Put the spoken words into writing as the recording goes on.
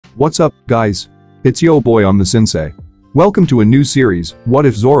What's up, guys? It's yo boy on the sensei. Welcome to a new series, What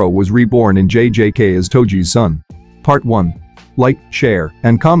If Zoro Was Reborn in JJK as Toji's son? Part 1. Like, share,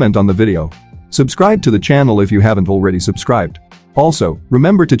 and comment on the video. Subscribe to the channel if you haven't already subscribed. Also,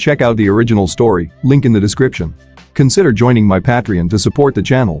 remember to check out the original story, link in the description. Consider joining my Patreon to support the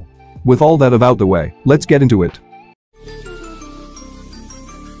channel. With all that out the way, let's get into it.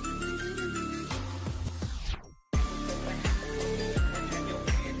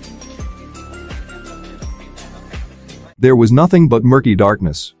 There was nothing but murky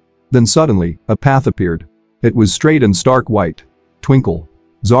darkness. Then suddenly, a path appeared. It was straight and stark white. Twinkle.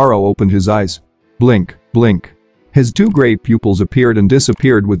 Zoro opened his eyes. Blink, blink. His two gray pupils appeared and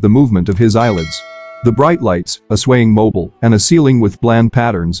disappeared with the movement of his eyelids. The bright lights, a swaying mobile, and a ceiling with bland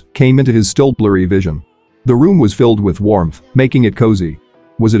patterns came into his still blurry vision. The room was filled with warmth, making it cozy.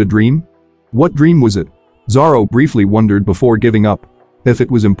 Was it a dream? What dream was it? Zoro briefly wondered before giving up. If it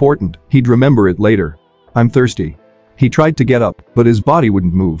was important, he'd remember it later. I'm thirsty. He tried to get up, but his body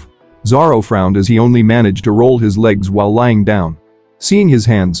wouldn't move. Zoro frowned as he only managed to roll his legs while lying down. Seeing his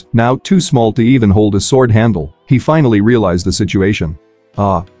hands, now too small to even hold a sword handle, he finally realized the situation.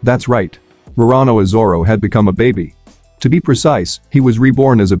 Ah, that's right. Roronoa Zoro had become a baby. To be precise, he was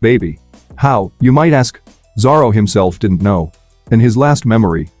reborn as a baby. How, you might ask? Zoro himself didn't know. In his last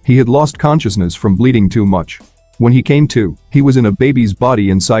memory, he had lost consciousness from bleeding too much. When he came to, he was in a baby's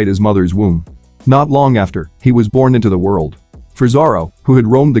body inside his mother's womb. Not long after, he was born into the world. For Zoro, who had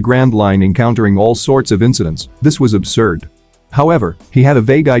roamed the Grand Line encountering all sorts of incidents, this was absurd. However, he had a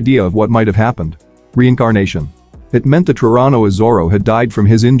vague idea of what might have happened. Reincarnation. It meant that Roronoa Zoro had died from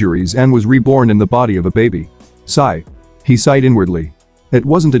his injuries and was reborn in the body of a baby. Sigh. He sighed inwardly. It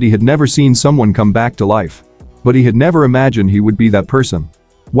wasn't that he had never seen someone come back to life. But he had never imagined he would be that person.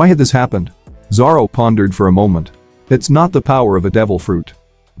 Why had this happened? Zoro pondered for a moment. It's not the power of a devil fruit.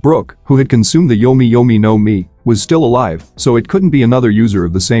 Brook, who had consumed the Yomi Yomi no Mi, was still alive, so it couldn't be another user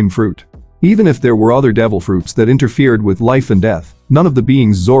of the same fruit. Even if there were other devil fruits that interfered with life and death, none of the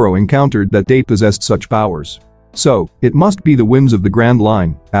beings Zoro encountered that day possessed such powers. So, it must be the whims of the Grand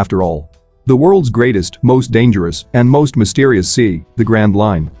Line, after all. The world's greatest, most dangerous, and most mysterious sea, the Grand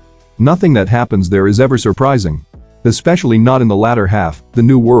Line. Nothing that happens there is ever surprising. Especially not in the latter half, the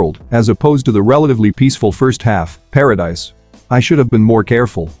New World, as opposed to the relatively peaceful first half, Paradise. I should have been more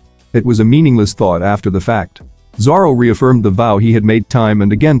careful. It was a meaningless thought after the fact. Zoro reaffirmed the vow he had made time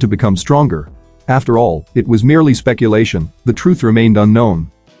and again to become stronger. After all, it was merely speculation, the truth remained unknown.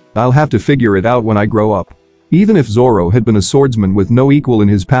 I'll have to figure it out when I grow up. Even if Zoro had been a swordsman with no equal in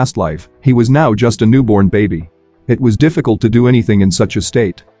his past life, he was now just a newborn baby. It was difficult to do anything in such a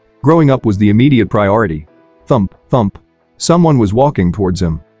state. Growing up was the immediate priority. Thump, thump. Someone was walking towards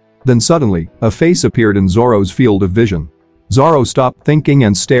him. Then suddenly, a face appeared in Zoro's field of vision. Zoro stopped thinking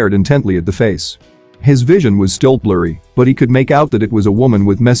and stared intently at the face. His vision was still blurry, but he could make out that it was a woman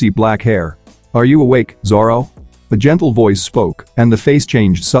with messy black hair. Are you awake, Zoro? A gentle voice spoke, and the face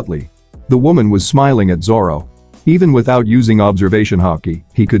changed subtly. The woman was smiling at Zoro. Even without using observation haki,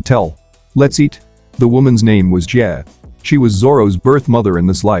 he could tell. Let's eat. The woman's name was Jie. She was Zoro's birth mother in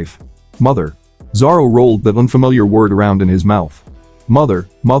this life. Mother. Zoro rolled that unfamiliar word around in his mouth. Mother,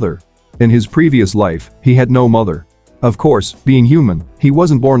 mother. In his previous life, he had no mother. Of course, being human, he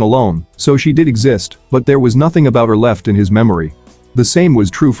wasn't born alone, so she did exist, but there was nothing about her left in his memory. The same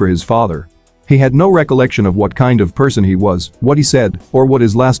was true for his father. He had no recollection of what kind of person he was, what he said, or what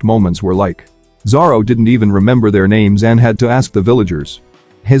his last moments were like. Zoro didn't even remember their names and had to ask the villagers.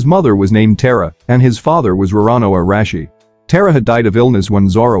 His mother was named Terra, and his father was Roronoa Arashi. Terra had died of illness when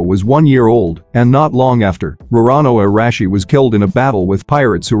Zoro was 1 year old, and not long after, Roronoa Arashi was killed in a battle with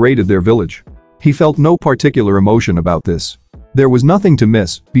pirates who raided their village. He felt no particular emotion about this. There was nothing to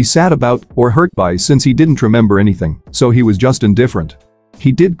miss, be sad about, or hurt by since he didn't remember anything, so he was just indifferent.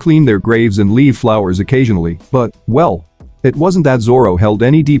 He did clean their graves and leave flowers occasionally, but, well, it wasn't that Zoro held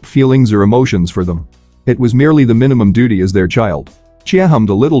any deep feelings or emotions for them. It was merely the minimum duty as their child. Chia hummed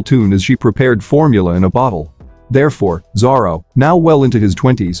a little tune as she prepared formula in a bottle. Therefore, Zoro, now well into his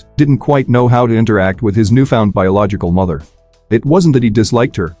 20s, didn't quite know how to interact with his newfound biological mother. It wasn't that he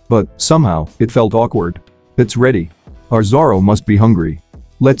disliked her, but, somehow, it felt awkward. It's ready. Our Zoro must be hungry.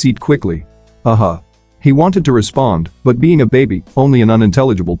 Let's eat quickly. He wanted to respond, but being a baby, only an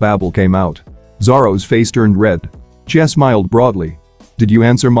unintelligible babble came out. Zoro's face turned red. Jie smiled broadly. Did you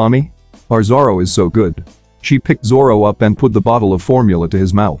answer, mommy? Our Zoro is so good. She picked Zoro up and put the bottle of formula to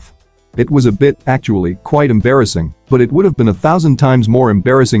his mouth. It was a bit, actually, quite embarrassing, but it would have been 1,000 times more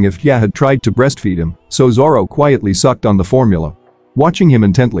embarrassing if Jie had tried to breastfeed him, so Zoro quietly sucked on the formula. Watching him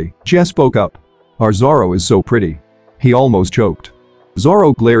intently, Jie spoke up. Our Zoro is so pretty. He almost choked.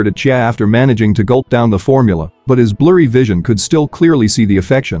 Zoro glared at Chia after managing to gulp down the formula, but his blurry vision could still clearly see the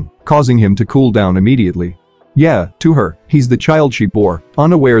affection, causing him to cool down immediately. Yeah, to her, he's the child she bore,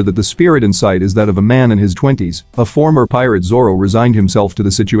 unaware that the spirit inside is that of a man in his 20s, a former pirate. Zoro resigned himself to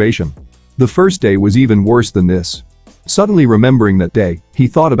the situation. The first day was even worse than this. Suddenly remembering that day, he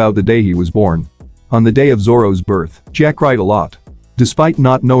thought about the day he was born. On the day of Zoro's birth, Jack cried a lot. Despite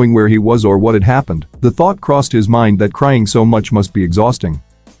not knowing where he was or what had happened, the thought crossed his mind that crying so much must be exhausting.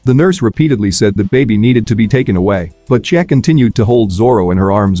 The nurse repeatedly said that baby needed to be taken away, but Jack continued to hold Zoro in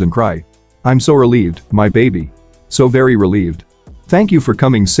her arms and cry. I'm so relieved, my baby. So very relieved. Thank you for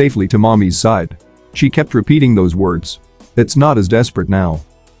coming safely to mommy's side. She kept repeating those words. It's not as desperate now.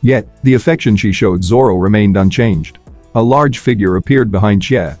 Yet, the affection she showed Zoro remained unchanged. A large figure appeared behind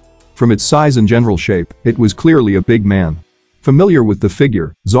Chia. From its size and general shape, it was clearly a big man. Familiar with the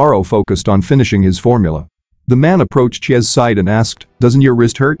figure, Zoro focused on finishing his formula. The man approached Chia's side and asked, doesn't your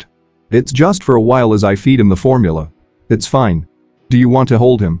wrist hurt? It's just for a while as I feed him the formula. It's fine. Do you want to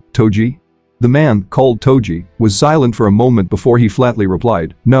hold him, Toji? The man, called Toji, was silent for a moment before he flatly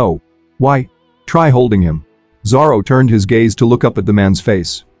replied, no. Why? Try holding him. Zoro turned his gaze to look up at the man's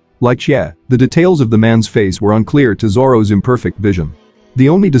face. Like Chia, the details of the man's face were unclear to Zoro's imperfect vision. The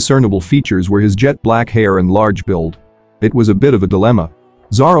only discernible features were his jet black hair and large build. It was a bit of a dilemma.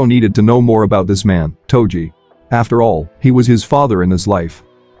 Zoro needed to know more about this man, Toji. After all, he was his father in his life.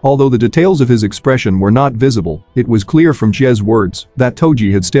 Although the details of his expression were not visible, it was clear from Chia's words that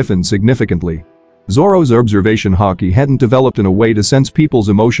Toji had stiffened significantly. Zoro's observation haki hadn't developed in a way to sense people's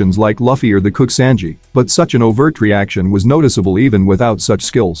emotions like Luffy or the cook Sanji, but such an overt reaction was noticeable even without such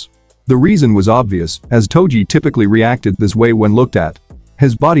skills. The reason was obvious, as Toji typically reacted this way when looked at.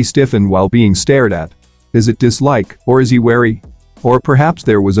 His body stiffened while being stared at. Is it dislike, or is he wary? Or perhaps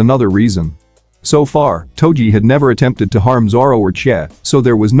there was another reason. So far, Toji had never attempted to harm Zoro or Chia, so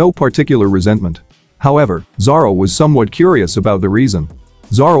there was no particular resentment. However, Zoro was somewhat curious about the reason.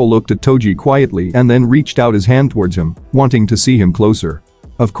 Zoro looked at Toji quietly and then reached out his hand towards him, wanting to see him closer.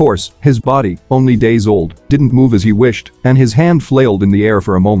 Of course, his body, only days old, didn't move as he wished, and his hand flailed in the air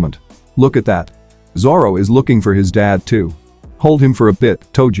for a moment. Look at that. Zoro is looking for his dad too. Hold him for a bit,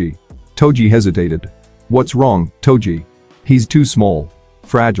 Toji. Toji hesitated. What's wrong, Toji? He's too small.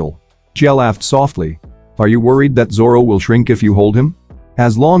 Fragile. Chia laughed softly. Are you worried that Zoro will shrink if you hold him?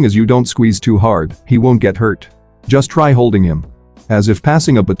 As long as you don't squeeze too hard, he won't get hurt. Just try holding him. As if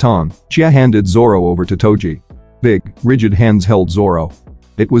passing a baton, Chia handed Zoro over to Toji. Big, rigid hands held Zoro.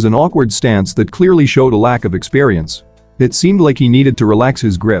 It was an awkward stance that clearly showed a lack of experience. It seemed like he needed to relax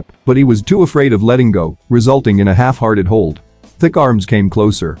his grip, but he was too afraid of letting go, resulting in a half-hearted hold. Thick arms came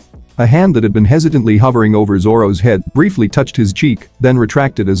closer. A hand that had been hesitantly hovering over Zoro's head briefly touched his cheek, then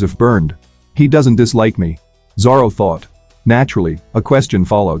retracted as if burned. He doesn't dislike me. Zoro thought. Naturally, a question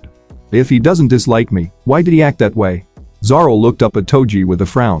followed. If he doesn't dislike me, why did he act that way? Zoro looked up at Toji with a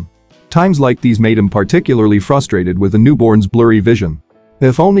frown. Times like these made him particularly frustrated with the newborn's blurry vision.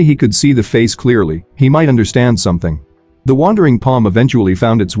 If only he could see the face clearly, he might understand something. The wandering palm eventually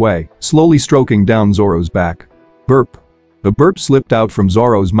found its way, slowly stroking down Zoro's back. Burp. A burp slipped out from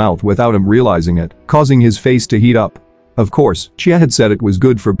Zoro's mouth without him realizing it, causing his face to heat up. Of course, Chia had said it was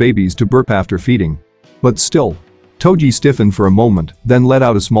good for babies to burp after feeding. But still. Toji stiffened for a moment, then let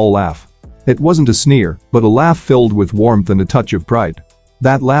out a small laugh. It wasn't a sneer, but a laugh filled with warmth and a touch of pride.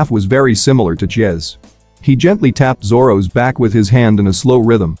 That laugh was very similar to Chia's. He gently tapped Zoro's back with his hand in a slow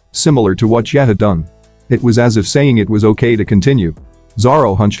rhythm, similar to what Chia had done. It was as if saying it was okay to continue.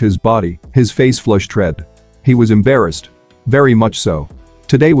 Zoro hunched his body, his face flushed red. He was embarrassed. Very much so.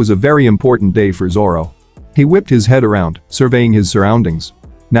 Today was a very important day for Zoro. He whipped his head around, surveying his surroundings.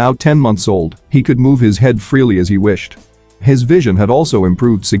 Now 10 months old, he could move his head freely as he wished. His vision had also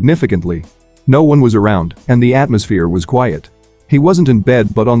improved significantly. No one was around, and the atmosphere was quiet. He wasn't in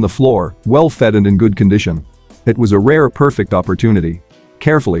bed but on the floor, well-fed and in good condition. It was a rare perfect opportunity.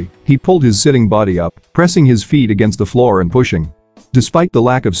 Carefully, he pulled his sitting body up, pressing his feet against the floor and pushing. Despite the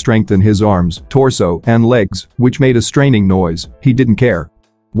lack of strength in his arms, torso, and legs, which made a straining noise, he didn't care.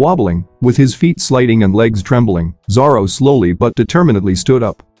 Wobbling, with his feet sliding and legs trembling, Zoro slowly but determinedly stood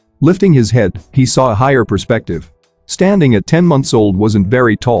up. Lifting his head, he saw a higher perspective. Standing at 10 months old wasn't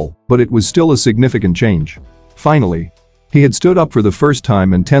very tall, but it was still a significant change. Finally. He had stood up for the first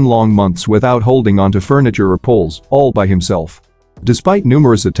time in 10 long months without holding onto furniture or poles, all by himself. Despite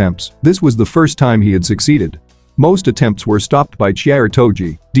numerous attempts, this was the first time he had succeeded. Most attempts were stopped by Chia or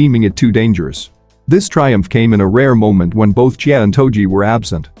Toji, deeming it too dangerous. This triumph came in a rare moment when both Chia and Toji were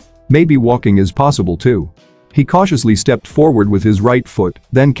absent. Maybe walking is possible too. He cautiously stepped forward with his right foot,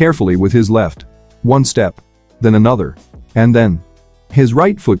 then carefully with his left. One step. Then another. And then. His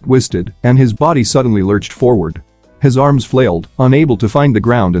right foot twisted, and his body suddenly lurched forward. His arms flailed, unable to find the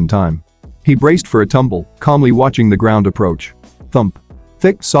ground in time. He braced for a tumble, calmly watching the ground approach. Thump.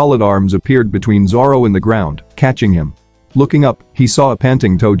 Thick, solid arms appeared between Zoro and the ground, catching him. Looking up, he saw a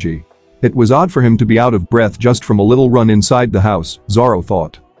panting Toji. It was odd for him to be out of breath just from a little run inside the house, Zoro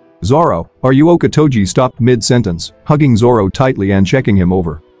thought. Zoro, are you okay? Toji stopped mid-sentence, hugging Zoro tightly and checking him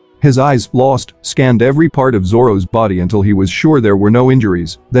over. His eyes, lost, scanned every part of Zoro's body until he was sure there were no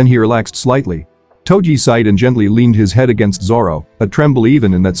injuries, then he relaxed slightly. Toji sighed and gently leaned his head against Zoro, a tremble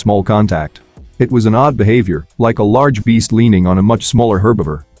even in that small contact. It was an odd behavior, like a large beast leaning on a much smaller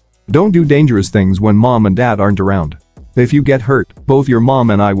herbivore. Don't do dangerous things when mom and dad aren't around. If you get hurt, both your mom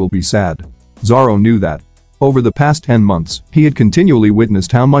and I will be sad. Zoro knew that. Over the past 10 months, he had continually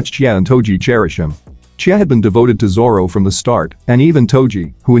witnessed how much Chia and Toji cherish him. Chia had been devoted to Zoro from the start, and even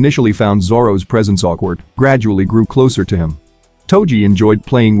Toji, who initially found Zoro's presence awkward, gradually grew closer to him. Toji enjoyed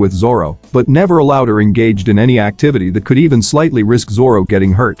playing with Zoro, but never allowed or engaged in any activity that could even slightly risk Zoro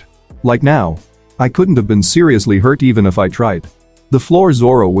getting hurt. Like now. I couldn't have been seriously hurt even if I tried. The floor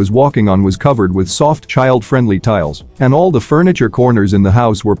Zoro was walking on was covered with soft child-friendly tiles, and all the furniture corners in the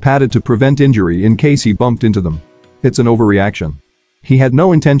house were padded to prevent injury in case he bumped into them. It's an overreaction. He had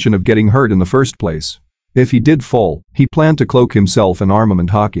no intention of getting hurt in the first place. If he did fall, he planned to cloak himself in armament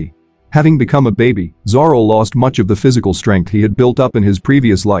hockey. Having become a baby, Zoro lost much of the physical strength he had built up in his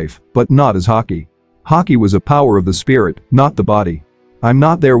previous life, but not as hockey. Hockey was a power of the spirit, not the body. I'm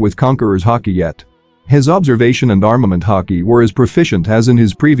not there with Conqueror's hockey yet. His observation and armament hockey were as proficient as in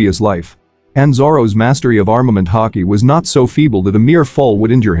his previous life. And Zoro's mastery of armament hockey was not so feeble that a mere fall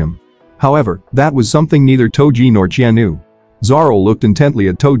would injure him. However, that was something neither Toji nor Chia knew. Zoro looked intently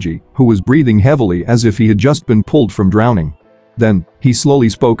at Toji, who was breathing heavily as if he had just been pulled from drowning. Then, he slowly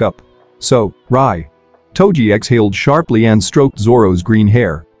spoke up. So, Rai. Toji exhaled sharply and stroked Zoro's green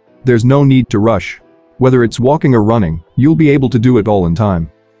hair. There's no need to rush. Whether it's walking or running, you'll be able to do it all in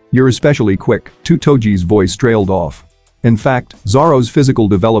time. You're especially quick, too. Toji's voice trailed off. In fact, Zoro's physical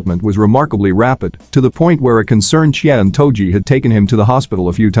development was remarkably rapid, to the point where a concerned Chia and Toji had taken him to the hospital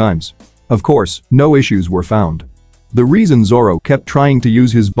a few times. Of course, no issues were found. The reason Zoro kept trying to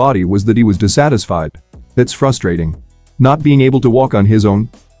use his body was that he was dissatisfied. It's frustrating. Not being able to walk on his own.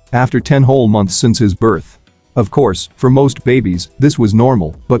 After 10 whole months since his birth. Of course, for most babies, this was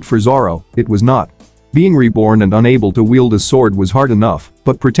normal, but for Zoro, it was not. Being reborn and unable to wield a sword was hard enough,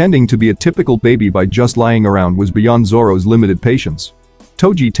 but pretending to be a typical baby by just lying around was beyond Zoro's limited patience.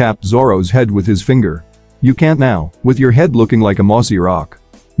 Toji tapped Zoro's head with his finger. You can't now, with your head looking like a mossy rock.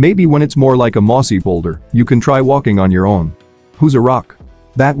 Maybe when it's more like a mossy boulder, you can try walking on your own. Who's a rock?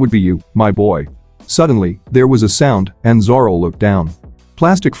 That would be you, my boy. Suddenly, there was a sound, and Zoro looked down.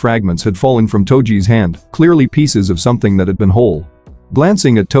 Plastic fragments had fallen from Toji's hand, clearly pieces of something that had been whole.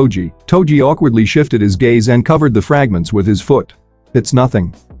 Glancing at Toji, Toji awkwardly shifted his gaze and covered the fragments with his foot. It's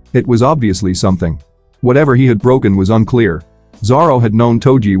nothing. It was obviously something. Whatever he had broken was unclear. Zoro had known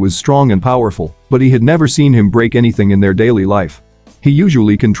Toji was strong and powerful, but he had never seen him break anything in their daily life. He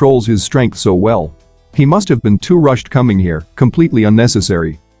usually controls his strength so well. He must have been too rushed coming here, completely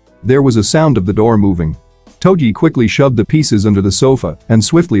unnecessary. There was a sound of the door moving. Toji quickly shoved the pieces under the sofa and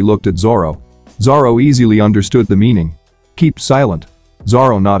swiftly looked at Zoro. Zoro easily understood the meaning. Keep silent.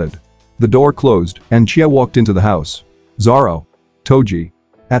 Zoro nodded. The door closed, and Chia walked into the house. Zoro. Toji.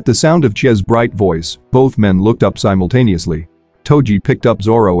 At the sound of Chia's bright voice, both men looked up simultaneously. Toji picked up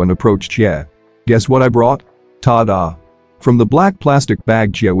Zoro and approached Chia. Guess what I brought? Ta-da. From the black plastic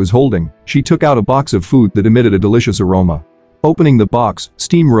bag Chia was holding, she took out a box of food that emitted a delicious aroma. Opening the box,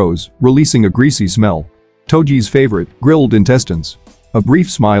 steam rose, releasing a greasy smell. Toji's favorite, grilled intestines. A brief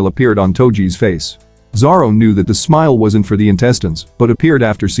smile appeared on Toji's face. Zoro knew that the smile wasn't for the intestines, but appeared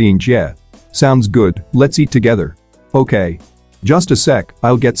after seeing Chia. Sounds good, let's eat together. Okay. Just a sec,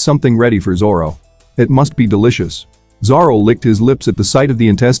 I'll get something ready for Zoro. It must be delicious. Zoro licked his lips at the sight of the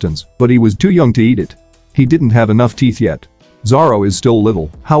intestines, but he was too young to eat it. He didn't have enough teeth yet. Zoro is still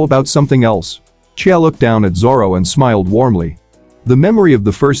little, how about something else? Chia looked down at Zoro and smiled warmly. The memory of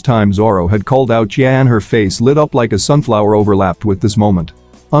the first time Zoro had called out Chia and her face lit up like a sunflower overlapped with this moment.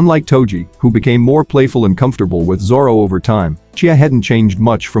 Unlike Toji, who became more playful and comfortable with Zoro over time, Chia hadn't changed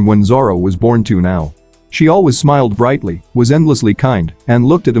much from when Zoro was born to now. She always smiled brightly, was endlessly kind, and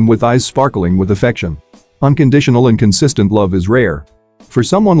looked at him with eyes sparkling with affection. Unconditional and consistent love is rare. For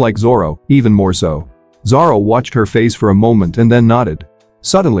someone like Zoro, even more so. Zoro watched her face for a moment and then nodded.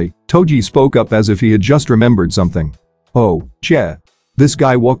 Suddenly, Toji spoke up as if he had just remembered something. Oh, Chia. This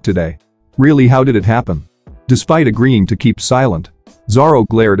guy walked today. Really, how did it happen? Despite agreeing to keep silent, Zoro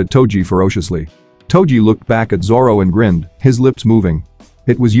glared at Toji ferociously. Toji looked back at Zoro and grinned, his lips moving.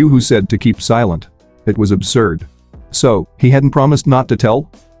 It was you who said to keep silent. It was absurd. So, he hadn't promised not to tell?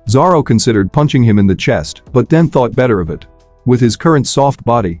 Zoro considered punching him in the chest, but then thought better of it. With his current soft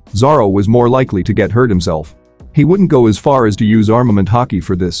body, Zoro was more likely to get hurt himself. He wouldn't go as far as to use armament haki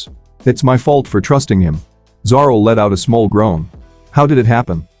for this. It's my fault for trusting him. Zoro let out a small groan. How did it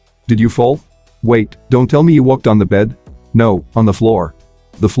happen? Did you fall? Wait, don't tell me you walked on the bed? No, on the floor.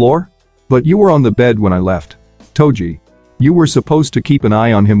 The floor? But you were on the bed when I left. Toji. You were supposed to keep an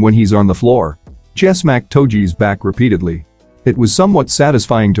eye on him when he's on the floor. Chie smacked Toji's back repeatedly. It was somewhat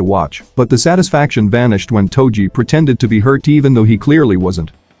satisfying to watch, but the satisfaction vanished when Toji pretended to be hurt even though he clearly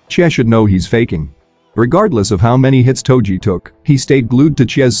wasn't. Chie should know he's faking. Regardless of how many hits Toji took, he stayed glued to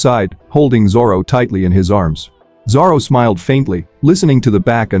Chie's side, holding Zoro tightly in his arms. Zoro smiled faintly, listening to the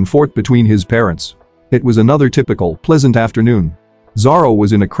back and forth between his parents. It was another typical, pleasant afternoon. Zoro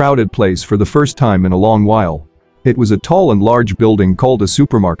was in a crowded place for the first time in a long while. It was a tall and large building called a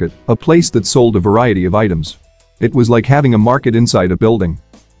supermarket, a place that sold a variety of items. It was like having a market inside a building.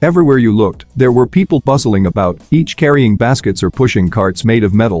 Everywhere you looked, there were people bustling about, each carrying baskets or pushing carts made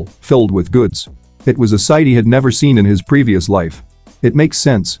of metal, filled with goods. It was a sight he had never seen in his previous life. It makes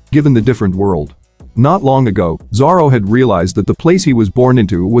sense, given the different world. Not long ago, Zoro had realized that the place he was born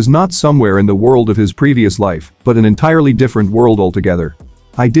into was not somewhere in the world of his previous life, but an entirely different world altogether.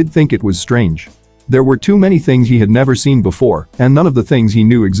 I did think it was strange. There were too many things he had never seen before, and none of the things he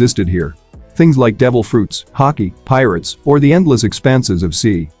knew existed here. Things like devil fruits, hockey, pirates, or the endless expanses of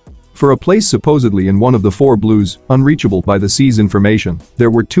sea. For a place supposedly in one of the four blues, unreachable by the sea's information,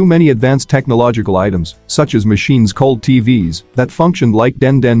 there were too many advanced technological items, such as machines called TVs, that functioned like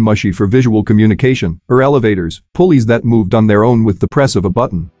den mushi for visual communication, or elevators, pulleys that moved on their own with the press of a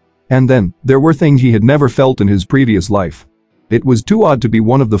button. And then, there were things he had never felt in his previous life. It was too odd to be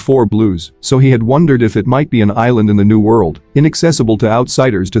one of the four blues, so he had wondered if it might be an island in the new world, inaccessible to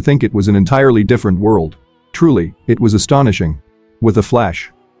outsiders to think it was an entirely different world. Truly, it was astonishing. With a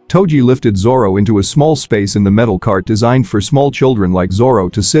flash, Toji lifted Zoro into a small space in the metal cart designed for small children like Zoro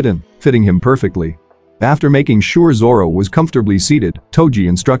to sit in, fitting him perfectly. After making sure Zoro was comfortably seated, Toji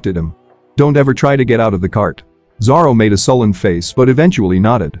instructed him. Don't ever try to get out of the cart. Zoro made a sullen face but eventually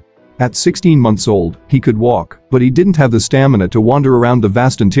nodded. At 16 months old, he could walk, but he didn't have the stamina to wander around the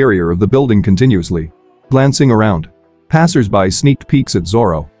vast interior of the building continuously. Glancing around, passers-by sneaked peeks at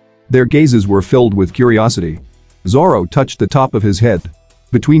Zoro. Their gazes were filled with curiosity. Zoro touched the top of his head.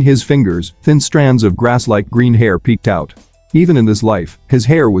 Between his fingers, thin strands of grass-like green hair peeked out. Even in this life, his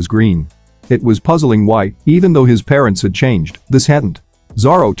hair was green. It was puzzling why, even though his parents had changed, this hadn't.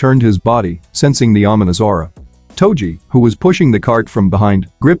 Zoro turned his body, sensing the ominous aura. Toji, who was pushing the cart from behind,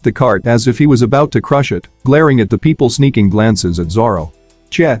 gripped the cart as if he was about to crush it, glaring at the people sneaking glances at Zoro.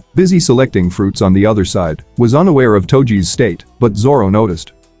 Chie, busy selecting fruits on the other side, was unaware of Toji's state, but Zoro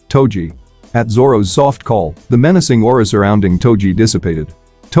noticed. Toji. At Zoro's soft call, the menacing aura surrounding Toji dissipated.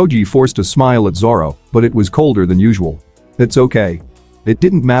 Toji forced a smile at Zoro, but it was colder than usual. It's okay. It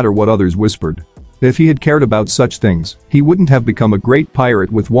didn't matter what others whispered. If he had cared about such things, he wouldn't have become a great pirate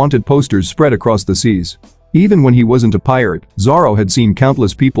with wanted posters spread across the seas. Even when he wasn't a pirate, Zoro had seen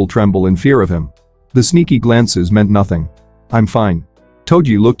countless people tremble in fear of him. The sneaky glances meant nothing. I'm fine.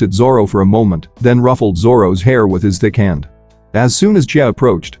 Toji looked at Zoro for a moment, then ruffled Zoro's hair with his thick hand. As soon as Chie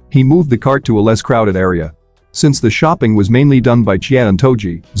approached, he moved the cart to a less crowded area. Since the shopping was mainly done by Chie and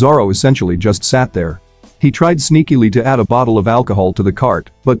Toji, Zoro essentially just sat there. He tried sneakily to add a bottle of alcohol to the cart,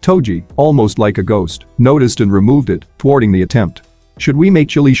 but Toji, almost like a ghost, noticed and removed it, thwarting the attempt. Should we make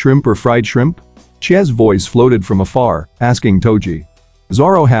chili shrimp or fried shrimp? Chie's voice floated from afar, asking Toji.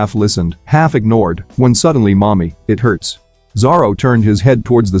 Zoro half listened, half ignored, when suddenly mommy, it hurts. Zoro turned his head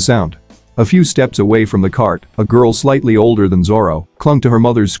towards the sound. A few steps away from the cart, a girl slightly older than Zoro, clung to her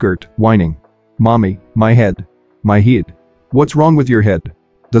mother's skirt, whining. Mommy, my head. My head. What's wrong with your head?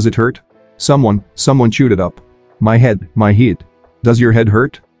 Does it hurt? Someone chewed it up. My head, my head. Does your head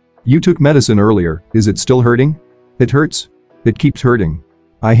hurt? You took medicine earlier, is it still hurting? It hurts. It keeps hurting.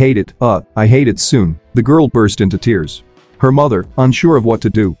 I hate it, I hate it soon. The girl burst into tears. Her mother, unsure of what to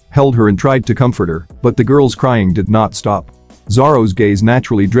do, held her and tried to comfort her, but the girl's crying did not stop. Zoro's gaze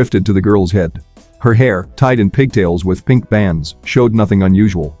naturally drifted to the girl's head. Her hair, tied in pigtails with pink bands, showed nothing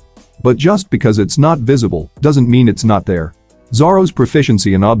unusual. But just because it's not visible, doesn't mean it's not there. Zoro's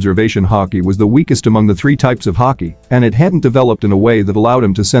proficiency in observation haki was the weakest among the three types of haki, and it hadn't developed in a way that allowed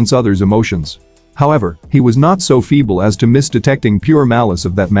him to sense others' emotions. However, he was not so feeble as to miss detecting pure malice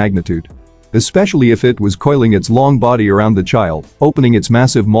of that magnitude. Especially if it was coiling its long body around the child, opening its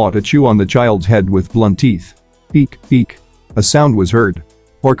massive maw to chew on the child's head with blunt teeth. Eek, eek. A sound was heard.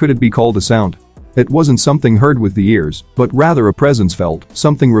 Or could it be called a sound? It wasn't something heard with the ears, but rather a presence felt,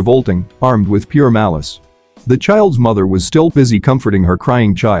 something revolting, armed with pure malice. The child's mother was still busy comforting her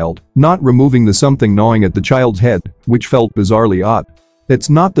crying child, not removing the something gnawing at the child's head, which felt bizarrely odd. It's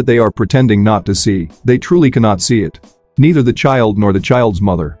not that they are pretending not to see, they truly cannot see it. Neither the child nor the child's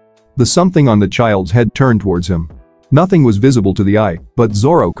mother. The something on the child's head turned towards him. Nothing was visible to the eye, but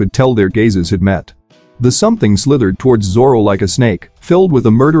Zoro could tell their gazes had met. The something slithered towards Zoro like a snake, filled with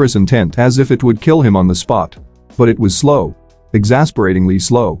a murderous intent as if it would kill him on the spot. But it was slow. Exasperatingly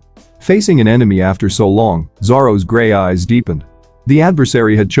slow. Facing an enemy after so long, Zoro's gray eyes deepened. The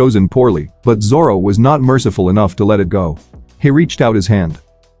adversary had chosen poorly, but Zoro was not merciful enough to let it go. He reached out his hand.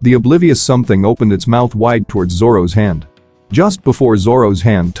 The oblivious something opened its mouth wide towards Zoro's hand. Just before Zoro's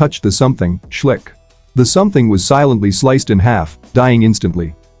hand touched the something, schlick. The something was silently sliced in half, dying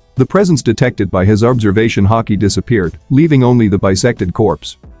instantly. The presence detected by his observation haki disappeared, leaving only the bisected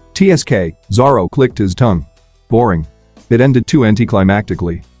corpse. TSK, Zoro clicked his tongue. Boring. It ended too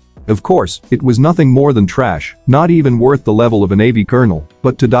anticlimactically. Of course, it was nothing more than trash, not even worth the level of a Navy colonel,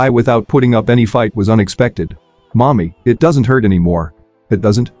 but to die without putting up any fight was unexpected. Mommy, it doesn't hurt anymore. It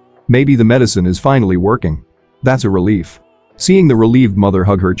doesn't? Maybe the medicine is finally working. That's a relief. Seeing the relieved mother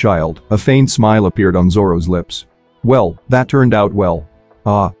hug her child, a faint smile appeared on Zoro's lips. Well, that turned out well.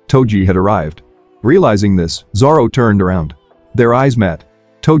 Ah, Toji had arrived. Realizing this, Zoro turned around. Their eyes met.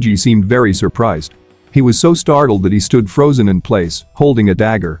 Toji seemed very surprised. He was so startled that he stood frozen in place, holding a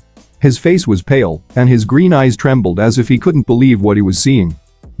dagger. His face was pale, and his green eyes trembled as if he couldn't believe what he was seeing.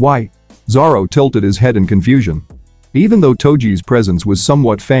 Why? Zoro tilted his head in confusion. Even though Toji's presence was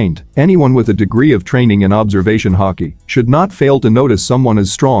somewhat faint, anyone with a degree of training in observation haki should not fail to notice someone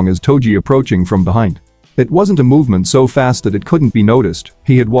as strong as Toji approaching from behind. It wasn't a movement so fast that it couldn't be noticed,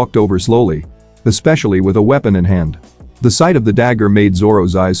 he had walked over slowly. Especially with a weapon in hand. The sight of the dagger made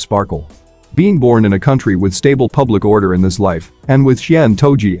Zoro's eyes sparkle. Being born in a country with stable public order in this life, and with Xie and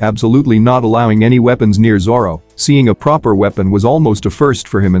Toji absolutely not allowing any weapons near Zoro, seeing a proper weapon was almost a first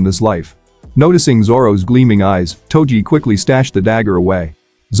for him in this life. Noticing Zoro's gleaming eyes, Toji quickly stashed the dagger away.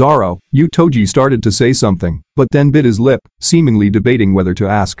 Zoro, you Toji started to say something, but then bit his lip, seemingly debating whether to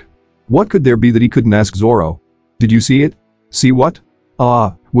ask. What could there be that he couldn't ask Zoro? Did you see it? See what?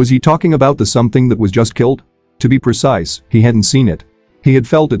 Was he talking about the something that was just killed? To be precise, he hadn't seen it. He had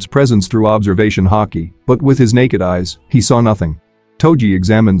felt its presence through observation haki, but with his naked eyes, he saw nothing. Toji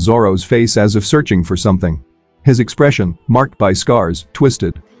examined Zoro's face as if searching for something. His expression, marked by scars,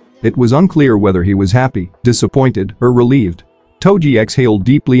 twisted. It was unclear whether he was happy, disappointed, or relieved. Toji exhaled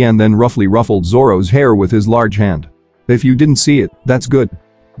deeply and then roughly ruffled Zoro's hair with his large hand. If you didn't see it, that's good.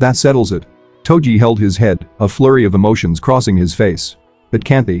 That settles it. Toji held his head, a flurry of emotions crossing his face. It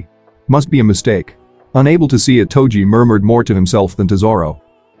can't be. Must be a mistake. Unable to see it, Toji murmured more to himself than to Zoro.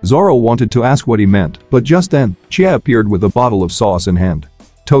 Zoro wanted to ask what he meant, but just then, Chia appeared with a bottle of sauce in hand.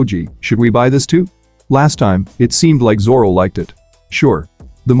 Toji, should we buy this too? Last time, it seemed like Zoro liked it. Sure.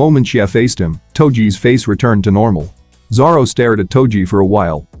 The moment Chia faced him, Toji's face returned to normal. Zoro stared at Toji for a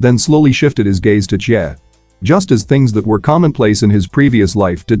while, then slowly shifted his gaze to Chia. Just as things that were commonplace in his previous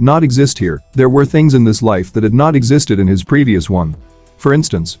life did not exist here, there were things in this life that had not existed in his previous one. For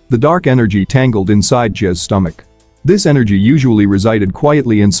instance, the dark energy tangled inside Chia's stomach. This energy usually resided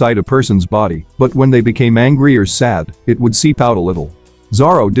quietly inside a person's body, but when they became angry or sad, it would seep out a little.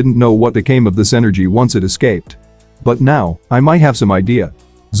 Zoro didn't know what became of this energy once it escaped. But now, I might have some idea.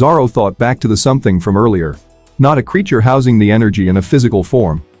 Zoro thought back to the something from earlier. Not a creature housing the energy in a physical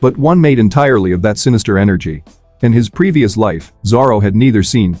form, but one made entirely of that sinister energy. In his previous life, Zoro had neither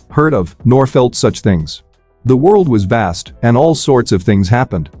seen, heard of, nor felt such things. The world was vast, and all sorts of things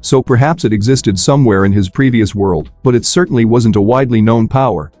happened, so perhaps it existed somewhere in his previous world, but it certainly wasn't a widely known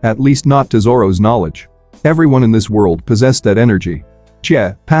power, at least not to Zoro's knowledge. Everyone in this world possessed that energy.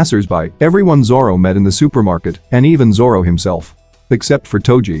 Chia, passers-by, everyone Zoro met in the supermarket, and even Zoro himself. Except for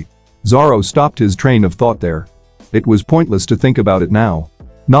Toji. Zoro stopped his train of thought there. It was pointless to think about it now.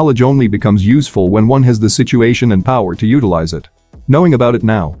 Knowledge only becomes useful when one has the situation and power to utilize it. Knowing about it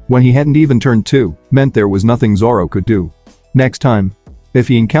now, when he hadn't even turned 2, meant there was nothing Zoro could do. Next time, if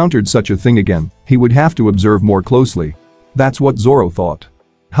he encountered such a thing again, he would have to observe more closely. That's what Zoro thought.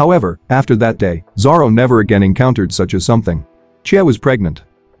 However, after that day, Zoro never again encountered such a something. Chia was pregnant.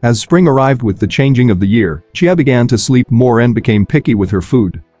 As spring arrived with the changing of the year, Chia began to sleep more and became picky with her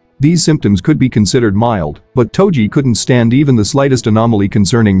food. These symptoms could be considered mild, but Toji couldn't stand even the slightest anomaly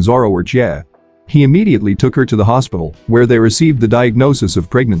concerning Zoro or Chia. He immediately took her to the hospital, where they received the diagnosis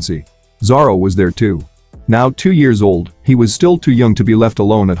of pregnancy. Zoro was there too. Now 2 years old, he was still too young to be left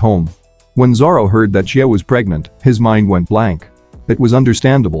alone at home. When Zoro heard that Chia was pregnant, his mind went blank. It was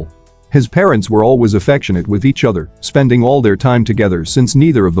understandable. His parents were always affectionate with each other, spending all their time together since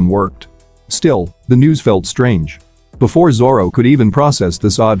neither of them worked. Still, the news felt strange. Before Zoro could even process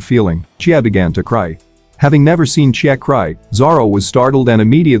this odd feeling, Chie began to cry. Having never seen Chie cry, Zoro was startled and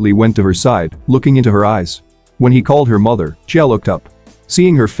immediately went to her side, looking into her eyes. When he called her mother, Chie looked up.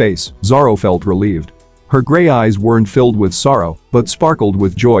 Seeing her face, Zoro felt relieved. Her gray eyes weren't filled with sorrow, but sparkled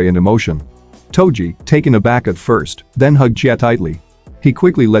with joy and emotion. Toji, taken aback at first, then hugged Chie tightly. He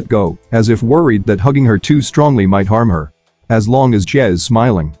quickly let go, as if worried that hugging her too strongly might harm her. As long as Chie is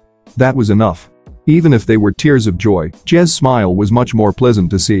smiling. That was enough. Even if they were tears of joy, Chie's smile was much more pleasant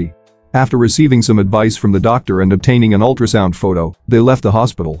to see. After receiving some advice from the doctor and obtaining an ultrasound photo, they left the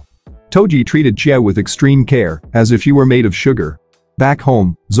hospital. Toji treated Chie with extreme care, as if she were made of sugar. Back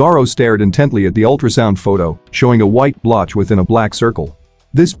home, Zoro stared intently at the ultrasound photo, showing a white blotch within a black circle.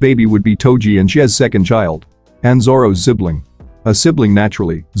 This baby would be Toji and Chie's second child. And Zoro's sibling. A sibling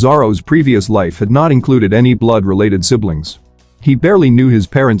naturally, Zoro's previous life had not included any blood-related siblings. He barely knew his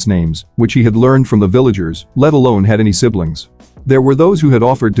parents' names, which he had learned from the villagers, let alone had any siblings. There were those who had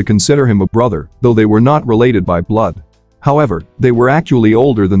offered to consider him a brother, though they were not related by blood. However, they were actually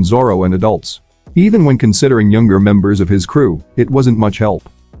older than Zoro and adults. Even when considering younger members of his crew, it wasn't much help.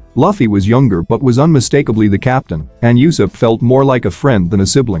 Luffy was younger but was unmistakably the captain, and Usopp felt more like a friend than a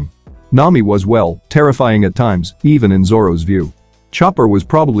sibling. Nami was, well, terrifying at times, even in Zoro's view. Chopper was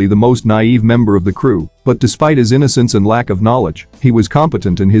probably the most naive member of the crew, but despite his innocence and lack of knowledge, he was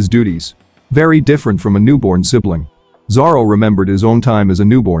competent in his duties. Very different from a newborn sibling. Zoro remembered his own time as a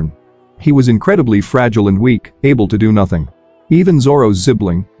newborn. He was incredibly fragile and weak, able to do nothing. Even Zoro's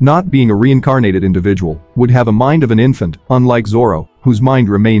sibling, not being a reincarnated individual, would have a mind of an infant, unlike Zoro, whose mind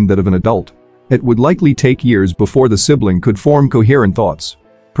remained that of an adult. It would likely take years before the sibling could form coherent thoughts.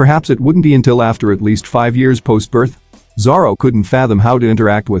 Perhaps it wouldn't be until after at least 5 years post-birth. Zoro couldn't fathom how to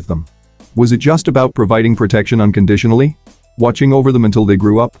interact with them. Was it just about providing protection unconditionally? Watching over them until they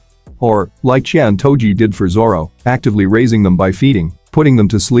grew up? Or, like Chie and Toji did for Zoro, actively raising them by feeding, putting them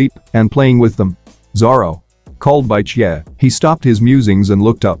to sleep, and playing with them? Zoro. Called by Chie, he stopped his musings and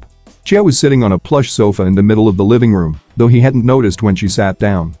looked up. Chie was sitting on a plush sofa in the middle of the living room, though he hadn't noticed when she sat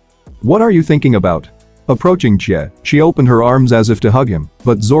down. What are you thinking about? Approaching Chie, she opened her arms as if to hug him,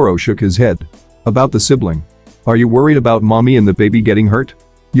 but Zoro shook his head. About the sibling. Are you worried about mommy and the baby getting hurt?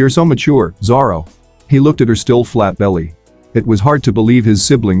 You're so mature, Zoro. He looked at her still flat belly. It was hard to believe his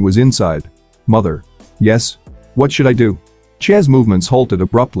sibling was inside. Mother. Yes? What should I do? Chie's movements halted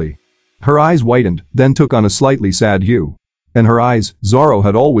abruptly. Her eyes whitened, then took on a slightly sad hue. In her eyes, Zoro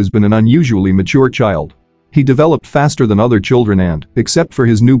had always been an unusually mature child. He developed faster than other children and, except for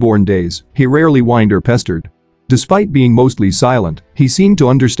his newborn days, he rarely whined or pestered. Despite being mostly silent, he seemed to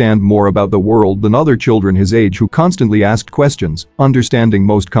understand more about the world than other children his age who constantly asked questions, understanding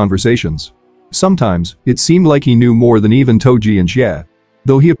most conversations. Sometimes, it seemed like he knew more than even Toji and Chie.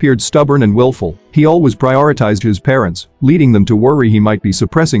 Though he appeared stubborn and willful, he always prioritized his parents, leading them to worry he might be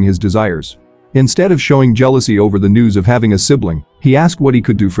suppressing his desires. Instead of showing jealousy over the news of having a sibling, he asked what he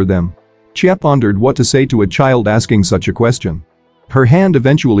could do for them. Chie pondered what to say to a child asking such a question. Her hand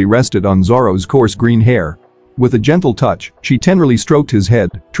eventually rested on Zoro's coarse green hair. With a gentle touch, she tenderly stroked his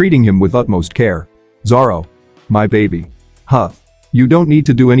head, treating him with utmost care. Zoro. My baby. Huh. You don't need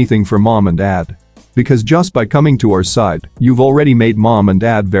to do anything for mom and dad. Because just by coming to our side, you've already made mom and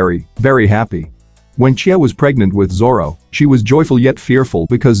dad very, very happy. When Chie was pregnant with Zoro, she was joyful yet fearful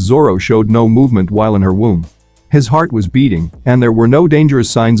because Zoro showed no movement while in her womb. His heart was beating, and there were no dangerous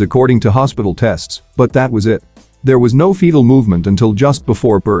signs according to hospital tests, but that was it. There was no fetal movement until just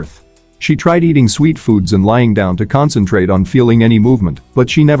before birth. She tried eating sweet foods and lying down to concentrate on feeling any movement, but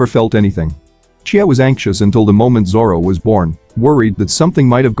she never felt anything. Chie was anxious until the moment Zoro was born, worried that something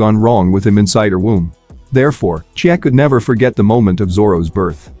might have gone wrong with him inside her womb. Therefore, Chie could never forget the moment of Zoro's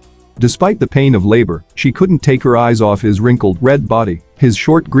birth. Despite the pain of labor, she couldn't take her eyes off his wrinkled red body, his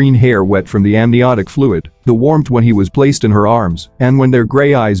short green hair wet from the amniotic fluid, the warmth when he was placed in her arms, and when their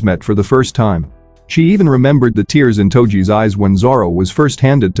gray eyes met for the first time. She even remembered the tears in Toji's eyes when Zoro was first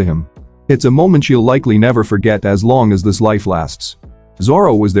handed to him. It's a moment she'll likely never forget as long as this life lasts.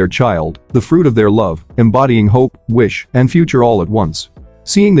 Zoro was their child, the fruit of their love, embodying hope, wish, and future all at once.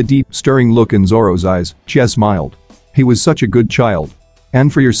 Seeing the deep, stirring look in Zoro's eyes, Chie smiled. He was such a good child.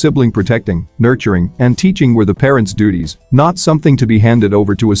 And for your sibling protecting, nurturing, and teaching were the parents' duties, not something to be handed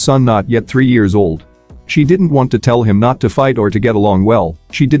over to a son not yet 3 years old. She didn't want to tell him not to fight or to get along well,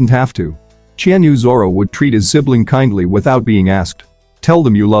 she didn't have to. Chie knew Zoro would treat his sibling kindly without being asked. Tell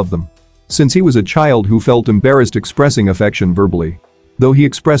them you love them. Since he was a child who felt embarrassed expressing affection verbally. Though he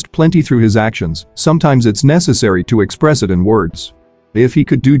expressed plenty through his actions, sometimes it's necessary to express it in words. If he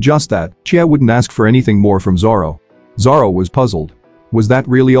could do just that, Chia wouldn't ask for anything more from Zoro. Zoro was puzzled. Was that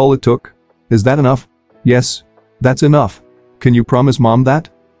really all it took? Is that enough? Yes. That's enough. Can you promise Mom that?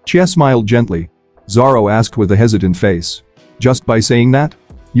 Chia smiled gently. Zoro asked with a hesitant face. Just by saying that?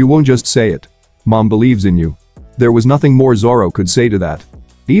 You won't just say it. Mom believes in you. There was nothing more Zoro could say to that.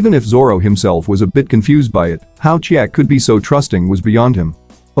 Even if Zoro himself was a bit confused by it, how Chia could be so trusting was beyond him.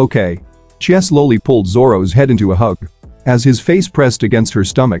 Okay. Chia slowly pulled Zoro's head into a hug. As his face pressed against her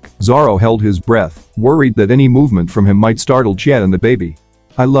stomach, Zoro held his breath, worried that any movement from him might startle Chia and the baby.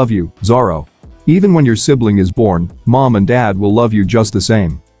 I love you, Zoro. Even when your sibling is born, Mom and Dad will love you just the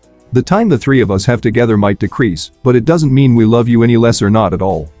same. The time the three of us have together might decrease, but it doesn't mean we love you any less or not at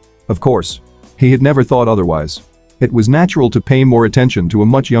all. Of course. He had never thought otherwise. It was natural to pay more attention to a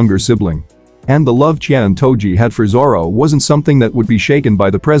much younger sibling. And the love Chia and Toji had for Zoro wasn't something that would be shaken by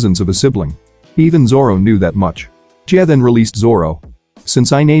the presence of a sibling. Even Zoro knew that much. Chia then released Zoro.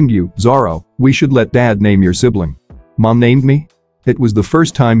 Since I named you, Zoro, we should let Dad name your sibling. Mom named me? It was the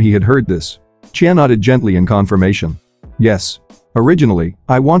first time he had heard this. Chia nodded gently in confirmation. Yes. Originally,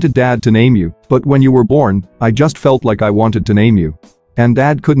 I wanted Dad to name you, but when you were born, I just felt like I wanted to name you. And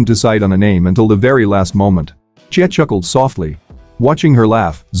Dad couldn't decide on a name until the very last moment. Chia chuckled softly. Watching her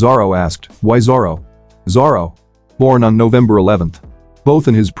laugh, Zoro asked, why Zoro? Zoro. Born on November 11th. Both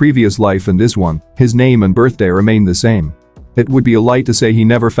in his previous life and this one, his name and birthday remain the same. It would be a lie to say he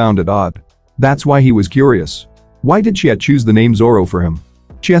never found it odd. That's why he was curious. Why did Chia choose the name Zoro for him?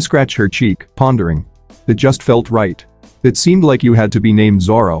 Chia scratched her cheek, pondering. It just felt right. It seemed like you had to be named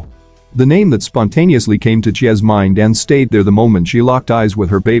Zoro. The name that spontaneously came to Chia's mind and stayed there the moment she locked eyes with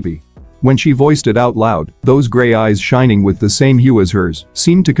her baby. When she voiced it out loud, those gray eyes shining with the same hue as hers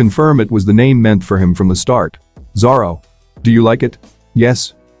seemed to confirm it was the name meant for him from the start. Zoro. Do you like it?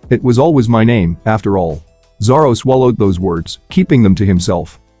 Yes. It was always my name, after all. Zoro swallowed those words, keeping them to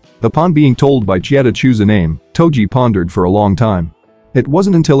himself. Upon being told by Chia to choose a name, Toji pondered for a long time. It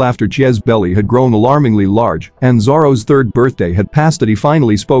wasn't until after Chia's belly had grown alarmingly large and Zoro's third birthday had passed that he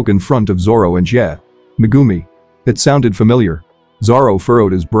finally spoke in front of Zoro and Chia. Megumi. It sounded familiar. Zoro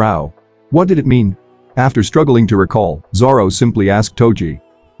furrowed his brow. What did it mean? After struggling to recall, Zoro simply asked Toji.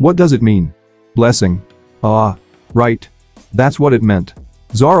 What does it mean? Blessing. Ah. Right. That's what it meant.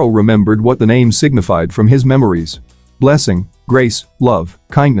 Zoro remembered what the name signified from his memories. Blessing, grace, love,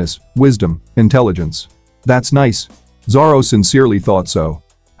 kindness, wisdom, intelligence. That's nice. Zoro sincerely thought so.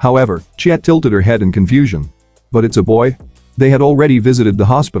 However, Chia tilted her head in confusion. But it's a boy? They had already visited the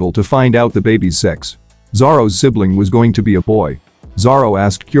hospital to find out the baby's sex. Zoro's sibling was going to be a boy. Zoro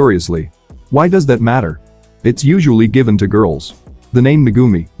asked curiously. Why does that matter? It's usually given to girls. The name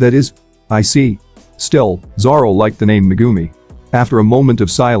Megumi, that is. I see. Still, Zoro liked the name Megumi. After a moment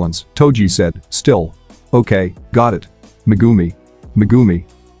of silence, Toji said, still. Okay, got it. Megumi. Megumi.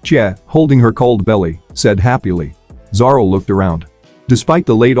 Chia, holding her cold belly, said happily. Zoro looked around. Despite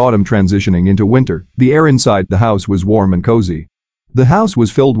the late autumn transitioning into winter, the air inside the house was warm and cozy. The house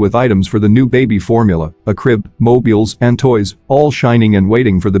was filled with items for the new baby formula, a crib, mobiles, and toys, all shining and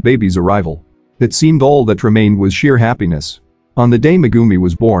waiting for the baby's arrival. It seemed all that remained was sheer happiness. On the day Megumi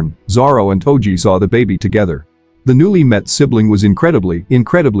was born, Zoro and Toji saw the baby together. The newly met sibling was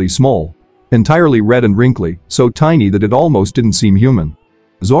incredibly small. Entirely red and wrinkly, so tiny that it almost didn't seem human.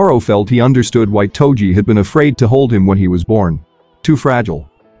 Zoro felt he understood why Toji had been afraid to hold him when he was born. Too fragile.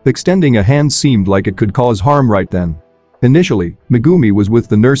 Extending a hand seemed like it could cause harm right then. Initially, Megumi was with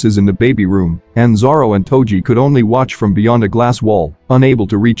the nurses in the baby room, and Zoro and Toji could only watch from beyond a glass wall, unable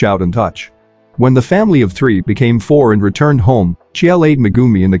to reach out and touch. When the family of three became four and returned home, Chia laid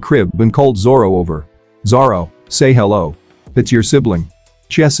Megumi in the crib and called Zoro over. Zoro, say hello. It's your sibling.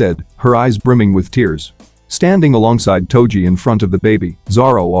 Chia said, her eyes brimming with tears. Standing alongside Toji in front of the baby,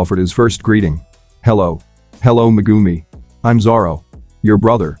 Zoro offered his first greeting. Hello. Hello Megumi. I'm Zoro. Your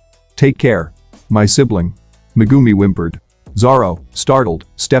brother. Take care. My sibling. Megumi whimpered. Zoro, startled,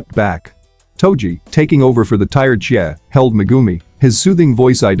 stepped back. Toji, taking over for the tired Chia, held Megumi, his soothing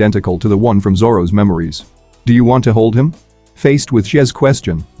voice identical to the one from Zoro's memories. Do you want to hold him? Faced with Chia's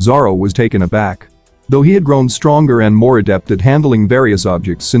question, Zoro was taken aback. Though he had grown stronger and more adept at handling various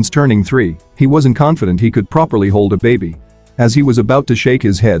objects since turning 3, he wasn't confident he could properly hold a baby. As he was about to shake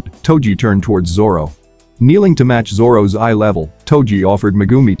his head, Toji turned towards Zoro. Kneeling to match Zoro's eye level, Toji offered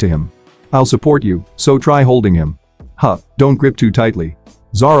Megumi to him. I'll support you, so try holding him. Huh, don't grip too tightly.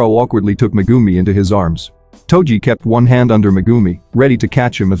 Zoro awkwardly took Megumi into his arms. Toji kept one hand under Megumi, ready to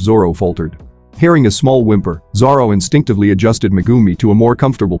catch him if Zoro faltered. Hearing a small whimper, Zoro instinctively adjusted Megumi to a more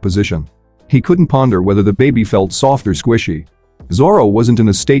comfortable position. He couldn't ponder whether the baby felt soft or squishy. Zoro wasn't in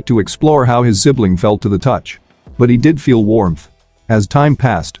a state to explore how his sibling felt to the touch. But he did feel warmth. As time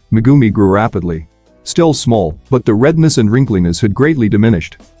passed, Megumi grew rapidly. Still small, but the redness and wrinkliness had greatly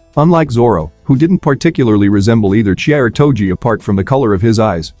diminished. Unlike Zoro, who didn't particularly resemble either Chie or Toji apart from the color of his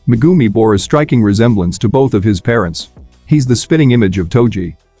eyes, Megumi bore a striking resemblance to both of his parents. He's the spitting image of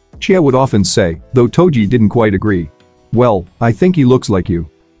Toji. Chie would often say, though Toji didn't quite agree. Well, I think he looks like you.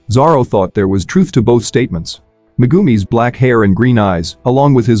 Zoro thought there was truth to both statements. Megumi's black hair and green eyes,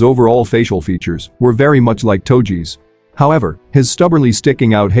 along with his overall facial features, were very much like Toji's. However, his stubbornly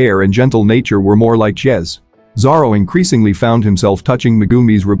sticking out hair and gentle nature were more like Chie's. Zoro increasingly found himself touching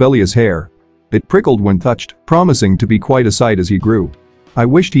Megumi's rebellious hair. It prickled when touched, promising to be quite a sight as he grew. I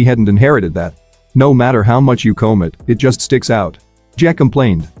wished he hadn't inherited that. No matter how much you comb it, it just sticks out. Chie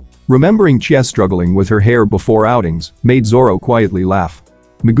complained. Remembering Chie struggling with her hair before outings made Zoro quietly laugh.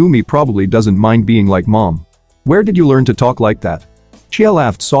 Megumi probably doesn't mind being like mom. Where did you learn to talk like that? Chie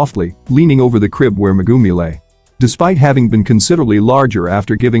laughed softly, leaning over the crib where Megumi lay. Despite having been considerably larger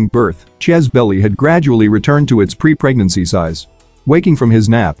after giving birth, Chie's belly had gradually returned to its pre-pregnancy size. Waking from his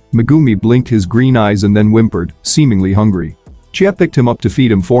nap, Megumi blinked his green eyes and then whimpered, seemingly hungry. Chie picked him up to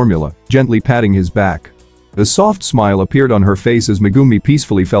feed him formula, gently patting his back. A soft smile appeared on her face as Megumi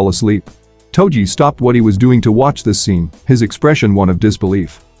peacefully fell asleep. Toji stopped what he was doing to watch this scene, his expression one of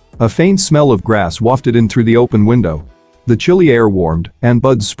disbelief. A faint smell of grass wafted in through the open window. The chilly air warmed, and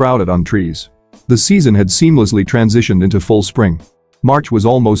buds sprouted on trees. The season had seamlessly transitioned into full spring. March was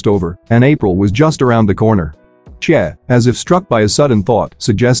almost over, and April was just around the corner. Chie, as if struck by a sudden thought,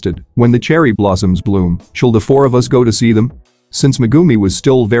 suggested, when the cherry blossoms bloom, shall the four of us go to see them? Since Megumi was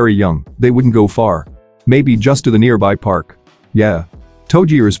still very young, they wouldn't go far. Maybe just to the nearby park. Yeah.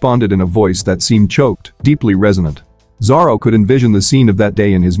 Toji responded in a voice that seemed choked, deeply resonant. Zoro could envision the scene of that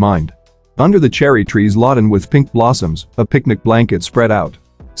day in his mind. Under the cherry trees laden with pink blossoms, a picnic blanket spread out.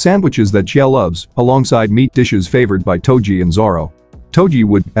 Sandwiches that Chie loves, alongside meat dishes favored by Toji and Zoro. Toji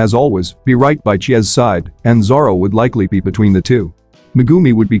would, as always, be right by Chie's side, and Zoro would likely be between the two.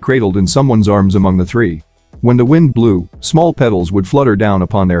 Megumi would be cradled in someone's arms among the three. When the wind blew, small petals would flutter down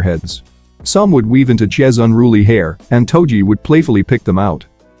upon their heads. Some would weave into Chie's unruly hair, and Toji would playfully pick them out.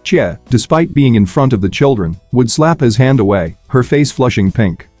 Chie, despite being in front of the children, would slap his hand away, her face flushing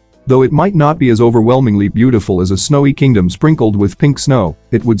pink. Though it might not be as overwhelmingly beautiful as a snowy kingdom sprinkled with pink snow,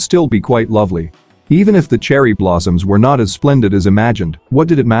 it would still be quite lovely. Even if the cherry blossoms were not as splendid as imagined, what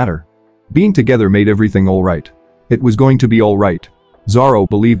did it matter? Being together made everything alright. It was going to be alright. Zoro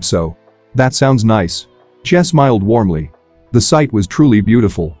believed so. That sounds nice. Chie smiled warmly. The sight was truly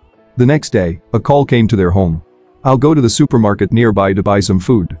beautiful. The next day, a call came to their home. I'll go to the supermarket nearby to buy some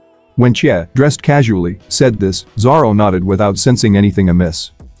food. When Chie, dressed casually, said this, Zoro nodded without sensing anything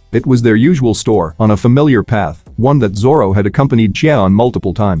amiss. It was their usual store on a familiar path, one that Zoro had accompanied Chie on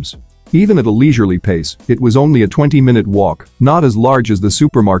multiple times. Even at a leisurely pace, it was only a 20-minute walk, not as large as the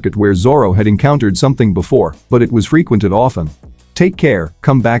supermarket where Zoro had encountered something before, but it was frequented often. Take care,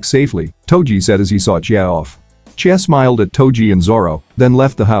 come back safely, Toji said as he saw Chie off. Chie smiled at Toji and Zoro, then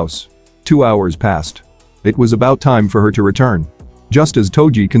left the house. 2 hours passed. It was about time for her to return. Just as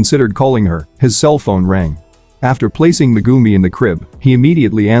Toji considered calling her, his cell phone rang. After placing Megumi in the crib, he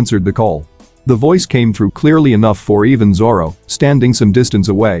immediately answered the call. The voice came through clearly enough for even Zoro, standing some distance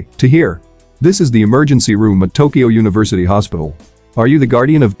away, to hear. This is the emergency room at Tokyo University Hospital. Are you the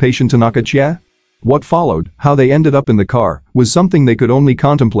guardian of patient Tanaka Chie? What followed, how they ended up in the car, was something they could only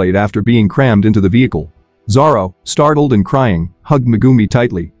contemplate after being crammed into the vehicle. Zoro, startled and crying, hugged Megumi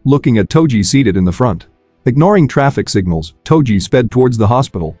tightly, looking at Toji seated in the front. Ignoring traffic signals, Toji sped towards the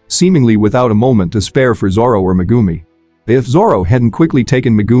hospital, seemingly without a moment to spare for Zoro or Megumi. If Zoro hadn't quickly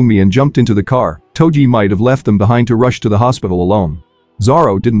taken Megumi and jumped into the car, Toji might have left them behind to rush to the hospital alone.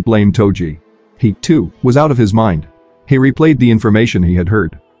 Zoro didn't blame Toji. He, too, was out of his mind. He replayed the information he had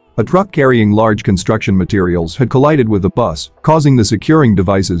heard. A truck carrying large construction materials had collided with a bus, causing the securing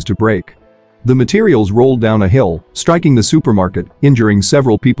devices to break. The materials rolled down a hill, striking the supermarket, injuring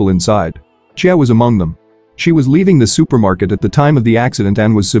several people inside. Chie was among them. She was leaving the supermarket at the time of the accident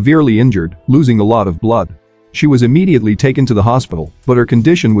and was severely injured, losing a lot of blood. She was immediately taken to the hospital, but her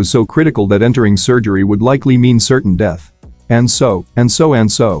condition was so critical that entering surgery would likely mean certain death. And so.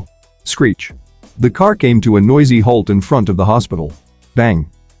 Screech. The car came to a noisy halt in front of the hospital.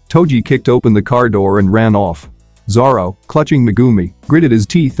 Bang. Toji kicked open the car door and ran off. Zoro, clutching Megumi, gritted his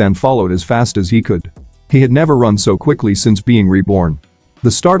teeth and followed as fast as he could. He had never run so quickly since being reborn. The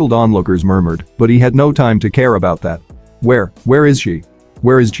startled onlookers murmured, but he had no time to care about that. Where is she?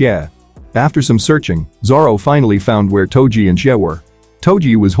 Where is Chie? After some searching, Zoro finally found where Toji and Chie were.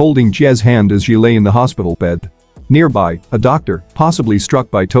 Toji was holding Chie's hand as she lay in the hospital bed. Nearby, a doctor, possibly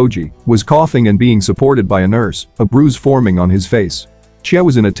struck by Toji, was coughing and being supported by a nurse, a bruise forming on his face. Chie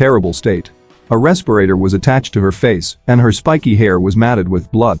was in a terrible state. A respirator was attached to her face, and her spiky hair was matted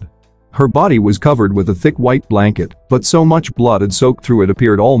with blood. Her body was covered with a thick white blanket, but so much blood had soaked through it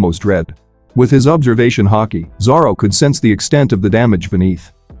appeared almost red. With his observation haki, Zoro could sense the extent of the damage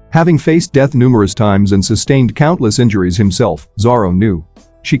beneath. Having faced death numerous times and sustained countless injuries himself, Zoro knew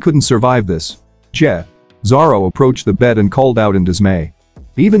she couldn't survive this. Chie. Zoro approached the bed and called out in dismay.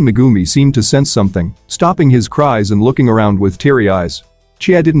 Even Megumi seemed to sense something, stopping his cries and looking around with teary eyes.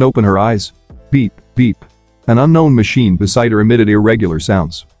 Chie didn't open her eyes. Beep, beep. An unknown machine beside her emitted irregular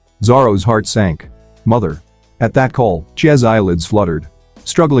sounds. Zoro's heart sank. Mother. At that call, Chie's eyelids fluttered.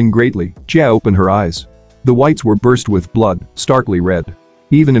 Struggling greatly, Chie opened her eyes. The whites were burst with blood, starkly red.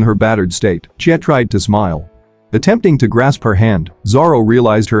 Even in her battered state, Chie tried to smile. Attempting to grasp her hand, Zoro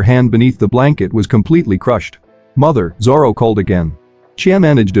realized her hand beneath the blanket was completely crushed. Mother, Zoro called again. Chie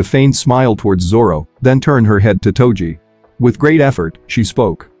managed a faint smile towards Zoro, then turned her head to Toji. With great effort, she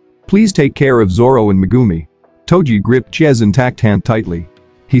spoke. Please take care of Zoro and Megumi. Toji gripped Chie's intact hand tightly.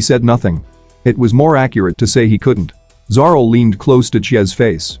 He said nothing. It was more accurate to say he couldn't. Zoro leaned close to Chie's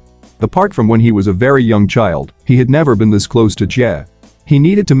face. Apart from when he was a very young child, he had never been this close to Chie. He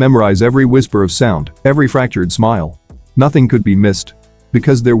needed to memorize every whisper of sound, every fractured smile. Nothing could be missed.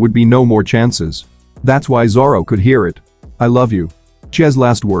 Because there would be no more chances. That's why Zoro could hear it. I love you. Chie's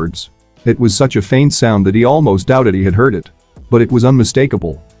last words. It was such a faint sound that he almost doubted he had heard it. But it was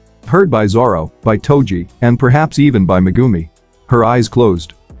unmistakable. Heard by Zoro, by Toji, and perhaps even by Megumi. Her eyes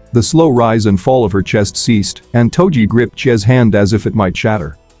closed. The slow rise and fall of her chest ceased, and Toji gripped Chie's hand as if it might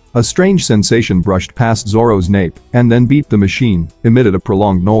shatter. A strange sensation brushed past Zoro's nape, and then beat the machine, emitted a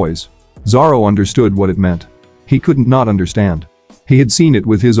prolonged noise. Zoro understood what it meant. He couldn't not understand. He had seen it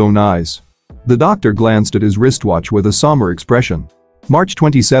with his own eyes. The doctor glanced at his wristwatch with a somber expression. March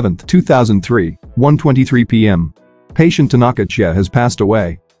 27, 2003, 1:23 p.m. Patient Tanaka Chie has passed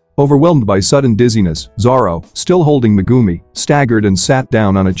away. Overwhelmed by sudden dizziness, Zoro, still holding Megumi, staggered and sat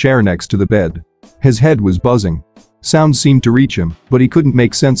down on a chair next to the bed. His head was buzzing. Sounds seemed to reach him, but he couldn't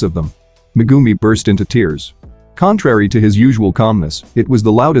make sense of them. Megumi burst into tears. Contrary to his usual calmness, it was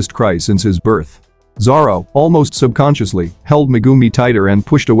the loudest cry since his birth. Zoro, almost subconsciously, held Megumi tighter and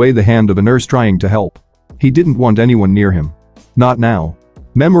pushed away the hand of a nurse trying to help. He didn't want anyone near him. Not now.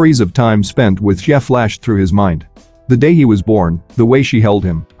 Memories of time spent with Chie flashed through his mind. The day he was born, the way she held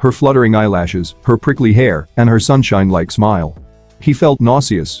him, her fluttering eyelashes, her prickly hair, and her sunshine-like smile. He felt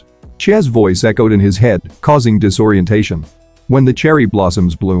nauseous. Chie's voice echoed in his head, causing disorientation. When the cherry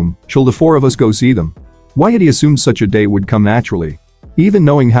blossoms bloom, shall the four of us go see them? Why had he assumed such a day would come naturally? Even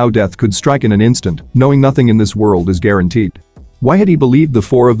knowing how death could strike in an instant, knowing nothing in this world is guaranteed. Why had he believed the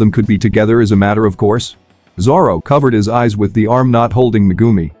four of them could be together as a matter of course? Zoro covered his eyes with the arm not holding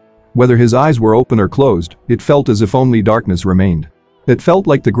Megumi. Whether his eyes were open or closed, it felt as if only darkness remained. It felt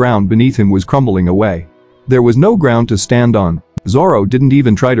like the ground beneath him was crumbling away. There was no ground to stand on. Zoro didn't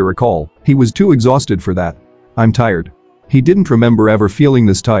even try to recall, he was too exhausted for that. I'm tired. He didn't remember ever feeling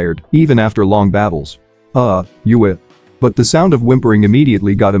this tired, even after long battles. You. But the sound of whimpering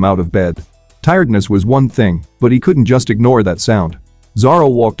immediately got him out of bed. Tiredness was one thing, but he couldn't just ignore that sound. Zoro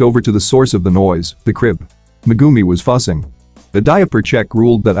walked over to the source of the noise, the crib. Megumi was fussing. The diaper check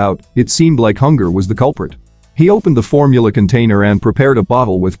ruled that out, it seemed like hunger was the culprit. He opened the formula container and prepared a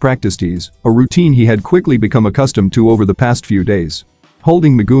bottle with practiced ease, a routine he had quickly become accustomed to over the past few days.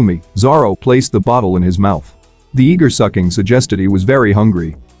 Holding Megumi, Zoro placed the bottle in his mouth. The eager sucking suggested he was very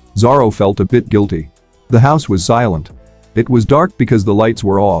hungry. Zoro felt a bit guilty. The house was silent. It was dark because the lights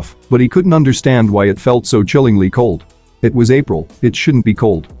were off, but he couldn't understand why it felt so chillingly cold. It was April, it shouldn't be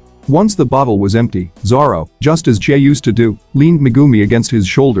cold. Once the bottle was empty, Zoro, just as Chie used to do, leaned Megumi against his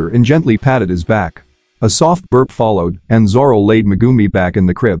shoulder and gently patted his back. A soft burp followed, and Zoro laid Megumi back in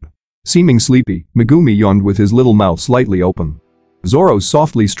the crib. Seeming sleepy, Megumi yawned with his little mouth slightly open. Zoro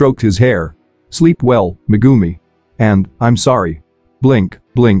softly stroked his hair. Sleep well, Megumi. And, I'm sorry. Blink,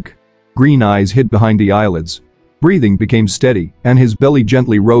 blink. Green eyes hid behind the eyelids. Breathing became steady, and his belly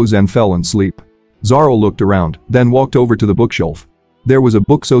gently rose and fell in sleep. Zoro looked around, then walked over to the bookshelf. There was a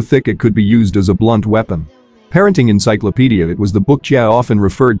book so thick it could be used as a blunt weapon. Parenting Encyclopedia, it was the book Chie often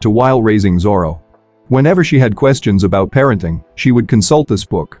referred to while raising Zoro. Whenever she had questions about parenting, she would consult this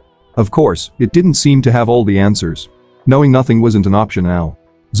book. Of course, it didn't seem to have all the answers. Knowing nothing wasn't an option now.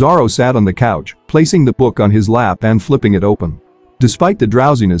 Zoro sat on the couch, placing the book on his lap and flipping it open. Despite the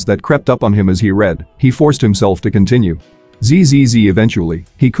drowsiness that crept up on him as he read, he forced himself to continue. Eventually,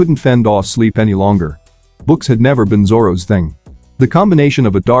 he couldn't fend off sleep any longer. Books had never been Zoro's thing. The combination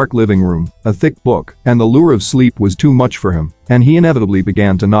of a dark living room, a thick book, and the lure of sleep was too much for him, and he inevitably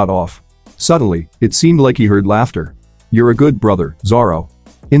began to nod off. Suddenly, it seemed like he heard laughter. "You're a good brother, Zoro."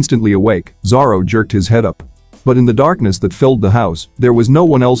 Instantly awake, Zoro jerked his head up. But in the darkness that filled the house, there was no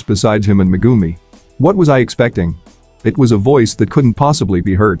one else besides him and Megumi. What was I expecting? It was a voice that couldn't possibly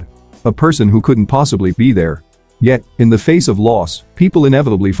be heard. A person who couldn't possibly be there. Yet, in the face of loss, people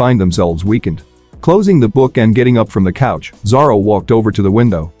inevitably find themselves weakened. Closing the book and getting up from the couch, Zoro walked over to the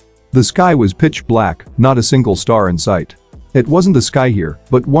window. The sky was pitch black, not a single star in sight. It wasn't the sky here,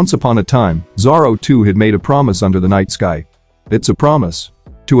 but once upon a time, Zoro too had made a promise under the night sky. It's a promise.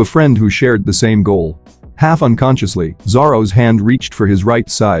 To a friend who shared the same goal. Half unconsciously, Zoro's hand reached for his right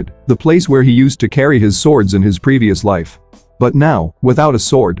side, the place where he used to carry his swords in his previous life. But now, without a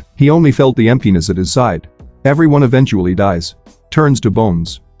sword, he only felt the emptiness at his side. Everyone eventually dies. Turns to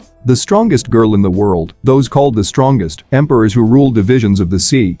bones. The strongest girl in the world, those called the strongest, emperors who ruled divisions of the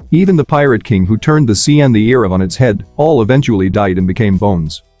sea, even the pirate king who turned the sea and the era on its head, all eventually died and became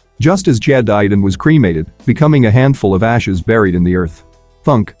bones. Just as Jie died and was cremated, becoming a handful of ashes buried in the earth.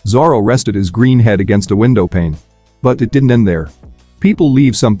 Thunk, Zoro rested his green head against a window pane. But it didn't end there. People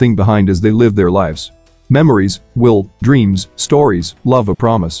leave something behind as they live their lives. Memories, will, dreams, stories, love, a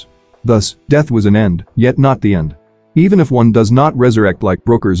promise. Thus, death was an end, yet not the end. Even if one does not resurrect like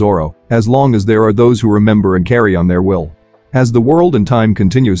Brooker Zoro, as long as there are those who remember and carry on their will. As the world and time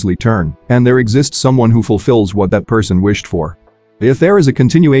continuously turn, and there exists someone who fulfills what that person wished for. If there is a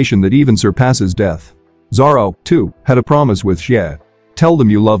continuation that even surpasses death. Zoro, too, had a promise with Jie. Tell them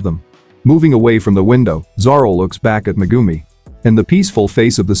you love them. Moving away from the window, Zoro looks back at Megumi. In the peaceful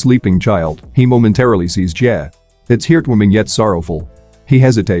face of the sleeping child, he momentarily sees Jie. It's heartwarming yet sorrowful. He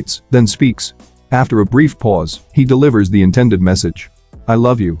hesitates, then speaks. After a brief pause, he delivers the intended message. I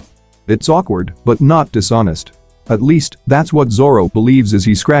love you. It's awkward, but not dishonest. At least, that's what Zoro believes as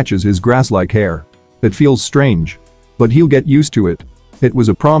he scratches his grass-like hair. It feels strange. But he'll get used to it. It was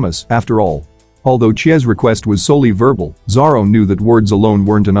a promise, after all. Although Chie's request was solely verbal, Zoro knew that words alone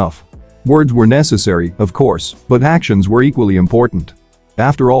weren't enough. Words were necessary, of course, but actions were equally important.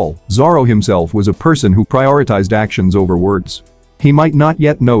 After all, Zoro himself was a person who prioritized actions over words. He might not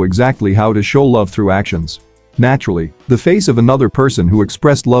yet know exactly how to show love through actions. Naturally, the face of another person who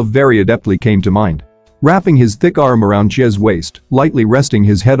expressed love very adeptly came to mind. Wrapping his thick arm around Chie's waist, lightly resting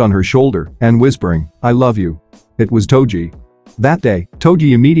his head on her shoulder, and whispering, I love you. It was Toji. That day,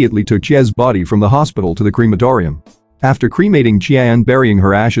 Toji immediately took Chie's body from the hospital to the crematorium. After cremating Chie and burying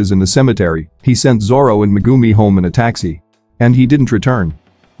her ashes in the cemetery, he sent Zoro and Megumi home in a taxi. And he didn't return.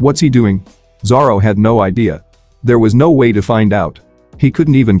 What's he doing? Zoro had no idea. There was no way to find out. He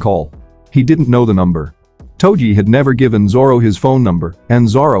couldn't even call. He didn't know the number. Toji had never given Zoro his phone number, and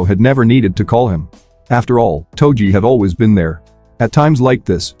Zoro had never needed to call him. After all, Toji had always been there. At times like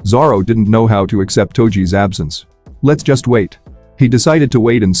this, Zoro didn't know how to accept Toji's absence. Let's just wait. He decided to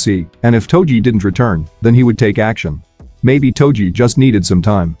wait and see, and if Toji didn't return, then he would take action. Maybe Toji just needed some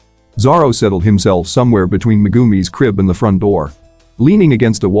time. Zoro settled himself somewhere between Megumi's crib and the front door. Leaning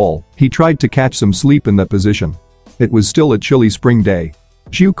against a wall, he tried to catch some sleep in that position. It was still a chilly spring day.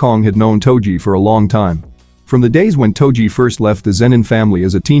 Xiu Kong had known Toji for a long time. From the days when Toji first left the Zenin family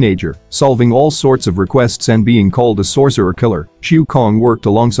as a teenager, solving all sorts of requests and being called a sorcerer killer, Xiu Kong worked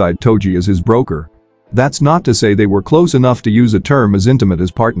alongside Toji as his broker. That's not to say they were close enough to use a term as intimate as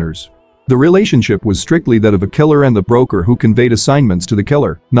partners. The relationship was strictly that of a killer and the broker who conveyed assignments to the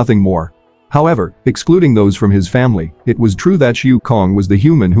killer, nothing more. However, excluding those from his family, it was true that Xiu Kong was the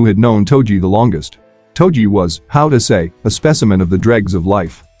human who had known Toji the longest. Toji was, how to say, a specimen of the dregs of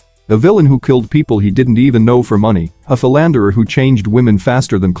life. A villain who killed people he didn't even know for money, a philanderer who changed women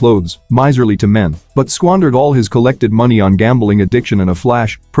faster than clothes, miserly to men, but squandered all his collected money on gambling addiction in a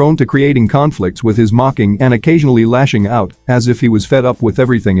flash, prone to creating conflicts with his mocking and occasionally lashing out, as if he was fed up with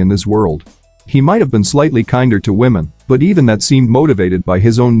everything in this world. He might have been slightly kinder to women, but even that seemed motivated by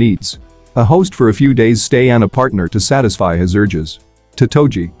his own needs. A host for a few days' stay and a partner to satisfy his urges. To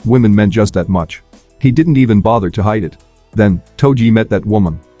Toji, women meant just that much. He didn't even bother to hide it. Then, Toji met that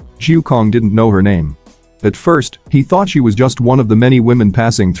woman. Xiu Kong didn't know her name. At first, he thought she was just one of the many women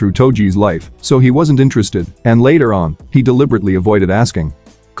passing through Toji's life, so he wasn't interested, and later on, he deliberately avoided asking.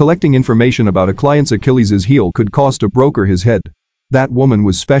 Collecting information about a client's Achilles' heel could cost a broker his head. That woman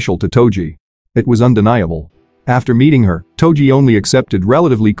was special to Toji. It was undeniable. After meeting her, Toji only accepted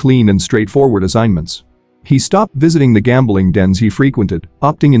relatively clean and straightforward assignments. He stopped visiting the gambling dens he frequented,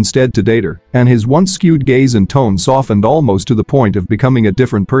 opting instead to date her, and his once skewed gaze and tone softened almost to the point of becoming a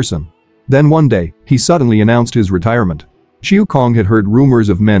different person. Then one day, he suddenly announced his retirement. Xiu Kong had heard rumors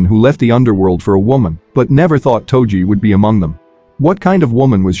of men who left the underworld for a woman, but never thought Toji would be among them. What kind of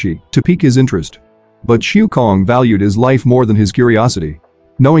woman was she to pique his interest? But Xiu Kong valued his life more than his curiosity.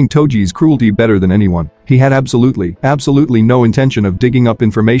 Knowing Toji's cruelty better than anyone, he had absolutely no intention of digging up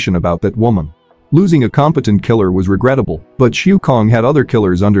information about that woman. Losing a competent killer was regrettable, but Xiu Kong had other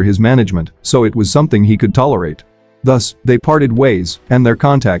killers under his management, so it was something he could tolerate. Thus, they parted ways, and their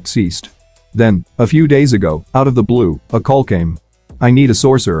contact ceased. Then, a few days ago, out of the blue, a call came. "I need a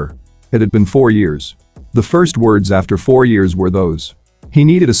sorcerer." It had been 4 years. The first words after 4 years were those. He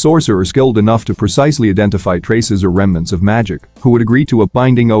needed a sorcerer skilled enough to precisely identify traces or remnants of magic, who would agree to a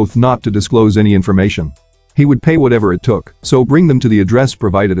binding oath not to disclose any information. He would pay whatever it took, so bring them to the address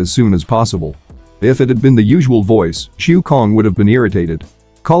provided as soon as possible. If it had been the usual voice, Xiu Kong would have been irritated.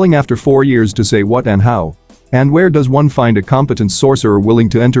 Calling after 4 years to say what and how? And where does one find a competent sorcerer willing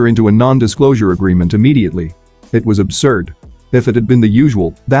to enter into a non-disclosure agreement immediately? It was absurd. If it had been the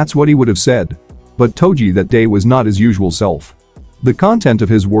usual, that's what he would have said. But Toji that day was not his usual self. The content of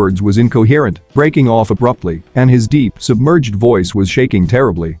his words was incoherent, breaking off abruptly, and his deep, submerged voice was shaking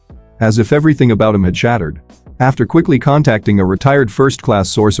terribly. As if everything about him had shattered. After quickly contacting a retired first-class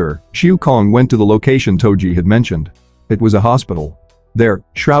sorcerer, Xiu Kong went to the location Toji had mentioned. It was a hospital. There,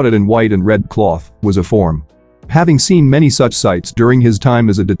 shrouded in white and red cloth, was a form. Having seen many such sights during his time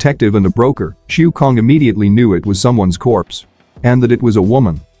as a detective and a broker, Xiu Kong immediately knew it was someone's corpse. And that it was a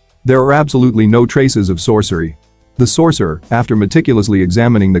woman. There are absolutely no traces of sorcery. The sorcerer, after meticulously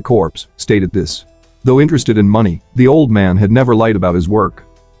examining the corpse, stated this. Though interested in money, the old man had never lied about his work.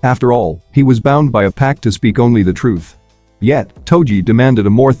 After all, he was bound by a pact to speak only the truth. Yet, Toji demanded a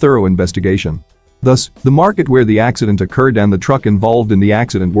more thorough investigation. Thus, the market where the accident occurred and the truck involved in the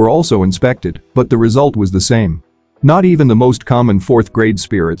accident were also inspected, but the result was the same. Not even the most common fourth-grade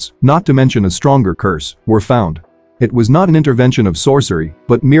spirits, not to mention a stronger curse, were found. It was not an intervention of sorcery,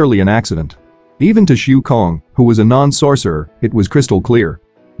 but merely an accident. Even to Xiu Kong, who was a non-sorcerer, it was crystal clear.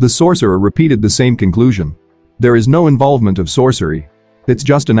 The sorcerer repeated the same conclusion. There is no involvement of sorcery. It's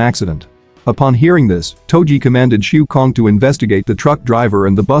just an accident. Upon hearing this, Toji commanded Xiu Kong to investigate the truck driver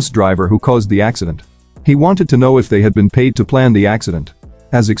and the bus driver who caused the accident. He wanted to know if they had been paid to plan the accident.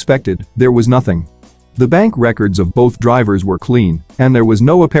 As expected, there was nothing. The bank records of both drivers were clean, and there was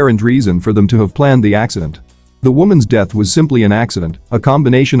no apparent reason for them to have planned the accident. The woman's death was simply an accident, a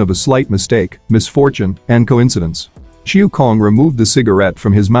combination of a slight mistake, misfortune, and coincidence. Xiu Kong removed the cigarette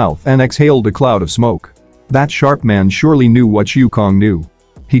from his mouth and exhaled a cloud of smoke. That sharp man surely knew what Xiu Kong knew.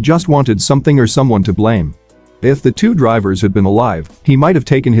 He just wanted something or someone to blame. If the two drivers had been alive, he might have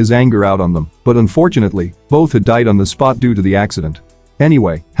taken his anger out on them, but unfortunately, both had died on the spot due to the accident.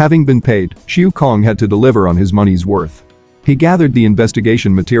 Anyway, having been paid, Xiu Kong had to deliver on his money's worth. He gathered the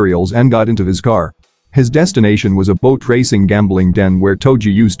investigation materials and got into his car. His destination was a boat racing gambling den where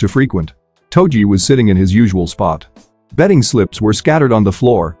Toji used to frequent. Toji was sitting in his usual spot. Betting slips were scattered on the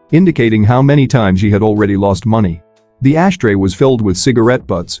floor, indicating how many times he had already lost money. The ashtray was filled with cigarette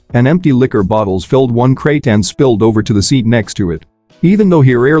butts, and empty liquor bottles filled one crate and spilled over to the seat next to it. Even though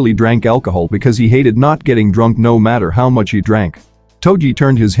he rarely drank alcohol because he hated not getting drunk no matter how much he drank. Toji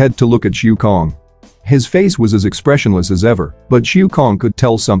turned his head to look at Xiu Kong. His face was as expressionless as ever, but Xiu Kong could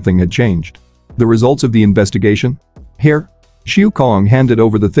tell something had changed. The results of the investigation? Here? Xiu Kong handed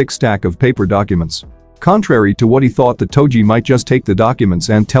over the thick stack of paper documents. Contrary to what he thought that Toji might just take the documents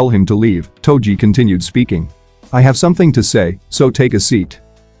and tell him to leave, Toji continued speaking. I have something to say, so take a seat.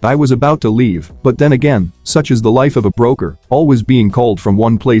 I was about to leave, but then again, such is the life of a broker, always being called from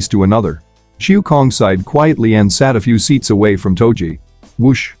one place to another. Xiu Kong sighed quietly and sat a few seats away from Toji.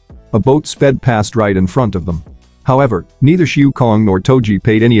 Whoosh! A boat sped past right in front of them. However, neither Xiu Kong nor Toji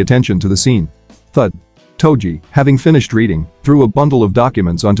paid any attention to the scene. Thud. Toji, having finished reading, threw a bundle of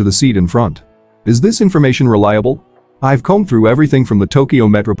documents onto the seat in front. Is this information reliable? I've combed through everything from the Tokyo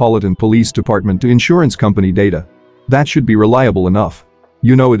Metropolitan Police Department to insurance company data. That should be reliable enough.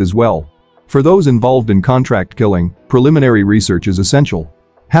 You know it as well. For those involved in contract killing, preliminary research is essential.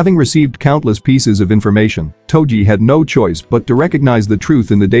 Having received countless pieces of information, Toji had no choice but to recognize the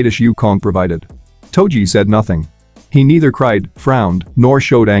truth in the data Xiu Kong provided. Toji said nothing. He neither cried, frowned, nor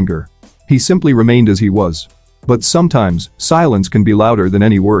showed anger. He simply remained as he was. But sometimes, silence can be louder than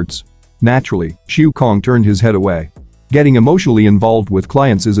any words. Naturally, Xiu Kong turned his head away. Getting emotionally involved with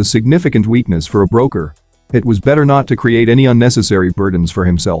clients is a significant weakness for a broker. It was better not to create any unnecessary burdens for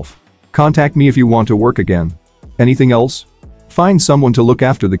himself. Contact me if you want to work again. Anything else? Find someone to look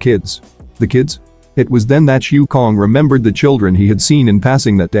after the kids. The kids? It was then that Xiu Kong remembered the children he had seen in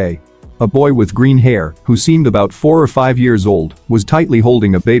passing that day. A boy with green hair, who seemed about 4 or 5 years old, was tightly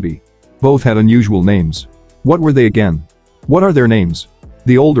holding a baby. Both had unusual names. What were they again? What are their names?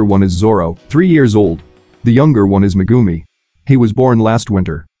 The older one is Zoro, 3 years old. The younger one is Megumi. He was born last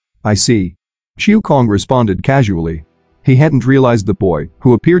winter. I see. Xiu Kong responded casually. He hadn't realized the boy,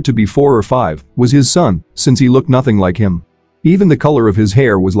 who appeared to be 4 or 5, was his son, since he looked nothing like him. Even the color of his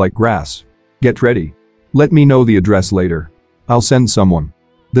hair was like grass. Get ready. Let me know the address later. I'll send someone.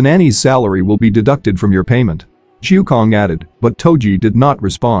 The nanny's salary will be deducted from your payment. Xiu Kong added, but Toji did not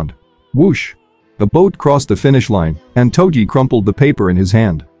respond. Whoosh. A boat crossed the finish line, and Toji crumpled the paper in his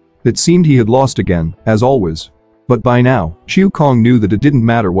hand. It seemed he had lost again, as always. But by now, Xiu Kong knew that it didn't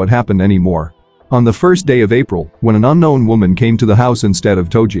matter what happened anymore. On the first day of April, when an unknown woman came to the house instead of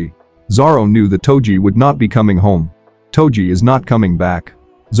Toji, Zoro knew that Toji would not be coming home. Toji is not coming back.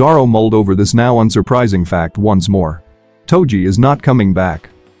 Zoro mulled over this now unsurprising fact once more. Toji is not coming back.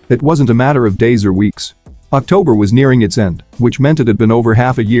 It wasn't a matter of days or weeks. October was nearing its end, which meant it had been over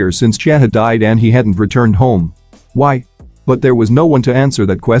half a year since Chia had died and he hadn't returned home. Why? But there was no one to answer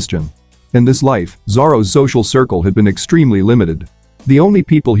that question. In this life, Zoro's social circle had been extremely limited. The only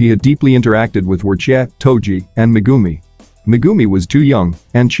people he had deeply interacted with were Chia, Toji, and Megumi. Megumi was too young,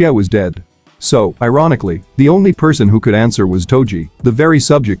 and Chia was dead. So, ironically, the only person who could answer was Toji, the very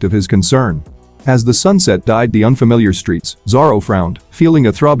subject of his concern. As the sunset dyed the unfamiliar streets, Zoro frowned, feeling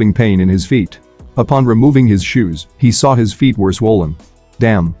a throbbing pain in his feet. Upon removing his shoes, he saw his feet were swollen.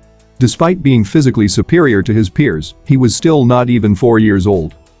 Damn. Despite being physically superior to his peers, he was still not even 4 years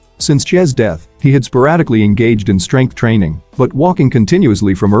old. Since Chia's death, he had sporadically engaged in strength training, but walking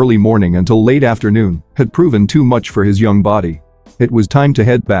continuously from early morning until late afternoon had proven too much for his young body. It was time to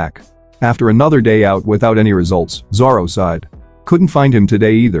head back. After another day out without any results, Zoro sighed. Couldn't find him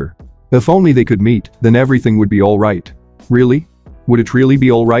today either. If only they could meet, then everything would be alright. Really? Would it really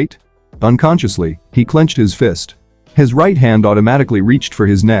be alright? Unconsciously, he clenched his fist. His right hand automatically reached for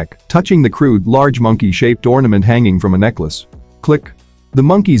his neck, touching the crude, large monkey-shaped ornament hanging from a necklace. Click. The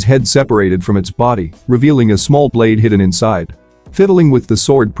monkey's head separated from its body, revealing a small blade hidden inside. Fiddling with the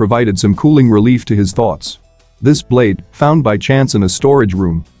sword provided some cooling relief to his thoughts. This blade, found by chance in a storage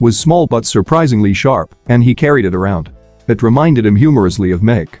room, was small but surprisingly sharp, and he carried it around. It reminded him humorously of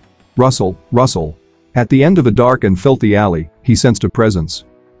Mick. Rustle, rustle. At the end of a dark and filthy alley, he sensed a presence.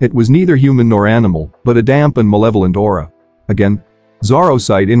 It was neither human nor animal, but a damp and malevolent aura. Again. Zoro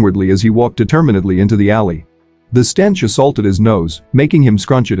sighed inwardly as he walked determinedly into the alley. The stench assaulted his nose, making him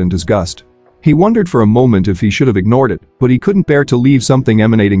scrunch it in disgust. He wondered for a moment if he should have ignored it, but he couldn't bear to leave something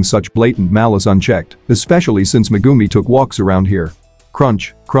emanating such blatant malice unchecked, especially since Megumi took walks around here.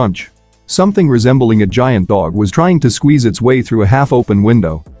 Crunch, crunch. Something resembling a giant dog was trying to squeeze its way through a half-open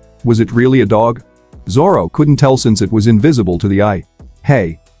window. Was it really a dog? Zoro couldn't tell since it was invisible to the eye.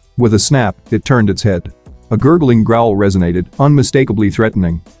 Hey. With a snap, it turned its head. A gurgling growl resonated, unmistakably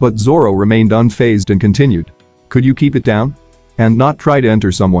threatening, but Zoro remained unfazed and continued. Could you keep it down? And not try to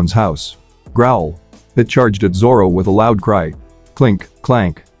enter someone's house. Growl. It charged at Zoro with a loud cry. Clink,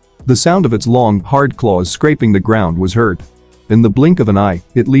 clank. The sound of its long, hard claws scraping the ground was heard. In the blink of an eye,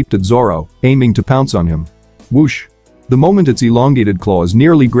 it leaped at Zoro, aiming to pounce on him. Whoosh. The moment its elongated claws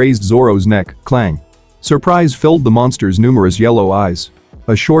nearly grazed Zoro's neck, clang. Surprise filled the monster's numerous yellow eyes.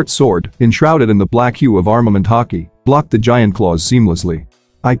 A short sword, enshrouded in the black hue of armament hockey, blocked the giant claws seamlessly.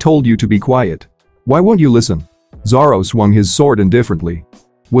 I told you to be quiet. Why won't you listen? Zoro swung his sword indifferently.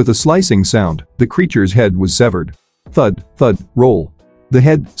 With a slicing sound, the creature's head was severed. Thud, thud, roll. The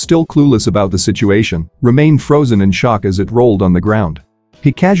head, still clueless about the situation, remained frozen in shock as it rolled on the ground.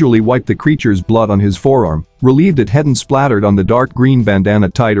 He casually wiped the creature's blood on his forearm, relieved it hadn't splattered on the dark green bandana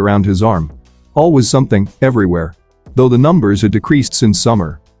tied around his arm. All was something, everywhere. Though the numbers had decreased since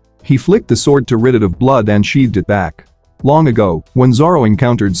summer. He flicked the sword to rid it of blood and sheathed it back. Long ago, when Zoro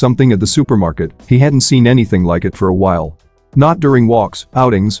encountered something at the supermarket, he hadn't seen anything like it for a while. Not during walks,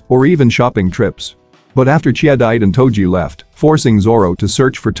 outings, or even shopping trips. But after Chia died and Toji left, forcing Zoro to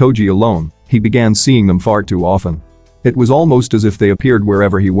search for Toji alone, he began seeing them far too often. It was almost as if they appeared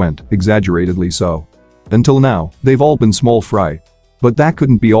wherever he went, exaggeratedly so. Until now, they've all been small fry. But that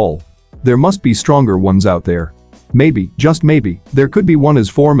couldn't be all. There must be stronger ones out there. Maybe, just maybe, there could be one as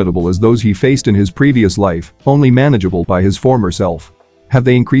formidable as those he faced in his previous life, only manageable by his former self. Have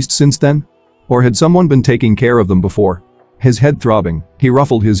they increased since then? Or had someone been taking care of them before? His head throbbing, he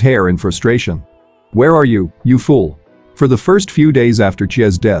ruffled his hair in frustration. Where are you, you fool? For the first few days after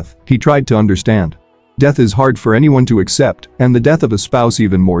Chia's death, he tried to understand. Death is hard for anyone to accept, and the death of a spouse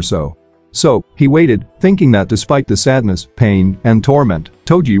even more so. So, he waited, thinking that despite the sadness, pain, and torment,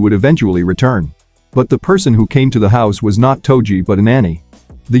 Toji would eventually return. But the person who came to the house was not Toji but a nanny.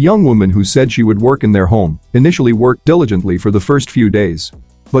 The young woman who said she would work in their home initially worked diligently for the first few days.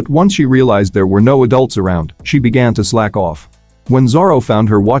 But once she realized there were no adults around, she began to slack off. When Zoro found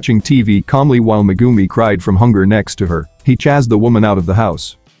her watching TV calmly while Megumi cried from hunger next to her, he chased the woman out of the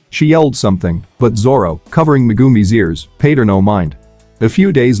house. She yelled something, but Zoro, covering Megumi's ears, paid her no mind. A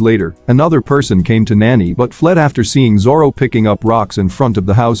few days later, another person came to Nanny but fled after seeing Zoro picking up rocks in front of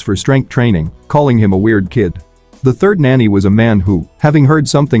the house for strength training, calling him a weird kid. The third nanny was a man who, having heard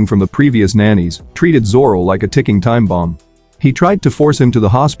something from the previous nannies, treated Zoro like a ticking time bomb. He tried to force him to the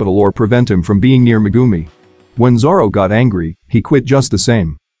hospital or prevent him from being near Megumi. When Zoro got angry, he quit just the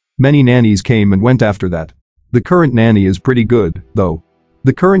same. Many nannies came and went after that. The current nanny is pretty good, though.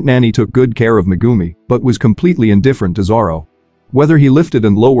 The current nanny took good care of Megumi, but was completely indifferent to Zoro. Whether he lifted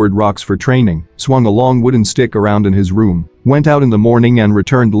and lowered rocks for training, swung a long wooden stick around in his room, went out in the morning and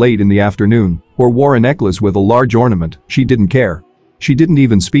returned late in the afternoon, or wore a necklace with a large ornament, she didn't care. She didn't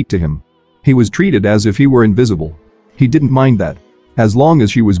even speak to him. He was treated as if he were invisible. He didn't mind that. As long as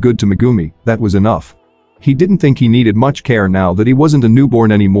she was good to Megumi, that was enough. He didn't think he needed much care now that he wasn't a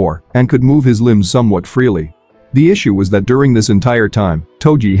newborn anymore and could move his limbs somewhat freely. The issue was that during this entire time,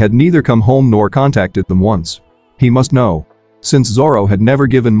 Toji had neither come home nor contacted them once. He must know. Since Zoro had never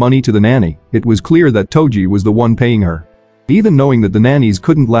given money to the nanny, it was clear that Toji was the one paying her. Even knowing that the nannies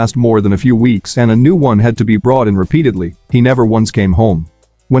couldn't last more than a few weeks and a new one had to be brought in repeatedly, he never once came home.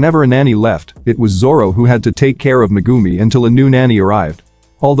 Whenever a nanny left, it was Zoro who had to take care of Megumi until a new nanny arrived.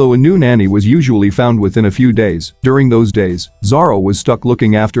 Although a new nanny was usually found within a few days, during those days, Zoro was stuck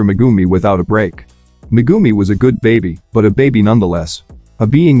looking after Megumi without a break. Megumi was a good baby, but a baby nonetheless. A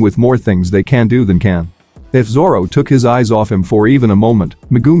being with more things they can do than can. If Zoro took his eyes off him for even a moment,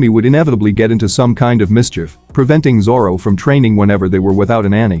 Megumi would inevitably get into some kind of mischief, preventing Zoro from training whenever they were without a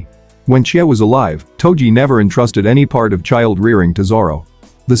nanny. When Chie was alive, Toji never entrusted any part of child rearing to Zoro.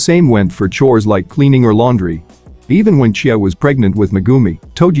 The same went for chores like cleaning or laundry. Even when Chie was pregnant with Megumi,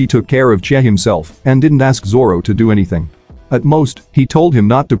 Toji took care of Chie himself and didn't ask Zoro to do anything. At most, he told him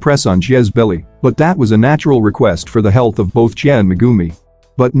not to press on Chie's belly, but that was a natural request for the health of both Chie and Megumi.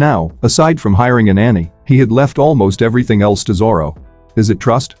 But now, aside from hiring a nanny, he had left almost everything else to Zoro. Is it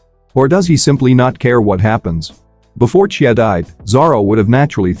trust? Or does he simply not care what happens? Before Chie died, Zoro would have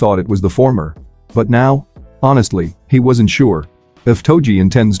naturally thought it was the former. But now? Honestly, he wasn't sure. If Toji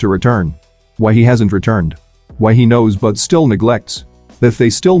intends to return. Why he hasn't returned. Why he knows but still neglects. If they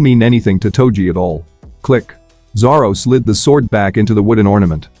still mean anything to Toji at all. Click. Zoro slid the sword back into the wooden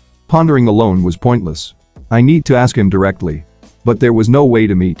ornament. Pondering alone was pointless. I need to ask him directly. But there was no way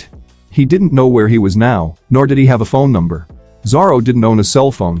to meet. He didn't know where he was now, nor did he have a phone number. Zoro didn't own a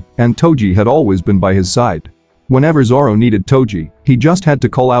cell phone, and Toji had always been by his side. Whenever Zoro needed Toji, he just had to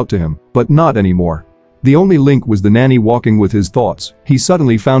call out to him, but not anymore. The only link was the nanny walking with his thoughts. He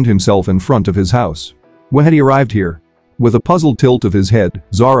suddenly found himself in front of his house. When had he arrived here? With a puzzled tilt of his head,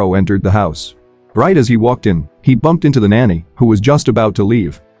 Zoro entered the house. Right as he walked in, he bumped into the nanny, who was just about to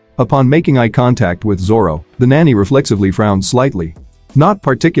leave. Upon making eye contact with Zoro, the nanny reflexively frowned slightly. Not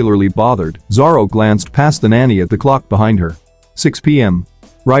particularly bothered, Zoro glanced past the nanny at the clock behind her. 6 p.m.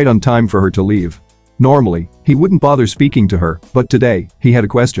 Right on time for her to leave. Normally, he wouldn't bother speaking to her, but today, he had a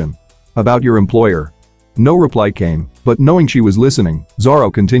question. About your employer. No reply came, but knowing she was listening,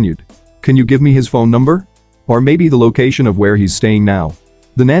 Zoro continued. Can you give me his phone number? Or maybe the location of where he's staying now?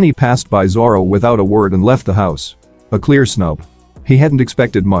 The nanny passed by Zoro without a word and left the house. A clear snub. He hadn't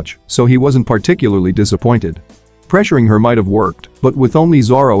expected much, so he wasn't particularly disappointed. Pressuring her might have worked, but with only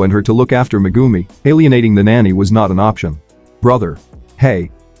Zoro and her to look after Megumi, alienating the nanny was not an option. Brother.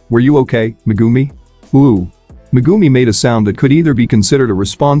 Hey. Were you okay, Megumi? Ooh. Megumi made a sound that could either be considered a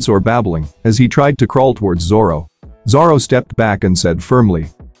response or babbling, as he tried to crawl towards Zoro. Zoro stepped back and said firmly.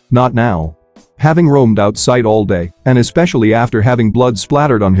 Not now. Having roamed outside all day, and especially after having blood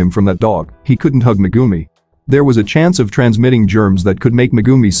splattered on him from that dog, he couldn't hug Megumi. There was a chance of transmitting germs that could make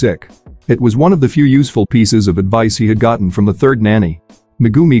Megumi sick. It was one of the few useful pieces of advice he had gotten from the third nanny.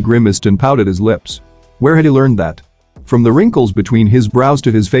 Megumi grimaced and pouted his lips. Where had he learned that? From the wrinkles between his brows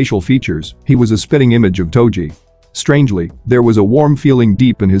to his facial features, he was a spitting image of Toji. Strangely, there was a warm feeling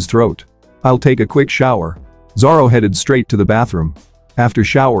deep in his throat. I'll take a quick shower. Zoro headed straight to the bathroom. After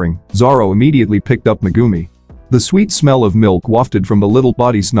showering, Zoro immediately picked up Megumi. The sweet smell of milk wafted from the little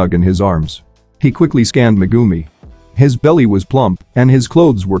body snug in his arms. He quickly scanned Megumi. His belly was plump, and his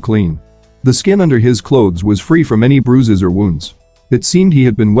clothes were clean. The skin under his clothes was free from any bruises or wounds. It seemed he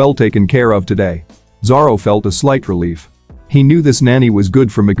had been well taken care of today. Zoro felt a slight relief. He knew this nanny was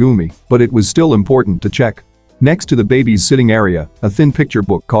good for Megumi, but it was still important to check. Next to the baby's sitting area, a thin picture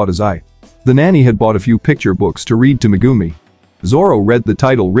book caught his eye. The nanny had bought a few picture books to read to Megumi. Zoro read the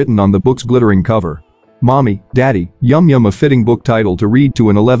title written on the book's glittering cover. Mommy, Daddy, Yum Yum, a fitting book title to read to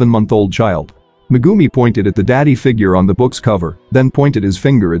an 11-month-old child. Megumi pointed at the daddy figure on the book's cover, then pointed his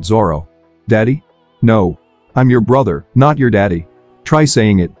finger at Zoro. Daddy? No. I'm your brother, not your daddy. Try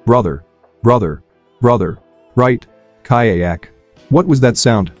saying it, brother. Brother. Brother. Right? Kayak. What was that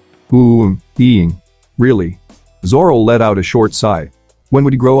sound? Eeing. Really? Zoro let out a short sigh. When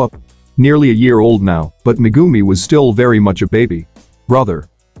would he grow up? Nearly a year old now, but Megumi was still very much a baby. Brother.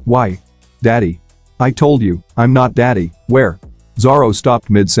 Why? Daddy. I told you, I'm not daddy, where? Zoro stopped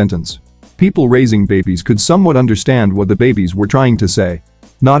mid-sentence. People raising babies could somewhat understand what the babies were trying to say.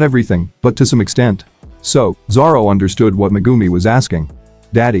 Not everything, but to some extent. So, Zoro understood what Megumi was asking.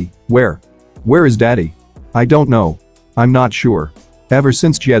 Daddy, where? Where is daddy? I don't know. I'm not sure. Ever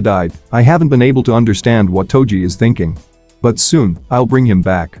since Jie died, I haven't been able to understand what Toji is thinking. But soon, I'll bring him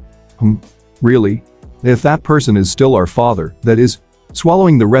back. Really? If that person is still our father, that is.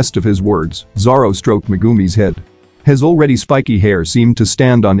 Swallowing the rest of his words, Zoro stroked Megumi's head. His already spiky hair seemed to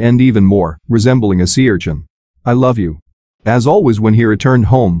stand on end even more, resembling a sea urchin. I love you. As always when he returned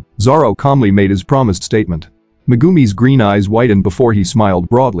home, Zoro calmly made his promised statement. Megumi's green eyes widened before he smiled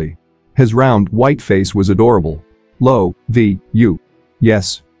broadly. His round, white face was adorable. You.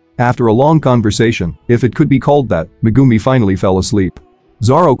 Yes. After a long conversation, if it could be called that, Megumi finally fell asleep.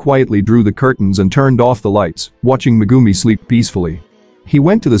 Zoro quietly drew the curtains and turned off the lights, watching Megumi sleep peacefully. He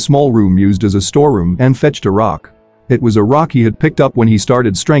went to the small room used as a storeroom and fetched a rock. It was a rock he had picked up when he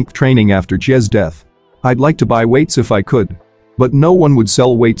started strength training after Jie's death. I'd like to buy weights if I could. But no one would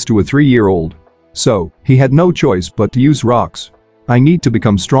sell weights to a 3-year-old. So, he had no choice but to use rocks. I need to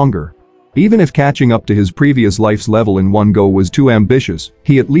become stronger. Even if catching up to his previous life's level in one go was too ambitious,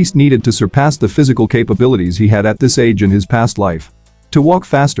 he at least needed to surpass the physical capabilities he had at this age in his past life. To walk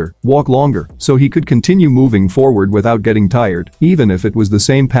faster, walk longer, so he could continue moving forward without getting tired, even if it was the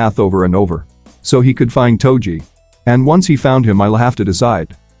same path over and over. So he could find Toji. And once he found him, I'll have to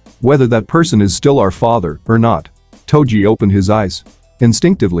decide whether that person is still our father or not. Toji opened his eyes.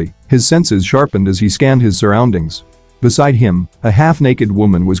 Instinctively, his senses sharpened as he scanned his surroundings. Beside him, a half-naked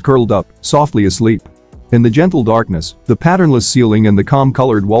woman was curled up, softly asleep. In the gentle darkness, the patternless ceiling and the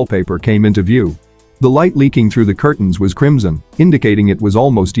calm-colored wallpaper came into view. The light leaking through the curtains was crimson, indicating it was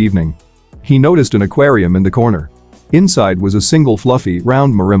almost evening. He noticed an aquarium in the corner. Inside was a single fluffy,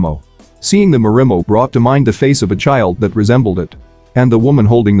 round Marimo. Seeing the Marimo brought to mind the face of a child that resembled it. And the woman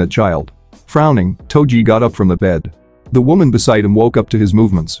holding that child. Frowning, Toji got up from the bed. The woman beside him woke up to his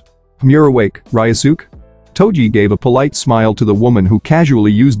movements. You're awake, Ryasuke? Toji gave a polite smile to the woman who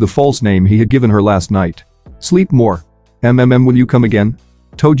casually used the false name he had given her last night. Sleep more. Will you come again?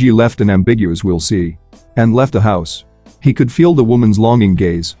 Toji left an ambiguous "we'll see." And left the house. He could feel the woman's longing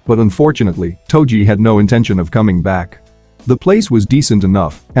gaze, but unfortunately, Toji had no intention of coming back. The place was decent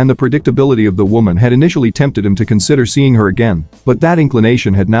enough, and the predictability of the woman had initially tempted him to consider seeing her again, but that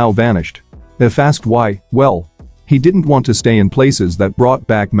inclination had now vanished. If asked why, well, he didn't want to stay in places that brought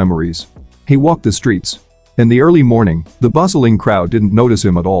back memories. He walked the streets. In the early morning, the bustling crowd didn't notice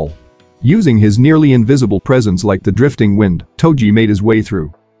him at all. Using his nearly invisible presence like the drifting wind, Toji made his way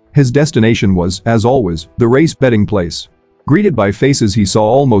through. His destination was, as always, the race betting place. Greeted by faces he saw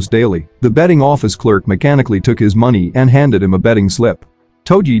almost daily, the betting office clerk mechanically took his money and handed him a betting slip.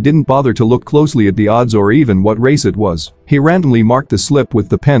 Toji didn't bother to look closely at the odds or even what race it was. He randomly marked the slip with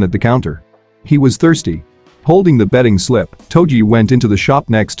the pen at the counter. He was thirsty. Holding the betting slip, Toji went into the shop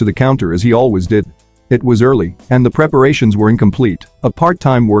next to the counter as he always did. It was early, and the preparations were incomplete. A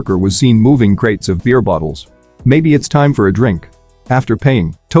part-time worker was seen moving crates of beer bottles. Maybe it's time for a drink. After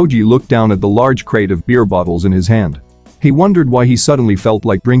paying, Toji looked down at the large crate of beer bottles in his hand. He wondered why he suddenly felt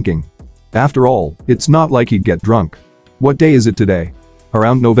like drinking. After all, it's not like he'd get drunk. What day is it today?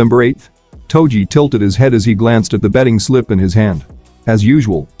 Around November 8th? Toji tilted his head as he glanced at the betting slip in his hand. As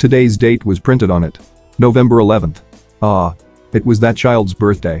usual, today's date was printed on it. November 11th. Ah. It was that child's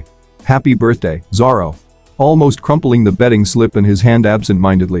birthday. Happy birthday, Zoro. Almost crumpling the betting slip in his hand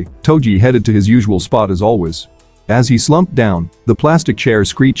absent-mindedly, Toji headed to his usual spot as always. As he slumped down, the plastic chair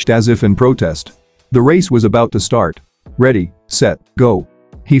screeched as if in protest. The race was about to start. Ready, set, go.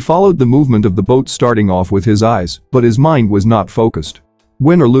 He followed the movement of the boat starting off with his eyes, but his mind was not focused.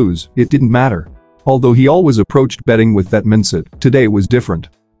 Win or lose, it didn't matter. Although he always approached betting with that mindset, today was different.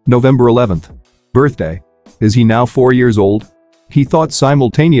 November 11th. Birthday. Is he now 4 years old? He thought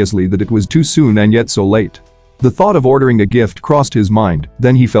simultaneously that it was too soon and yet so late. The thought of ordering a gift crossed his mind,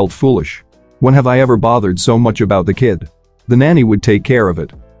 then he felt foolish. When have I ever bothered so much about the kid? The nanny would take care of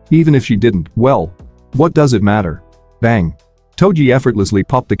it. Even if she didn't, well, what does it matter? Bang. Toji effortlessly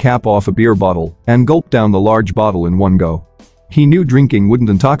popped the cap off a beer bottle and gulped down the large bottle in one go. He knew drinking wouldn't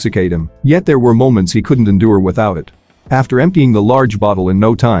intoxicate him, yet there were moments he couldn't endure without it. After emptying the large bottle in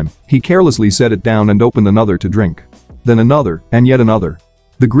no time, he carelessly set it down and opened another to drink. Then another, and yet another.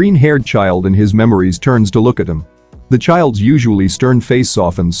 The green-haired child in his memories turns to look at him. The child's usually stern face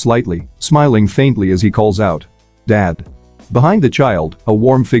softens slightly, smiling faintly as he calls out, "Dad." Behind the child, a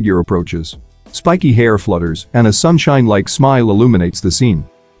warm figure approaches. Spiky hair flutters, and a sunshine-like smile illuminates the scene.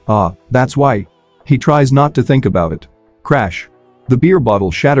 Ah, that's why. He tries not to think about it. Crash. The beer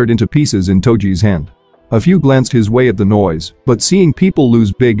bottle shattered into pieces in Toji's hand. A few glanced his way at the noise, but seeing people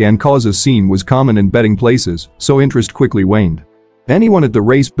lose big and cause a scene was common in betting places, so interest quickly waned. Anyone at the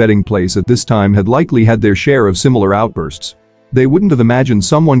race betting place at this time had likely had their share of similar outbursts. They wouldn't have imagined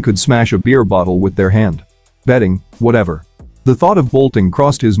someone could smash a beer bottle with their hand. Betting, whatever. The thought of bolting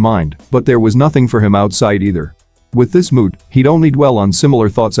crossed his mind, but there was nothing for him outside either. With this mood, he'd only dwell on similar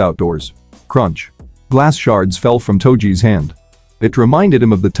thoughts outdoors. Crunch. Glass shards fell from Toji's hand. It reminded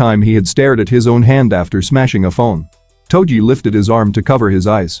him of the time he had stared at his own hand after smashing a phone. Toji lifted his arm to cover his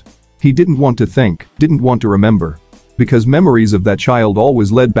eyes. He didn't want to think, didn't want to remember. Because memories of that child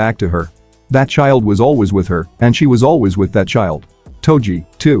always led back to her. That child was always with her, and she was always with that child. Toji,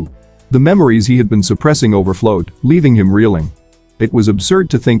 too. The memories he had been suppressing overflowed, leaving him reeling. It was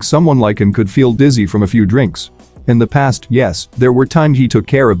absurd to think someone like him could feel dizzy from a few drinks. In the past, yes, there were times he took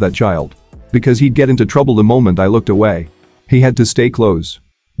care of that child. Because he'd get into trouble the moment I looked away. He had to stay close.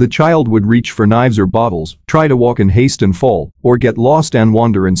 The child would reach for knives or bottles, try to walk in haste and fall, or get lost and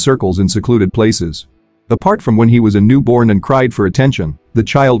wander in circles in secluded places. Apart from when he was a newborn and cried for attention, the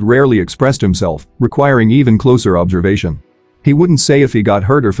child rarely expressed himself, requiring even closer observation. He wouldn't say if he got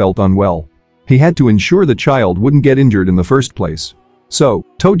hurt or felt unwell. He had to ensure the child wouldn't get injured in the first place. So,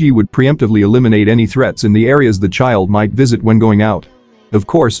 Toji would preemptively eliminate any threats in the areas the child might visit when going out. Of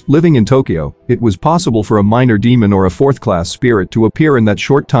course, living in Tokyo, it was possible for a minor demon or a fourth-class spirit to appear in that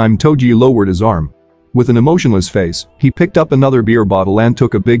short time. Toji lowered his arm. With an emotionless face, he picked up another beer bottle and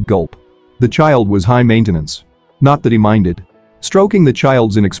took a big gulp. The child was high maintenance. Not that he minded. Stroking the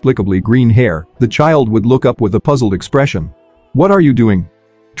child's inexplicably green hair, the child would look up with a puzzled expression. "What are you doing?"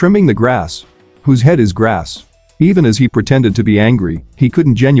 "Trimming the grass." Whose head is grass? Even as he pretended to be angry, he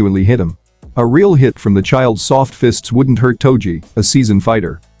couldn't genuinely hit him. A real hit from the child's soft fists wouldn't hurt Toji, a seasoned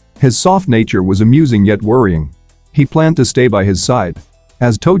fighter. His soft nature was amusing yet worrying. He planned to stay by his side.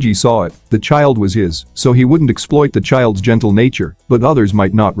 As Toji saw it, the child was his, so he wouldn't exploit the child's gentle nature, but others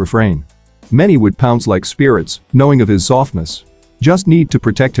might not refrain. Many would pounce like spirits, knowing of his softness. Just need to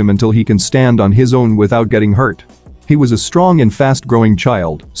protect him until he can stand on his own without getting hurt. He was a strong and fast-growing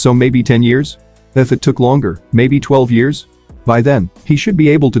child, so maybe 10 years? If it took longer, maybe 12 years? By then, he should be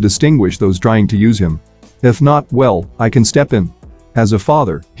able to distinguish those trying to use him. If not, well, I can step in. As a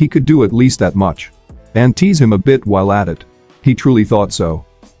father, he could do at least that much. And tease him a bit while at it. He truly thought so.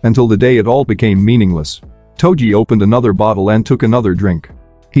 Until the day it all became meaningless. Toji opened another bottle and took another drink.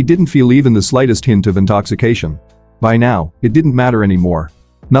 He didn't feel even the slightest hint of intoxication. By now, it didn't matter anymore.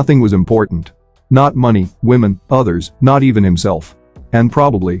 Nothing was important. Not money, women, others, not even himself. And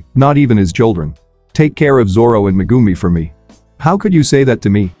probably, not even his children. Take care of Zoro and Megumi for me. How could you say that to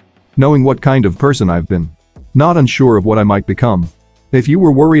me? Knowing what kind of person I've been. Not unsure of what I might become. If you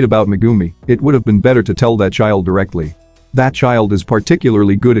were worried about Megumi, it would have been better to tell that child directly. That child is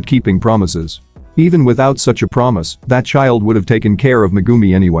particularly good at keeping promises. Even without such a promise, that child would have taken care of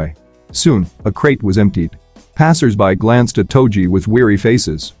Megumi anyway. Soon, a crate was emptied. Passers-by glanced at Toji with weary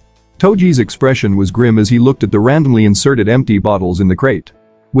faces. Toji's expression was grim as he looked at the randomly inserted empty bottles in the crate.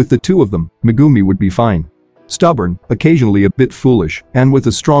 With the two of them, Megumi would be fine. Stubborn, occasionally a bit foolish, and with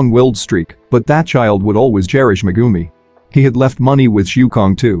a strong-willed streak, but that child would always cherish Megumi. He had left money with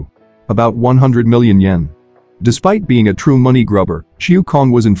Xiukong too. About 100 million yen. Despite being a true money grubber,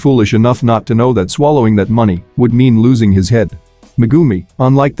 Xiukong wasn't foolish enough not to know that swallowing that money would mean losing his head. Megumi,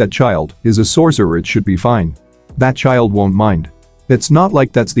 unlike that child, is a sorcerer. It should be fine. That child won't mind. It's not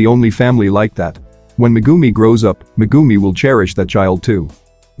like that's the only family like that. When Megumi grows up, Megumi will cherish that child too.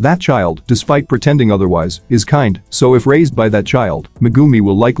 That child, despite pretending otherwise, is kind, so if raised by that child, Megumi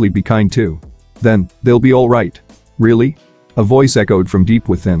will likely be kind too. Then, they'll be alright. Really? A voice echoed from deep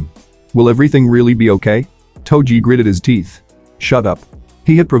within. Will everything really be okay? Toji gritted his teeth. Shut up.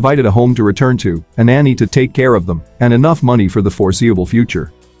 He had provided a home to return to, a nanny to take care of them, and enough money for the foreseeable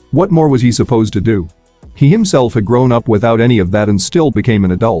future. What more was he supposed to do? He himself had grown up without any of that and still became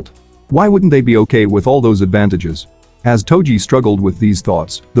an adult. Why wouldn't they be okay with all those advantages? As Toji struggled with these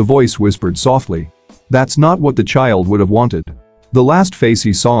thoughts, the voice whispered softly. That's not what the child would have wanted. The last face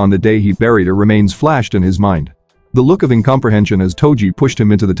he saw on the day he buried her remains flashed in his mind. The look of incomprehension as Toji pushed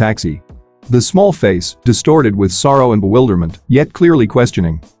him into the taxi. The small face, distorted with sorrow and bewilderment, yet clearly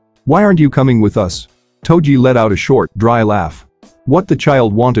questioning. Why aren't you coming with us? Toji let out a short, dry laugh. What the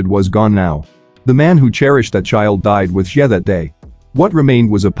child wanted was gone now. The man who cherished that child died with Xie that day. What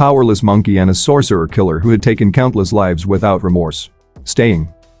remained was a powerless monkey and a sorcerer killer who had taken countless lives without remorse.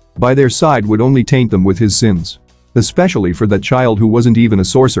 Staying by their side would only taint them with his sins. Especially for that child who wasn't even a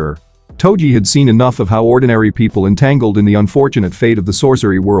sorcerer. Toji had seen enough of how ordinary people entangled in the unfortunate fate of the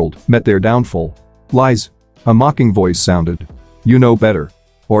sorcery world met their downfall. Lies. A mocking voice sounded. You know better.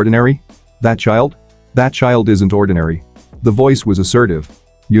 Ordinary? That child? That child isn't ordinary. The voice was assertive.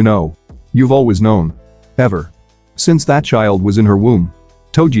 You know. You've always known. Ever. Since that child was in her womb.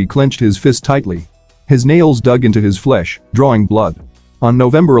 Toji clenched his fist tightly. His nails dug into his flesh, drawing blood. On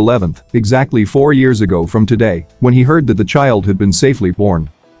November 11th, exactly 4 years ago from today, when he heard that the child had been safely born.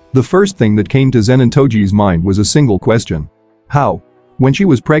 The first thing that came to Zen and Toji's mind was a single question. How? When she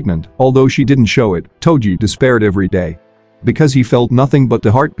was pregnant, although she didn't show it, Toji despaired every day. Because he felt nothing but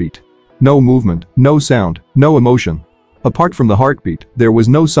the heartbeat. No movement, no sound, no emotion. Apart from the heartbeat, there was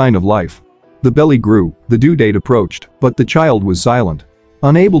no sign of life. The belly grew, the due date approached, but the child was silent.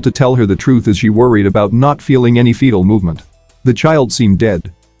 Unable to tell her the truth as she worried about not feeling any fetal movement. The child seemed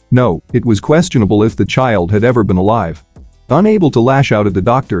dead. No, it was questionable if the child had ever been alive. Unable to lash out at the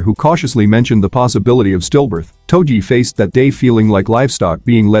doctor who cautiously mentioned the possibility of stillbirth, Toji faced that day feeling like livestock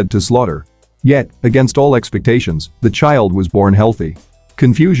being led to slaughter. Yet, against all expectations, the child was born healthy.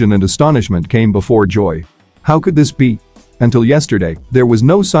 Confusion and astonishment came before joy. How could this be? Until yesterday, there was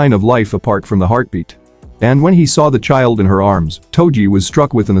no sign of life apart from the heartbeat. And when he saw the child in her arms, Toji was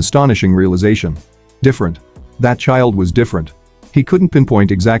struck with an astonishing realization. Different. That child was different. He couldn't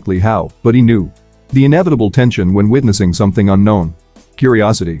pinpoint exactly how, but he knew. The inevitable tension when witnessing something unknown.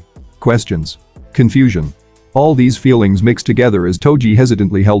 Curiosity. Questions. Confusion. All these feelings mixed together as Toji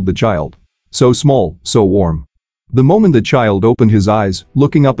hesitantly held the child. So small, so warm. The moment the child opened his eyes,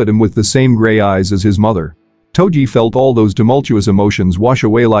 looking up at him with the same gray eyes as his mother, Toji felt all those tumultuous emotions wash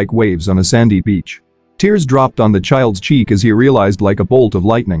away like waves on a sandy beach. Tears dropped on the child's cheek as he realized like a bolt of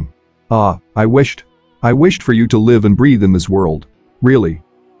lightning. Ah, I wished for you to live and breathe in this world. Really.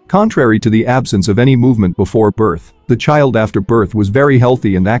 Contrary to the absence of any movement before birth, the child after birth was very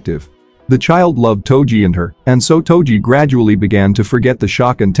healthy and active. The child loved Toji and her, and so Toji gradually began to forget the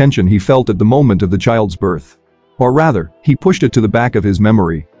shock and tension he felt at the moment of the child's birth. Or rather, he pushed it to the back of his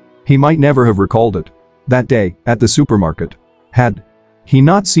memory. He might never have recalled it. That day, at the supermarket. Had he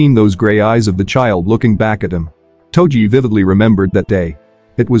not seen those gray eyes of the child looking back at him? Toji vividly remembered that day.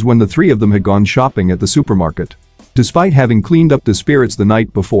 It was when the three of them had gone shopping at the supermarket. Despite having cleaned up the spirits the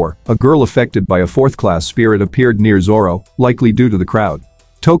night before, a girl affected by a fourth-class spirit appeared near Zoro, likely due to the crowd.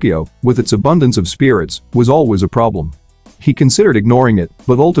 Tokyo, with its abundance of spirits, was always a problem. He considered ignoring it,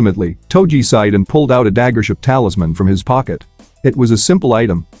 but ultimately, Toji sighed and pulled out a daggership talisman from his pocket. It was a simple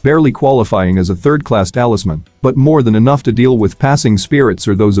item, barely qualifying as a third-class talisman, but more than enough to deal with passing spirits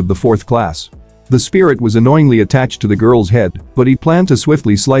or those of the fourth class. The spirit was annoyingly attached to the girl's head, but he planned to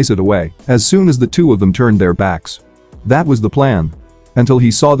swiftly slice it away as soon as the two of them turned their backs. That was the plan. Until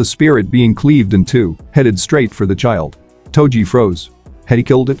he saw the spirit being cleaved in two, headed straight for the child. Toji froze. Had he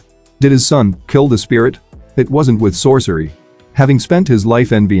killed it? Did his son kill the spirit? It wasn't with sorcery. Having spent his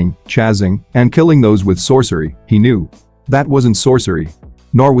life envying, chasing, and killing those with sorcery, he knew. That wasn't sorcery.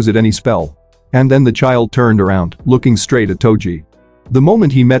 Nor was it any spell. And then the child turned around, looking straight at Toji. The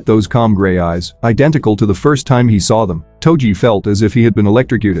moment he met those calm gray eyes, identical to the first time he saw them, Toji felt as if he had been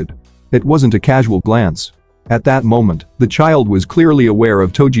electrocuted. It wasn't a casual glance. At that moment, the child was clearly aware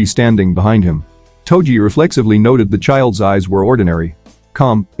of Toji standing behind him. Toji reflexively noted the child's eyes were ordinary.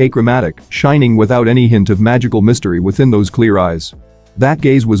 Calm, achromatic, shining without any hint of magical mystery within those clear eyes. That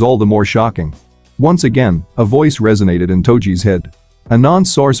gaze was all the more shocking. Once again, a voice resonated in Toji's head. A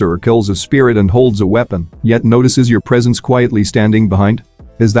non-sorcerer kills a spirit and holds a weapon, yet notices your presence quietly standing behind?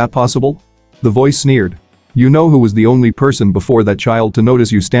 Is that possible? The voice sneered. You know who was the only person before that child to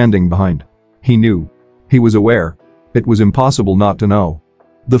notice you standing behind. He knew. He was aware. It was impossible not to know.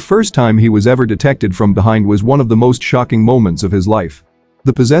 The first time he was ever detected from behind was one of the most shocking moments of his life.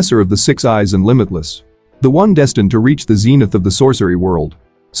 The possessor of the six eyes and limitless. The one destined to reach the zenith of the sorcery world.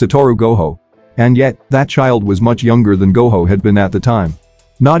 Satoru Goho. And yet, that child was much younger than Goho had been at the time.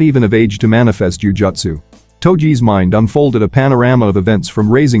 Not even of age to manifest Jujutsu. Toji's mind unfolded a panorama of events from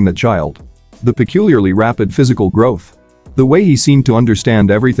raising the child. The peculiarly rapid physical growth. The way he seemed to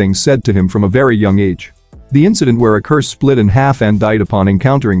understand everything said to him from a very young age. The incident where a curse split in half and died upon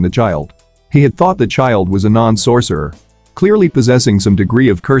encountering the child. He had thought the child was a non-sorcerer. Clearly possessing some degree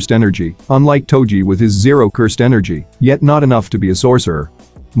of cursed energy, unlike Toji with his zero cursed energy, yet not enough to be a sorcerer.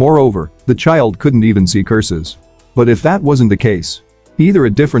 Moreover, the child couldn't even see curses. But if that wasn't the case, Either a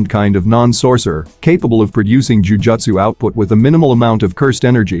different kind of non-sorcerer, capable of producing jujutsu output with a minimal amount of cursed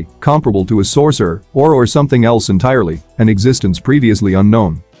energy, comparable to a sorcerer, or something else entirely, an existence previously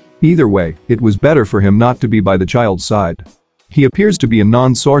unknown. Either way, it was better for him not to be by the child's side. He appears to be a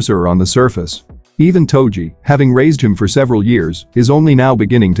non-sorcerer on the surface. Even Toji, having raised him for several years, is only now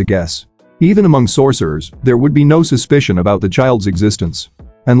beginning to guess. Even among sorcerers, there would be no suspicion about the child's existence.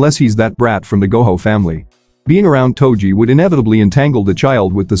 Unless he's that brat from the Goho family. Being around Toji would inevitably entangle the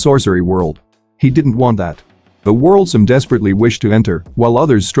child with the sorcery world. He didn't want that. The world some desperately wished to enter, while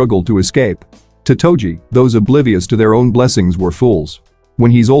others struggled to escape. To Toji, those oblivious to their own blessings were fools.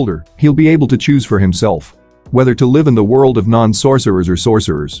 When he's older, he'll be able to choose for himself whether to live in the world of non-sorcerers or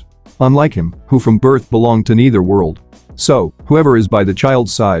sorcerers. Unlike him, who from birth belonged to neither world. So, whoever is by the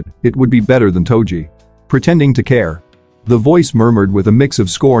child's side, it would be better than Toji. Pretending to care. The voice murmured with a mix of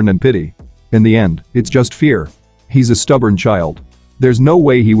scorn and pity. In the end, it's just fear. He's a stubborn child. There's no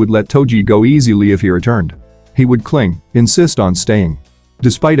way he would let Toji go easily if he returned. He would cling, insist on staying.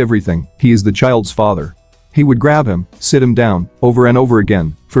 Despite everything, he is the child's father. He would grab him, sit him down, over and over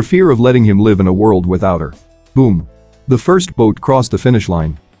again, for fear of letting him live in a world without her. Boom. The first boat crossed the finish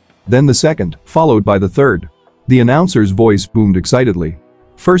line. Then the second, followed by the third. The announcer's voice boomed excitedly.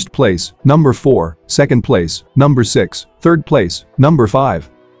 First place, number 4, second place, number 6, third place, number 5.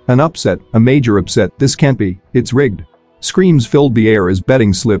 An upset, a major upset, this can't be, it's rigged. Screams filled the air as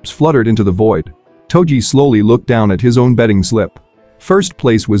betting slips fluttered into the void. Toji slowly looked down at his own betting slip. First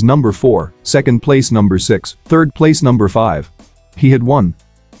place was number 4, second place number 6, third place number 5. He had won.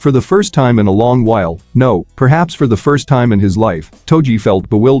 For the first time in a long while, no, perhaps for the first time in his life, Toji felt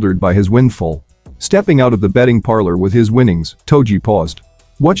bewildered by his windfall. Stepping out of the betting parlor with his winnings, Toji paused.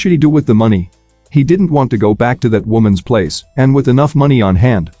 What should he do with the money? He didn't want to go back to that woman's place, and with enough money on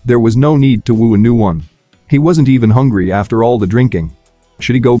hand, there was no need to woo a new one. He wasn't even hungry after all the drinking.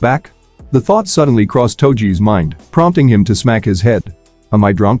 Should he go back? The thought suddenly crossed Toji's mind, prompting him to smack his head. Am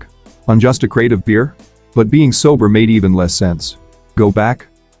I drunk? On just a crate of beer? But being sober made even less sense. Go back?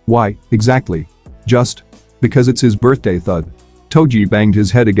 Why, exactly? Just because it's his birthday, thud. Toji banged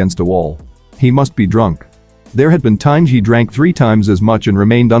his head against a wall. He must be drunk. There had been times he drank 3 times as much and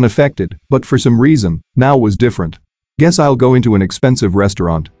remained unaffected, but for some reason, now was different. Guess I'll go into an expensive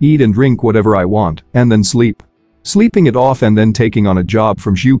restaurant, eat and drink whatever I want, and then sleep. Sleeping it off and then taking on a job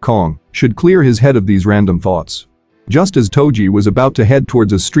from Shu Kong should clear his head of these random thoughts. Just as Toji was about to head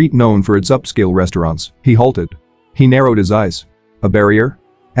towards a street known for its upscale restaurants, he halted. He narrowed his eyes. A barrier?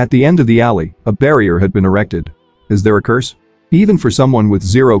 At the end of the alley, a barrier had been erected. Is there a curse? Even for someone with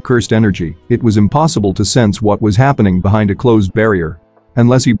zero cursed energy, it was impossible to sense what was happening behind a closed barrier.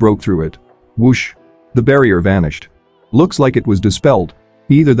 Unless he broke through it. Whoosh. The barrier vanished. Looks like it was dispelled.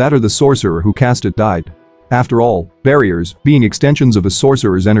 Either that or the sorcerer who cast it died. After all, barriers, being extensions of a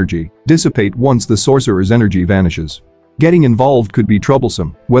sorcerer's energy, dissipate once the sorcerer's energy vanishes. Getting involved could be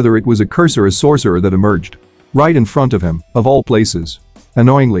troublesome, whether it was a curse or a sorcerer that emerged. Right in front of him, of all places.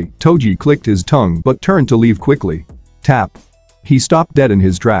 Annoyingly, Toji clicked his tongue but turned to leave quickly. Tap. He stopped dead in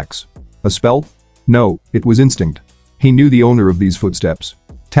his tracks. A spell? No, it was instinct. He knew the owner of these footsteps.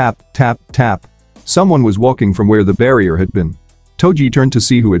 Tap, tap, tap. Someone was walking from where the barrier had been. Toji turned to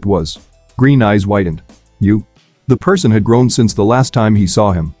see who it was. Green eyes widened. You? The person had grown since the last time he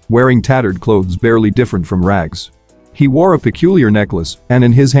saw him, wearing tattered clothes barely different from rags. He wore a peculiar necklace, and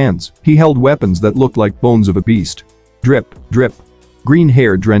in his hands, he held weapons that looked like bones of a beast. Drip, drip. Green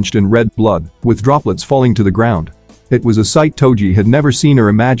hair drenched in red blood, with droplets falling to the ground. It was a sight Toji had never seen or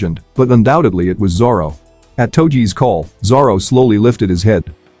imagined, but undoubtedly it was Zoro. At Toji's call, Zoro slowly lifted his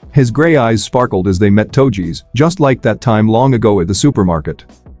head. His gray eyes sparkled as they met Toji's, just like that time long ago at the supermarket.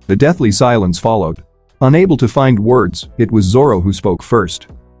 The deathly silence followed. Unable to find words, it was Zoro who spoke first.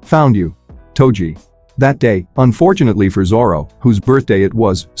 Found you. Toji. That day, unfortunately for Zoro, whose birthday it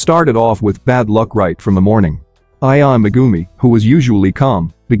was, started off with bad luck right from the morning. Aya Megumi, who was usually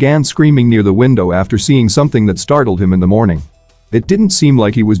calm, began screaming near the window after seeing something that startled him in the morning. It didn't seem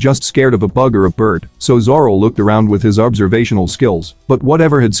like he was just scared of a bug or a bird, so Zoro looked around with his observational skills, but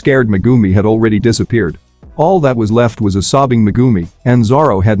whatever had scared Megumi had already disappeared. All that was left was a sobbing Megumi, and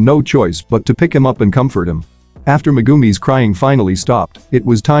Zoro had no choice but to pick him up and comfort him. After Megumi's crying finally stopped, it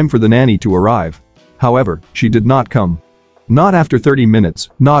was time for the nanny to arrive. However, she did not come. Not after 30 minutes,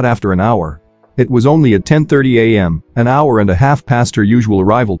 not after an hour. It was only at 10:30 a.m., an hour and a half past her usual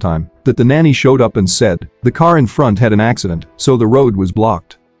arrival time, that the nanny showed up and said, the car in front had an accident, so the road was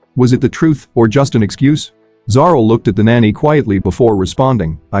blocked. Was it the truth, or just an excuse? Zoro looked at the nanny quietly before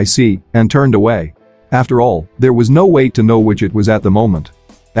responding, I see, and turned away. After all, there was no way to know which it was at the moment.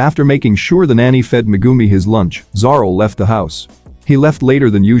 After making sure the nanny fed Megumi his lunch, Zoro left the house. He left later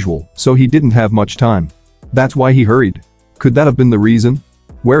than usual, so he didn't have much time. That's why he hurried. Could that have been the reason?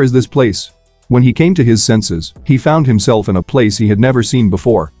 Where is this place? When he came to his senses, he found himself in a place he had never seen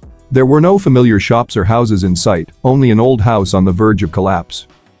before. There were no familiar shops or houses in sight, only an old house on the verge of collapse.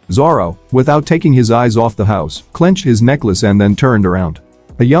 Zoro, without taking his eyes off the house, clenched his necklace and then turned around.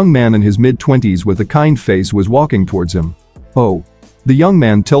 A young man in his mid-20s with a kind face was walking towards him. Oh. The young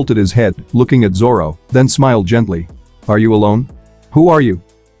man tilted his head, looking at Zoro, then smiled gently. Are you alone? Who are you?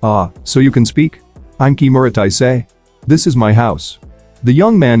 Ah, so you can speak? I'm Kimura Taisei. This is my house. The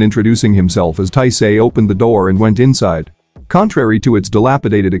young man introducing himself as Taisei opened the door and went inside. Contrary to its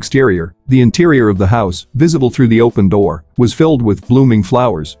dilapidated exterior, the interior of the house, visible through the open door, was filled with blooming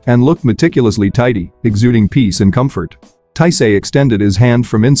flowers and looked meticulously tidy, exuding peace and comfort. Taisei extended his hand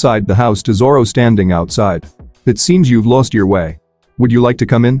from inside the house to Zoro standing outside. It seems you've lost your way. Would you like to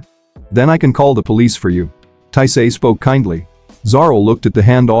come in? Then I can call the police for you. Taisei spoke kindly. Zoro looked at the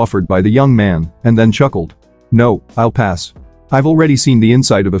hand offered by the young man and then chuckled. No, I'll pass. I've already seen the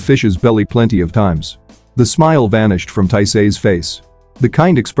inside of a fish's belly plenty of times. The smile vanished from Taisei's face. The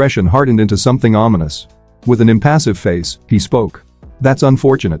kind expression hardened into something ominous. With an impassive face, he spoke. That's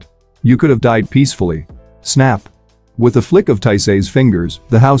unfortunate. You could have died peacefully. Snap. With a flick of Taisei's fingers,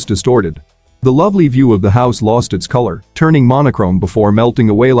 the house distorted. The lovely view of the house lost its color, turning monochrome before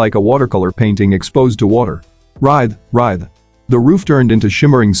melting away like a watercolor painting exposed to water. Writhe, writhe. The roof turned into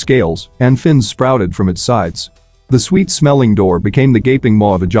shimmering scales, and fins sprouted from its sides. The sweet-smelling door became the gaping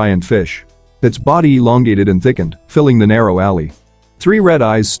maw of a giant fish. Its body elongated and thickened, filling the narrow alley. 3 red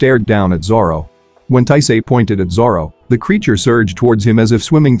eyes stared down at Zoro. When Taisei pointed at Zoro, the creature surged towards him as if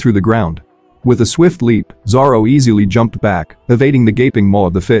swimming through the ground. With a swift leap, Zoro easily jumped back, evading the gaping maw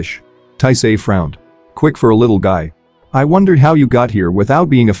of the fish. Taisei frowned. Quick for a little guy. I wondered how you got here without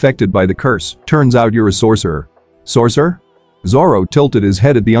being affected by the curse. Turns out you're a sorcerer. Sorcerer? Zoro tilted his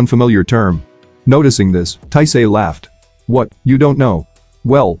head at the unfamiliar term. Noticing this, Taisei laughed. What, you don't know?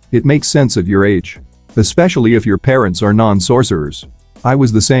 Well, it makes sense at your age. Especially if your parents are non-sorcerers. I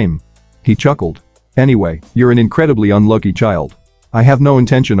was the same. He chuckled. Anyway, you're an incredibly unlucky child. I have no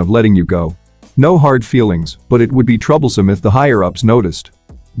intention of letting you go. No hard feelings, but it would be troublesome if the higher-ups noticed.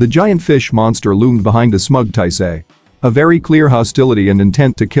 The giant fish monster loomed behind the smug Taisei. A very clear hostility and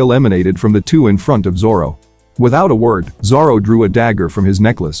intent to kill emanated from the two in front of Zoro. Without a word, Zoro drew a dagger from his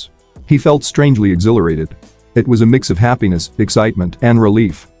necklace. He felt strangely exhilarated. It was a mix of happiness, excitement, and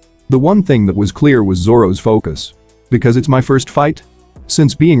relief. The one thing that was clear was Zoro's focus. Because it's my first fight?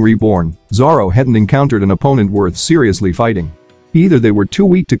 Since being reborn, Zoro hadn't encountered an opponent worth seriously fighting. Either they were too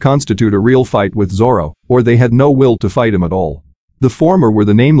weak to constitute a real fight with Zoro, or they had no will to fight him at all. The former were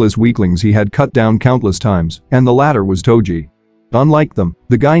the nameless weaklings he had cut down countless times, and the latter was Toji. Unlike them,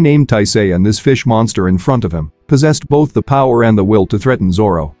 the guy named Taisei and this fish monster in front of him possessed both the power and the will to threaten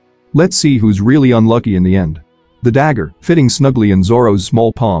Zoro. Let's see who's really unlucky in the end. The dagger, fitting snugly in Zoro's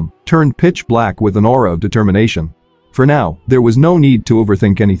small palm, turned pitch black with an aura of determination. For now, there was no need to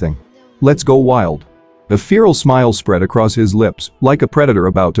overthink anything. Let's go wild. A feral smile spread across his lips, like a predator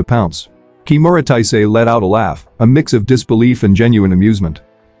about to pounce. Kimura Taisei let out a laugh, a mix of disbelief and genuine amusement.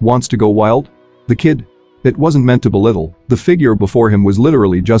 Wants to go wild? The kid? It wasn't meant to belittle, the figure before him was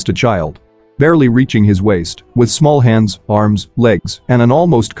literally just a child. Barely reaching his waist, with small hands, arms, legs, and an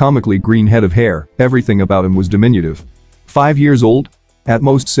almost comically green head of hair, everything about him was diminutive. 5 years old? At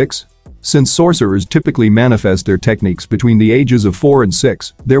most 6? Since sorcerers typically manifest their techniques between the ages of 4 and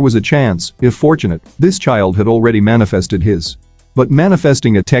 6, there was a chance, if fortunate, this child had already manifested his. But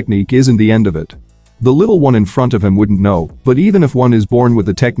manifesting a technique isn't the end of it. The little one in front of him wouldn't know, but even if one is born with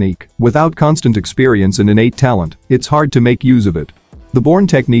a technique, without constant experience and innate talent, it's hard to make use of it. The born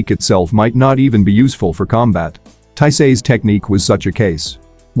technique itself might not even be useful for combat. Taisei's technique was such a case.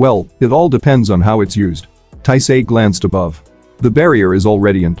 Well, it all depends on how it's used. Taisei glanced above. The barrier is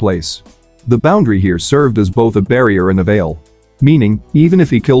already in place. The boundary here served as both a barrier and a veil. Meaning, even if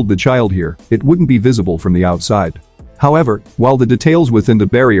he killed the child here, it wouldn't be visible from the outside. However, while the details within the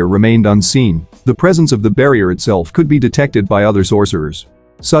barrier remained unseen, the presence of the barrier itself could be detected by other sorcerers.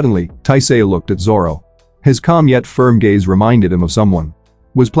 Suddenly, Taisei looked at Zoro. His calm yet firm gaze reminded him of someone.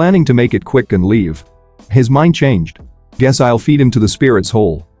 Was planning to make it quick and leave. His mind changed. Guess I'll feed him to the spirit's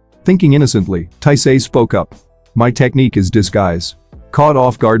hole. Thinking innocently, Taisei spoke up. My technique is disguise. Caught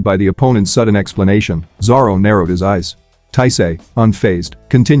off guard by the opponent's sudden explanation, Zoro narrowed his eyes. Taisei, unfazed,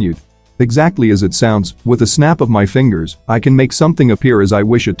 continued. Exactly as it sounds, with a snap of my fingers, I can make something appear as I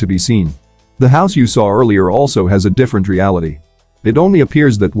wish it to be seen. The house you saw earlier also has a different reality. It only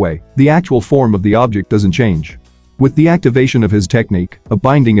appears that way, the actual form of the object doesn't change. With the activation of his technique, a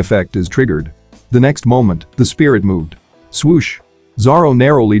binding effect is triggered. The next moment, the spirit moved. Swoosh. Zoro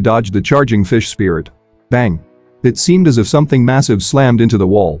narrowly dodged the charging fish spirit. Bang. It seemed as if something massive slammed into the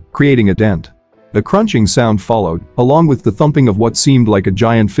wall, creating a dent. A crunching sound followed, along with the thumping of what seemed like a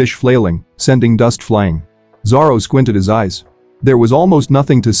giant fish flailing, sending dust flying. Zoro squinted his eyes. There was almost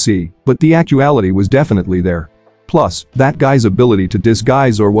nothing to see, but the actuality was definitely there. Plus, that guy's ability to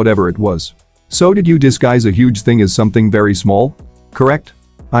disguise or whatever it was. So did you disguise a huge thing as something very small? Correct?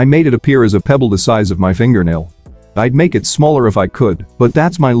 I made it appear as a pebble the size of my fingernail. I'd make it smaller if I could, but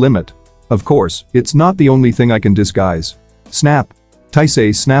that's my limit. Of course, it's not the only thing I can disguise. Snap.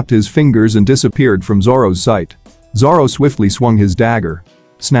 Taisei snapped his fingers and disappeared from Zoro's sight. Zoro swiftly swung his dagger.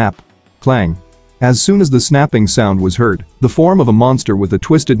 Snap. Clang. As soon as the snapping sound was heard, the form of a monster with a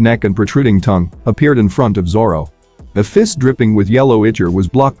twisted neck and protruding tongue appeared in front of Zoro. A fist dripping with yellow ichor was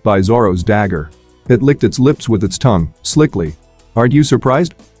blocked by Zoro's dagger. It licked its lips with its tongue, slickly. Aren't you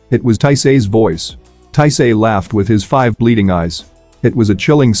surprised? It was Taisei's voice. Taisei laughed with his 5 bleeding eyes. It was a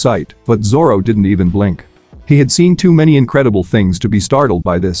chilling sight, but Zoro didn't even blink. He had seen too many incredible things to be startled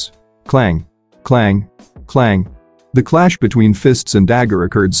by this. Clang. Clang. Clang. The clash between fists and dagger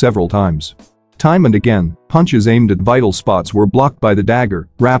occurred several times. Time and again, punches aimed at vital spots were blocked by the dagger,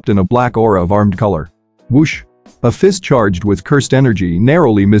 wrapped in a black aura of armed color. Whoosh. A fist charged with cursed energy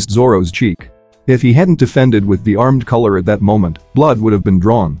narrowly missed Zoro's cheek. If he hadn't defended with the armed color at that moment, blood would have been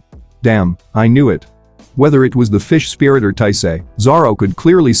drawn. Damn, I knew it. Whether it was the fish spirit or Taisei, Zoro could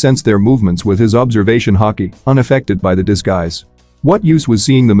clearly sense their movements with his observation haki, unaffected by the disguise. What use was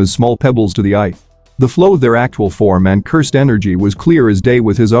seeing them as small pebbles to the eye? The flow of their actual form and cursed energy was clear as day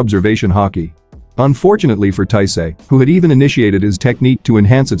with his observation haki. Unfortunately for Taisei, who had even initiated his technique to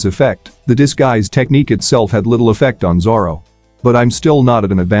enhance its effect, the disguise technique itself had little effect on Zoro. But I'm still not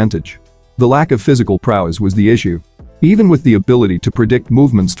at an advantage. The lack of physical prowess was the issue. Even with the ability to predict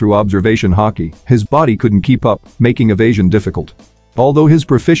movements through observation haki, his body couldn't keep up, making evasion difficult. Although his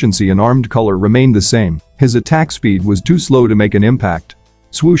proficiency in armed color remained the same, his attack speed was too slow to make an impact.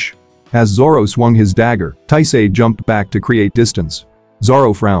 Swoosh! As Zoro swung his dagger, Taisei jumped back to create distance.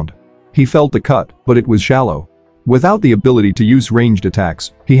 Zoro frowned. He felt the cut, but it was shallow. Without the ability to use ranged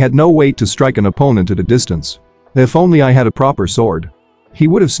attacks, he had no way to strike an opponent at a distance. If only I had a proper sword. He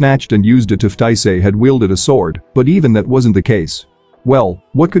would have snatched and used it if Taisei had wielded a sword, but even that wasn't the case. Well,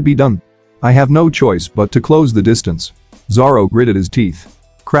 what could be done? I have no choice but to close the distance. Zoro gritted his teeth.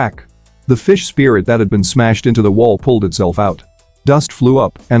 Crack. The fish spirit that had been smashed into the wall pulled itself out. Dust flew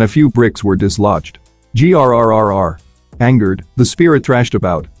up, and a few bricks were dislodged. Grrrr. Angered, the spirit thrashed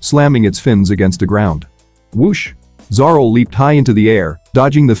about, slamming its fins against the ground. Whoosh! Zoro leaped high into the air,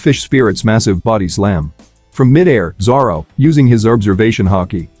 dodging the fish spirit's massive body slam. From mid-air, Zoro, using his observation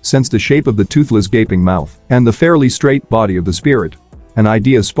haki, sensed the shape of the toothless gaping mouth and the fairly straight body of the spirit. An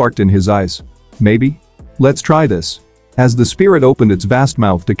idea sparked in his eyes. Maybe? Let's try this. As the spirit opened its vast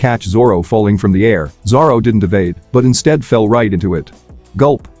mouth to catch Zoro falling from the air, Zoro didn't evade, but instead fell right into it.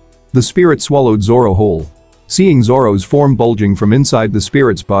 Gulp. The spirit swallowed Zoro whole. Seeing Zoro's form bulging from inside the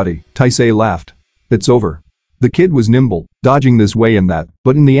spirit's body, Taisei laughed. It's over. The kid was nimble, dodging this way and that,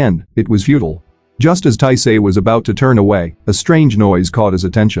 but in the end, it was futile. Just as Taisei was about to turn away, a strange noise caught his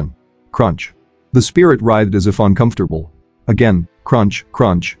attention. Crunch. The spirit writhed as if uncomfortable. Again, crunch,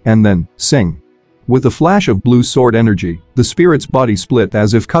 crunch, and then, sing. With a flash of blue sword energy, the spirit's body split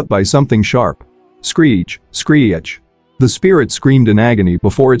as if cut by something sharp. Screech, screech. The spirit screamed in agony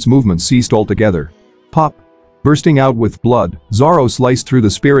before its movement ceased altogether. Pop. Bursting out with blood, Zoro sliced through the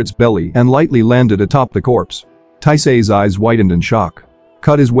spirit's belly and lightly landed atop the corpse. Taisei's eyes widened in shock.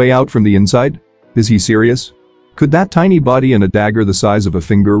 Cut his way out from the inside? Is he serious? Could that tiny body and a dagger the size of a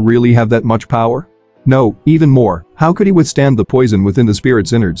finger really have that much power? No, even more, how could he withstand the poison within the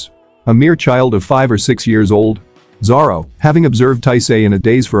spirit's innards? A mere child of 5 or 6 years old? Zoro, having observed Taisei in a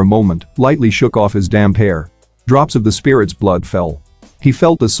daze for a moment, lightly shook off his damp hair. Drops of the spirit's blood fell. He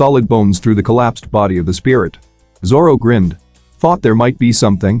felt the solid bones through the collapsed body of the spirit. Zoro grinned. Thought there might be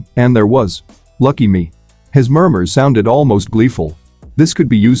something, and there was. Lucky me. His murmurs sounded almost gleeful. This could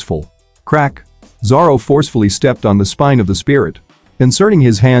be useful. Crack. Zoro forcefully stepped on the spine of the spirit. Inserting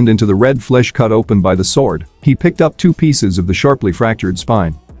his hand into the red flesh cut open by the sword, he picked up 2 pieces of the sharply fractured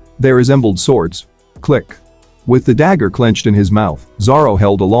spine. They resembled swords. Click. With the dagger clenched in his mouth, Zoro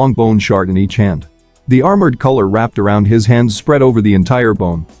held a long bone shard in each hand. The armored color wrapped around his hands spread over the entire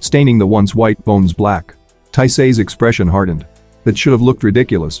bone, staining the once white bones black. Taisei's expression hardened. It should have looked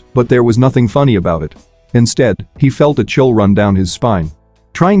ridiculous, but there was nothing funny about it. Instead, he felt a chill run down his spine.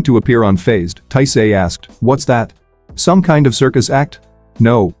 Trying to appear unfazed, Taisei asked, "What's that? Some kind of circus act?"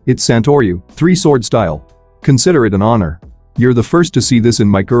 "No, it's Santoryu, 3-sword style. Consider it an honor. You're the first to see this in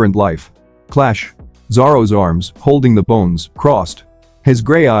my current life." Clash. Zoro's arms, holding the bones, crossed. His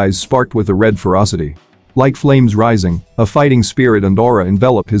gray eyes sparked with a red ferocity. Like flames rising, a fighting spirit and aura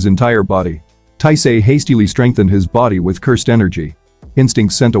enveloped his entire body. Taisei hastily strengthened his body with cursed energy.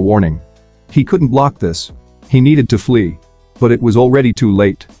 Instinct sent a warning. He couldn't block this. He needed to flee. But it was already too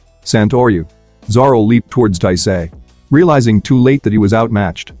late. Santoryu. Zoro leaped towards Taisei. Realizing too late that he was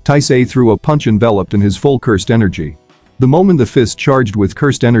outmatched, Taisei threw a punch enveloped in his full cursed energy. The moment the fist charged with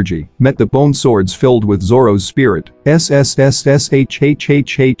cursed energy met the bone swords filled with Zoro's spirit,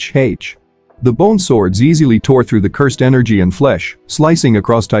 SSSSHHHHH. The bone swords easily tore through the cursed energy and flesh, slicing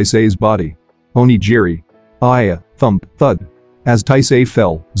across Taisei's body. Onigiri. Aya, thump, thud. As Taisei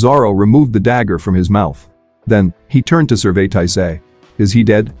fell, Zoro removed the dagger from his mouth. Then, he turned to survey Taisei. Is he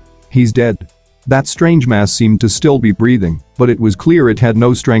dead? He's dead. That strange mass seemed to still be breathing, but it was clear it had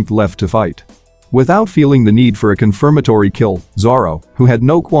no strength left to fight. Without feeling the need for a confirmatory kill, Zoro, who had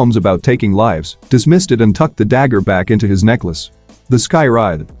no qualms about taking lives, dismissed it and tucked the dagger back into his necklace. The sky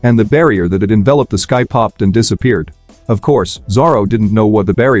writhed, and the barrier that had enveloped the sky popped and disappeared. Of course, Zoro didn't know what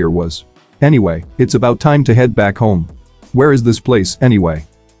the barrier was. Anyway, it's about time to head back home. Where is this place, anyway?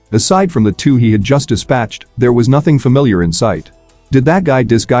 Aside from the two he had just dispatched, there was nothing familiar in sight. Did that guy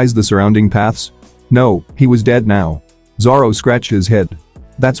disguise the surrounding paths? No, he was dead now. Zoro scratched his head.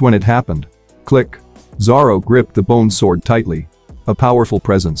 That's when it happened. Click. Zoro gripped the bone sword tightly. A powerful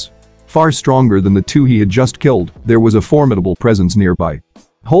presence. Far stronger than the two he had just killed, there was a formidable presence nearby.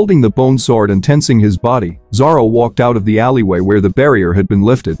 Holding the bone sword and tensing his body, Zoro walked out of the alleyway where the barrier had been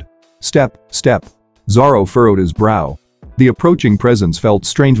lifted. Step, step. Zoro furrowed his brow. The approaching presence felt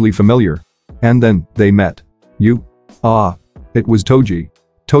strangely familiar. And then, they met. You? Ah. It was Toji.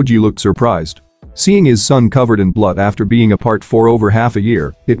 Toji looked surprised. Seeing his son covered in blood after being apart for over half a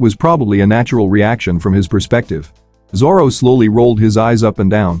year, it was probably a natural reaction from his perspective. Zoro slowly rolled his eyes up and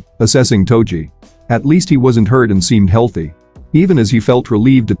down, assessing Toji. At least he wasn't hurt and seemed healthy. Even as he felt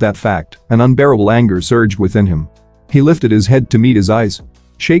relieved at that fact, an unbearable anger surged within him. He lifted his head to meet his eyes.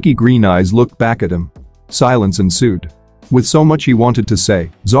 Shaky green eyes looked back at him. Silence ensued. With so much he wanted to say,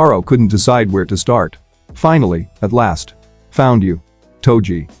 Zoro couldn't decide where to start. Finally, at last. Found you.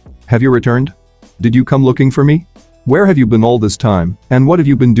 Toji. Have you returned? Did you come looking for me? Where have you been all this time, and what have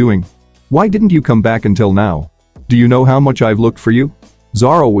you been doing? Why didn't you come back until now? Do you know how much I've looked for you?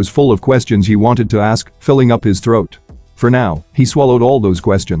 Zoro was full of questions he wanted to ask, filling up his throat. For now, he swallowed all those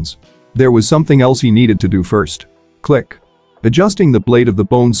questions. There was something else he needed to do first. Click. Adjusting the blade of the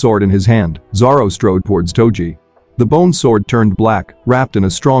bone sword in his hand, Zoro strode towards Toji. The bone sword turned black, wrapped in a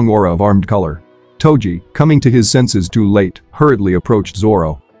strong aura of armed color. Toji, coming to his senses too late, hurriedly approached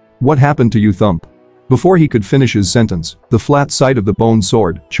Zoro. What happened to you, Thump? Before he could finish his sentence, the flat side of the bone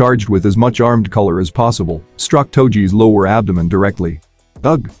sword, charged with as much armed color as possible, struck Toji's lower abdomen directly.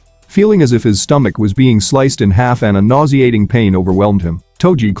 Ugh. Feeling as if his stomach was being sliced in half and a nauseating pain overwhelmed him,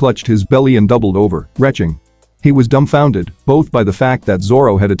 Toji clutched his belly and doubled over, retching. He was dumbfounded, both by the fact that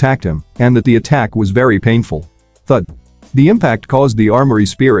Zoro had attacked him, and that the attack was very painful. Thud. The impact caused the armory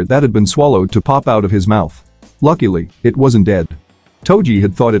spirit that had been swallowed to pop out of his mouth. Luckily, it wasn't dead. Toji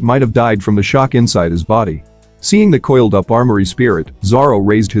had thought it might have died from the shock inside his body. Seeing the coiled-up armory spirit, Zoro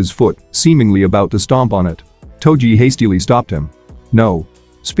raised his foot, seemingly about to stomp on it. Toji hastily stopped him. No.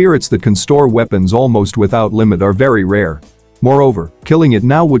 Spirits that can store weapons almost without limit are very rare. Moreover, killing it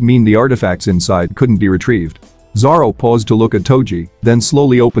now would mean the artifacts inside couldn't be retrieved. Zoro paused to look at Toji, then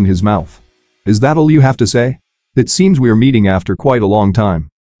slowly opened his mouth. Is that all you have to say? It seems we're meeting after quite a long time.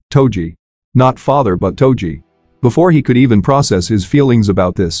 Toji. Not father but Toji. Before he could even process his feelings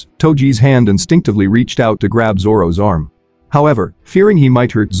about this, Toji's hand instinctively reached out to grab Zoro's arm. However, fearing he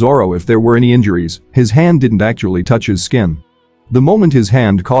might hurt Zoro if there were any injuries, his hand didn't actually touch his skin. The moment his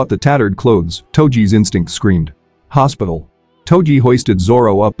hand caught the tattered clothes, Toji's instinct screamed. Hospital. Toji hoisted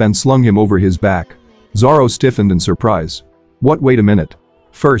Zoro up and slung him over his back. Zoro stiffened in surprise. What? Wait a minute.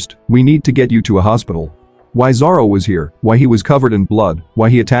 First, we need to get you to a hospital. Why Zoro was here, why he was covered in blood, why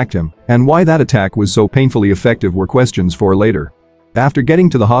he attacked him, and why that attack was so painfully effective were questions for later. After getting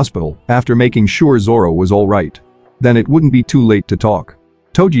to the hospital, after making sure Zoro was alright, then it wouldn't be too late to talk.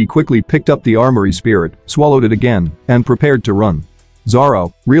 Toji quickly picked up the armory spirit, swallowed it again, and prepared to run.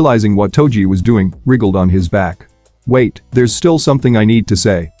 Zoro, realizing what Toji was doing, wriggled on his back. Wait, there's still something I need to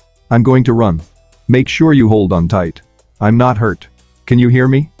say. I'm going to run. Make sure you hold on tight. I'm not hurt. Can you hear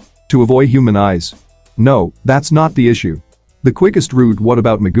me? To avoid human eyes. No, that's not the issue. The quickest route. What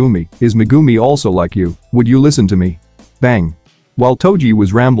about Megumi? Is Megumi also like you? Would you listen to me? Bang. While Toji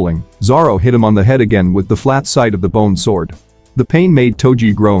was rambling, Zoro hit him on the head again with the flat side of the bone sword. The pain made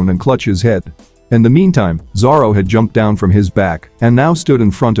Toji groan and clutch his head. In the meantime, Zoro had jumped down from his back and now stood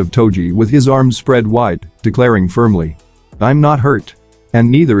in front of Toji with his arms spread wide, declaring firmly. I'm not hurt. And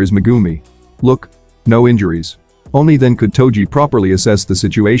neither is Megumi. Look. No injuries. Only then could Toji properly assess the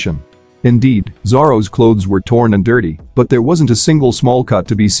situation. Indeed, Zoro's clothes were torn and dirty, but there wasn't a single small cut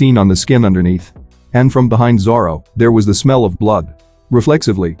to be seen on the skin underneath. And from behind Zoro, there was the smell of blood.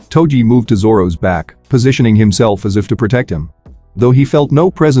 Reflexively, Toji moved to Zoro's back, positioning himself as if to protect him. Though he felt no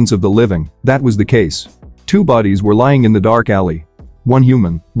presence of the living, that was the case. Two bodies were lying in the dark alley. One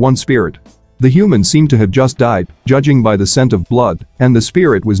human, one spirit. The human seemed to have just died, judging by the scent of blood, and the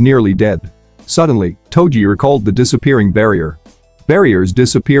spirit was nearly dead. Suddenly, Toji recalled the disappearing barrier. Barriers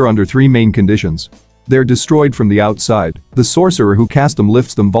disappear under three main conditions. They're destroyed from the outside, the sorcerer who cast them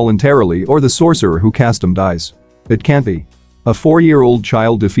lifts them voluntarily, or the sorcerer who cast them dies. It can't be. A 4-year-old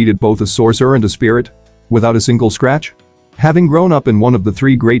child defeated both a sorcerer and a spirit? Without a single scratch? Having grown up in one of the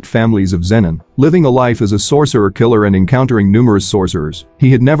three great families of Zenin, living a life as a sorcerer-killer and encountering numerous sorcerers,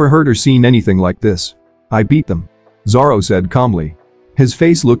 he had never heard or seen anything like this. I beat them. Zoro said calmly. His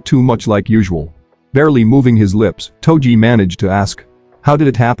face looked too much like usual. Barely moving his lips, Toji managed to ask. How did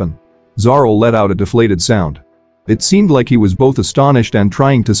it happen? Zoro let out a deflated sound. It seemed like he was both astonished and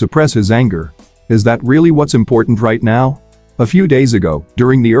trying to suppress his anger. Is that really what's important right now? A few days ago,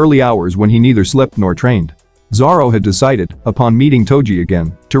 during the early hours when he neither slept nor trained, Zoro had decided, upon meeting Toji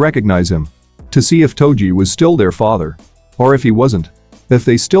again, to recognize him. To see if Toji was still their father. Or if he wasn't. If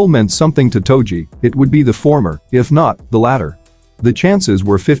they still meant something to Toji, it would be the former, if not, the latter. The chances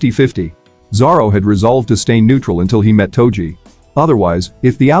were 50-50. Zoro had resolved to stay neutral until he met Toji. Otherwise,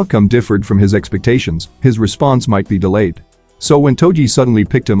 if the outcome differed from his expectations, his response might be delayed. So when Toji suddenly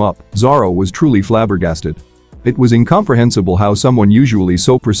picked him up, Zoro was truly flabbergasted. It was incomprehensible how someone usually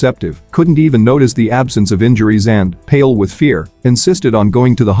so perceptive couldn't even notice the absence of injuries and, pale with fear, insisted on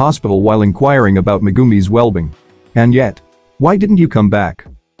going to the hospital while inquiring about Megumi's well-being. And yet, why didn't you come back?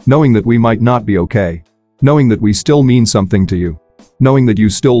 Knowing that we might not be okay. Knowing that we still mean something to you. Knowing that you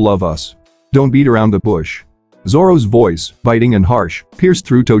still love us. Don't beat around the bush. Zoro's voice, biting and harsh, pierced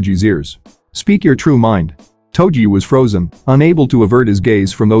through Toji's ears. Speak your true mind. Toji was frozen, unable to avert his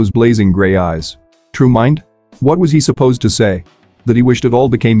gaze from those blazing gray eyes. True mind? What was he supposed to say? That he wished it all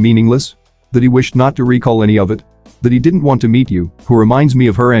became meaningless? That he wished not to recall any of it? That he didn't want to meet you, who reminds me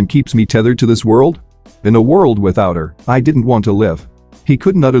of her and keeps me tethered to this world? In a world without her, I didn't want to live. He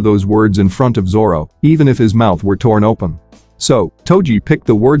couldn't utter those words in front of Zoro, even if his mouth were torn open. So, Toji picked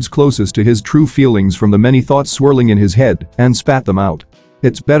the words closest to his true feelings from the many thoughts swirling in his head and spat them out.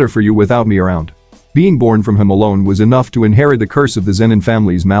 It's better for you without me around. Being born from him alone was enough to inherit the curse of the Zenin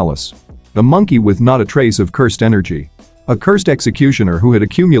family's malice. A monkey with not a trace of cursed energy. A cursed executioner who had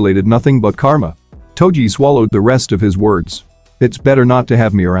accumulated nothing but karma. Toji swallowed the rest of his words. It's better not to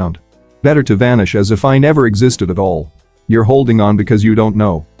have me around. Better to vanish as if I never existed at all. You're holding on because you don't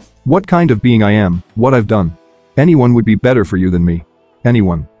know what kind of being I am, what I've done. Anyone would be better for you than me.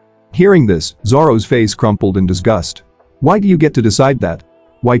 Anyone. Hearing this, Zoro's face crumpled in disgust. Why do you get to decide that?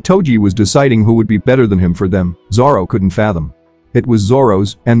 Why Toji was deciding who would be better than him for them, Zoro couldn't fathom. It was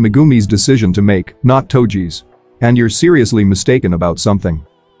Zoro's and Megumi's decision to make, not Toji's. And you're seriously mistaken about something.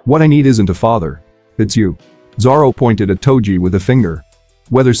 What I need isn't a father. It's you. Zoro pointed at Toji with a finger.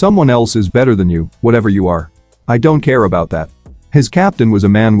 Whether someone else is better than you, whatever you are. I don't care about that. His captain was a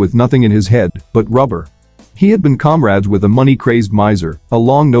man with nothing in his head but rubber. He had been comrades with a money-crazed miser, a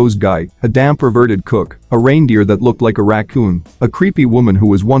long-nosed guy, a damn perverted cook, a reindeer that looked like a raccoon, a creepy woman who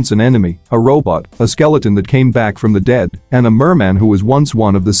was once an enemy, a robot, a skeleton that came back from the dead, and a merman who was once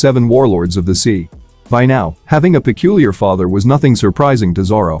one of the 7 warlords of the sea. By now, having a peculiar father was nothing surprising to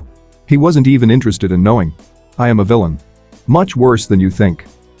Zoro. He wasn't even interested in knowing. I am a villain. Much worse than you think.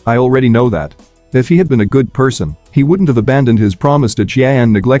 I already know that. If he had been a good person, he wouldn't have abandoned his promise to Chia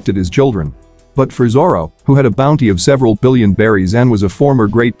and neglected his children. But for Zoro, who had a bounty of several billion berries and was a former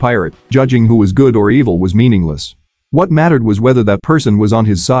great pirate, judging who was good or evil was meaningless. What mattered was whether that person was on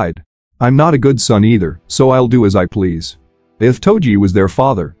his side. I'm not a good son either, so I'll do as I please. If Toji was their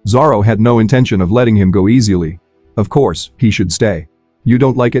father, Zoro had no intention of letting him go easily. Of course, he should stay. You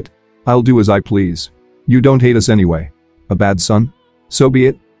don't like it? I'll do as I please. You don't hate us anyway. A bad son? So be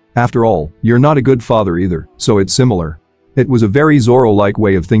it. After all, you're not a good father either, so it's similar. It was a very Zoro-like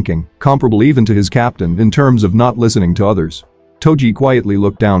way of thinking, comparable even to his captain in terms of not listening to others. Toji quietly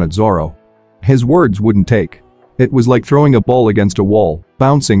looked down at Zoro. His words wouldn't take. It was like throwing a ball against a wall,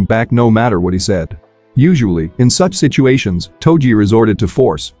 bouncing back no matter what he said. Usually, in such situations, Toji resorted to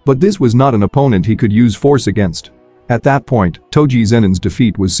force, but this was not an opponent he could use force against. At that point, Toji Zenin's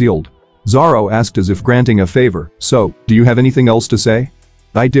defeat was sealed. Zoro asked as if granting a favor, so, do you have anything else to say?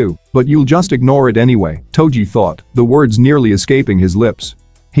 I do, but you'll just ignore it anyway, Toji thought, the words nearly escaping his lips.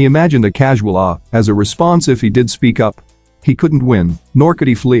 He imagined a casual as a response if he did speak up. He couldn't win, nor could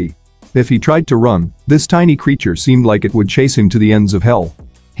he flee. If he tried to run, this tiny creature seemed like it would chase him to the ends of hell.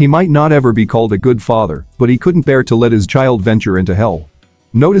 He might not ever be called a good father, but he couldn't bear to let his child venture into hell.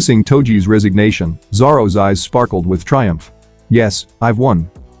 Noticing Toji's resignation, Zoro's eyes sparkled with triumph. Yes, I've won.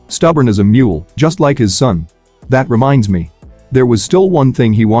 Stubborn as a mule, just like his son. That reminds me. There was still one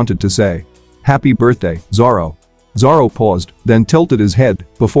thing he wanted to say. Happy birthday, Zoro. Zoro paused, then tilted his head,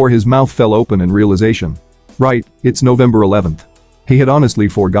 before his mouth fell open in realization. Right, it's November 11th. He had honestly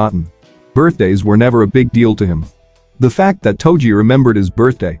forgotten. Birthdays were never a big deal to him. The fact that Toji remembered his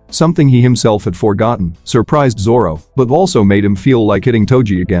birthday, something he himself had forgotten, surprised Zoro, but also made him feel like hitting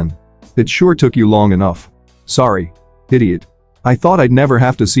Toji again. It sure took you long enough. Sorry. Idiot. I thought I'd never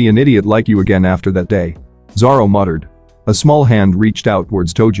have to see an idiot like you again after that day. Zoro muttered. A small hand reached out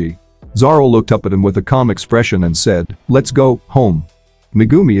towards Toji. Zoro looked up at him with a calm expression and said, let's go, home.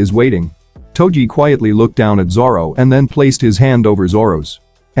 Megumi is waiting. Toji quietly looked down at Zoro and then placed his hand over Zoro's.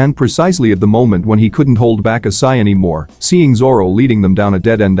 And precisely at the moment when he couldn't hold back a sigh anymore, seeing Zoro leading them down a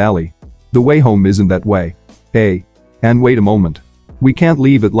dead-end alley. The way home isn't that way. Hey. And wait a moment. We can't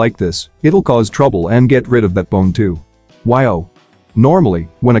leave it like this, it'll cause trouble and get rid of that bone too. Why oh? Normally,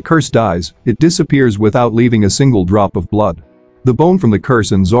 when a curse dies, it disappears without leaving a single drop of blood. The bone from the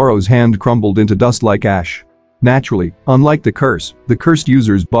curse in Zoro's hand crumbled into dust like ash. Naturally, unlike the cursed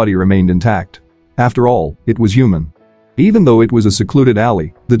user's body remained intact. After all, it was human. Even though it was a secluded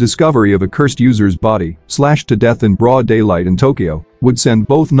alley, the discovery of a cursed user's body, slashed to death in broad daylight in Tokyo, would send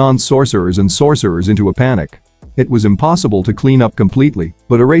both non-sorcerers and sorcerers into a panic. It was impossible to clean up completely,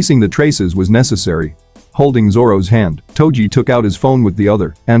 but erasing the traces was necessary. Holding Zoro's hand, Toji took out his phone with the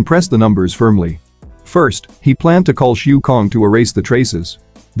other and pressed the numbers firmly. First, he planned to call Shu Kong to erase the traces.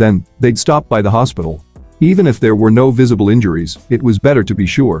 Then, they'd stop by the hospital. Even if there were no visible injuries, it was better to be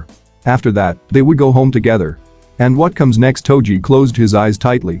sure. After that, they would go home together. And what comes next? Toji closed his eyes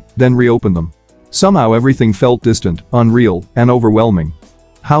tightly, then reopened them. Somehow everything felt distant, unreal, and overwhelming.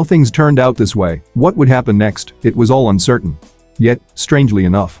 How things turned out this way, what would happen next, it was all uncertain. Yet, strangely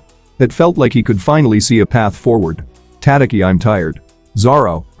enough, it felt like he could finally see a path forward. Tadaki, I'm tired.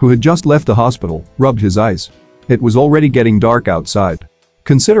 Zoro, who had just left the hospital, rubbed his eyes. It was already getting dark outside.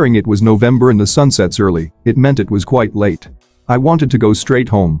 Considering it was November and the sun sets early, it meant it was quite late. I wanted to go straight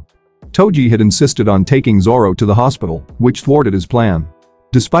home. Toji had insisted on taking Zoro to the hospital, which thwarted his plan.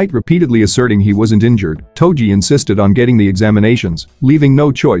 Despite repeatedly asserting he wasn't injured, Toji insisted on getting the examinations, leaving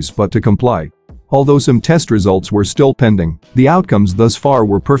no choice but to comply. Although some test results were still pending, the outcomes thus far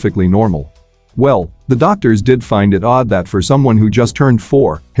were perfectly normal. Well, the doctors did find it odd that for someone who just turned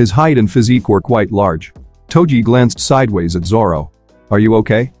 4, his height and physique were quite large. Toji glanced sideways at Zoro. Are you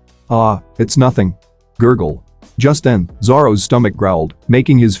okay? It's nothing. Gurgle. Just then, Zoro's stomach growled,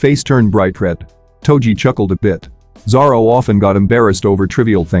 making his face turn bright red. Toji chuckled a bit. Zoro often got embarrassed over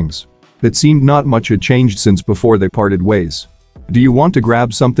trivial things. It seemed not much had changed since before they parted ways. Do you want to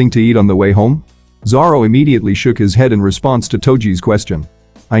grab something to eat on the way home? Zoro immediately shook his head in response to Toji's question.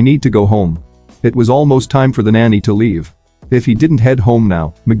 I need to go home. It was almost time for the nanny to leave. If he didn't head home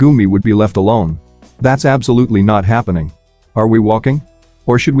now, Megumi would be left alone. That's absolutely not happening. Are we walking?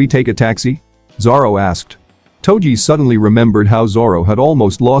 Or should we take a taxi? Zoro asked. Toji suddenly remembered how Zoro had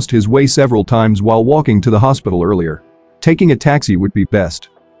almost lost his way several times while walking to the hospital earlier. Taking a taxi would be best.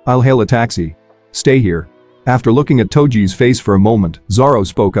 I'll hail a taxi. Stay here. After looking at Toji's face for a moment, Zoro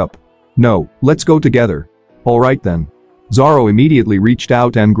spoke up. No, let's go together. Alright then. Zoro immediately reached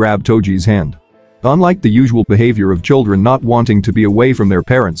out and grabbed Toji's hand. Unlike the usual behavior of children not wanting to be away from their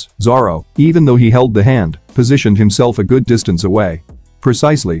parents, Zoro, even though he held the hand, positioned himself a good distance away.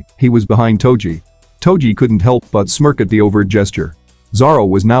 Precisely, he was behind Toji. Toji couldn't help but smirk at the overt gesture. Zoro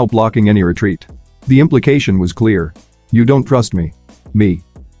was now blocking any retreat. The implication was clear. You don't trust me. Me.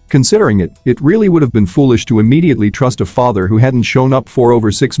 Considering it, it really would have been foolish to immediately trust a father who hadn't shown up for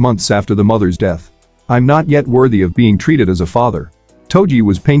over 6 months after the mother's death. I'm not yet worthy of being treated as a father. Toji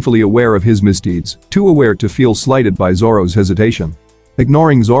was painfully aware of his misdeeds, too aware to feel slighted by Zoro's hesitation.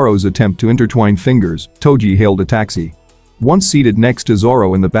 Ignoring Zoro's attempt to intertwine fingers, Toji hailed a taxi. Once seated next to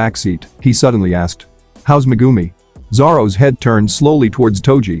Zoro in the back seat, he suddenly asked, "How's Megumi?" Zoro's head turned slowly towards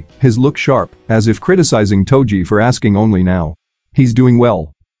Toji, his look sharp, as if criticizing Toji for asking only now. He's doing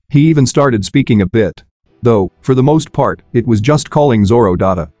well. He even started speaking a bit. Though, for the most part, it was just calling Zoro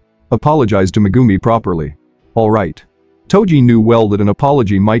Dada. Apologize to Megumi properly. Alright. Toji knew well that an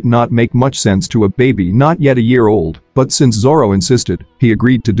apology might not make much sense to a baby not yet a year old, but since Zoro insisted, he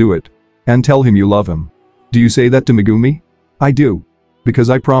agreed to do it. And tell him you love him. Do you say that to Megumi? I do. Because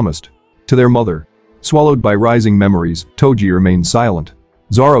I promised. To their mother. Swallowed by rising memories, Toji remained silent.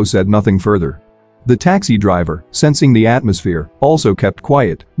 Zoro said nothing further. The taxi driver, sensing the atmosphere, also kept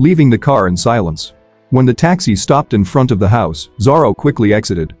quiet, leaving the car in silence. When the taxi stopped in front of the house, Zoro quickly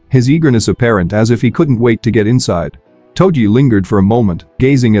exited, his eagerness apparent as if he couldn't wait to get inside. Toji lingered for a moment,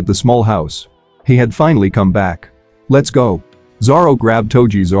 gazing at the small house. He had finally come back. "Let's go." Zoro grabbed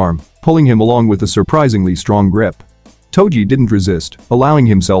Toji's arm, pulling him along with a surprisingly strong grip. Toji didn't resist, allowing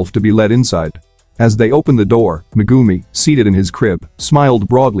himself to be led inside. As they opened the door, Megumi, seated in his crib, smiled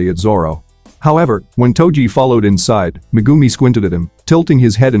broadly at Zoro. However, when Toji followed inside, Megumi squinted at him, tilting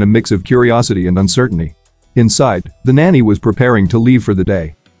his head in a mix of curiosity and uncertainty. Inside, the nanny was preparing to leave for the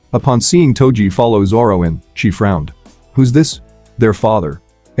day. Upon seeing Toji follow Zoro in, she frowned. "Who's this?" "Their father."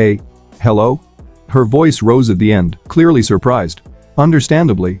 Hello?" Her voice rose at the end, clearly surprised.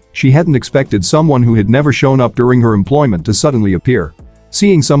 Understandably, she hadn't expected someone who had never shown up during her employment to suddenly appear.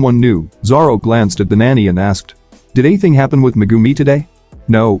 Seeing someone new, Zoro glanced at the nanny and asked, "Did anything happen with Megumi today?"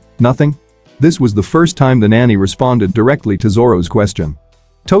 "No, nothing." This was the first time the nanny responded directly to Zoro's question.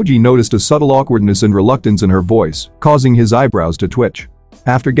 Toji noticed a subtle awkwardness and reluctance in her voice, causing his eyebrows to twitch.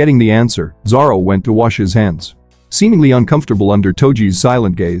 After getting the answer, Zoro went to wash his hands. Seemingly uncomfortable under Toji's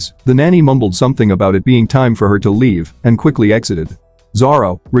silent gaze, the nanny mumbled something about it being time for her to leave and quickly exited.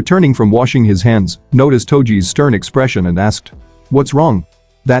 Zoro, returning from washing his hands, noticed Toji's stern expression and asked, "What's wrong?"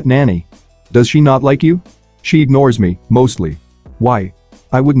 "That nanny. Does she not like you?" "She ignores me, mostly." "Why?"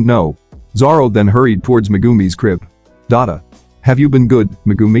 "I wouldn't know." Zoro then hurried towards Megumi's crib. "Dada. Have you been good,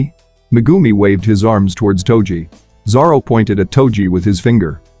 Megumi?" Megumi waved his arms towards Toji. Zoro pointed at Toji with his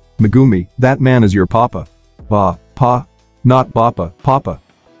finger. "Megumi, that man is your papa." Pa? Not Papa, Papa."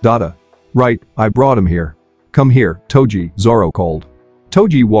 "Dada. Right, I brought him here." "Come here, Toji," Zoro called.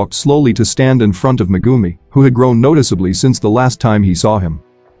 Toji walked slowly to stand in front of Megumi, who had grown noticeably since the last time he saw him.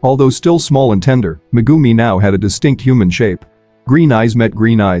 Although still small and tender, Megumi now had a distinct human shape. Green eyes met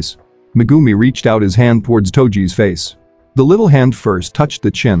green eyes. Megumi reached out his hand towards Toji's face. The little hand first touched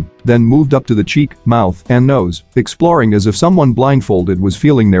the chin, then moved up to the cheek, mouth, and nose, exploring as if someone blindfolded was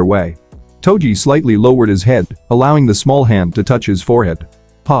feeling their way. Toji slightly lowered his head, allowing the small hand to touch his forehead.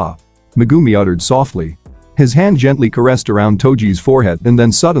 "Pa." Megumi uttered softly. His hand gently caressed around Toji's forehead and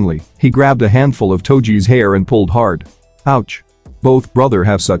then suddenly, he grabbed a handful of Toji's hair and pulled hard. "Ouch. Both brother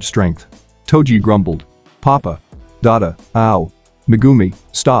have such strength." Toji grumbled. "Papa. Dada, ow." "Megumi,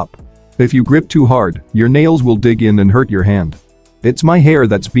 stop. If you grip too hard, your nails will dig in and hurt your hand." "It's my hair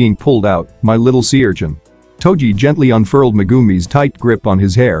that's being pulled out, my little sea urchin." Toji gently unfurled Megumi's tight grip on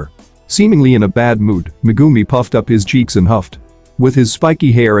his hair. Seemingly in a bad mood, Megumi puffed up his cheeks and huffed. With his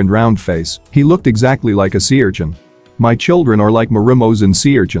spiky hair and round face, he looked exactly like a sea urchin. "My children are like Marimos and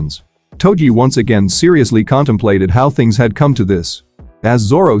sea urchins." Toji once again seriously contemplated how things had come to this. As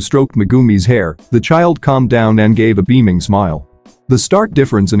Zoro stroked Megumi's hair, the child calmed down and gave a beaming smile. The stark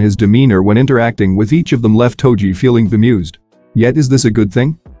difference in his demeanor when interacting with each of them left Toji feeling bemused. Yet is this a good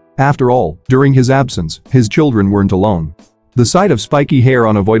thing? After all, during his absence, his children weren't alone. The sight of spiky hair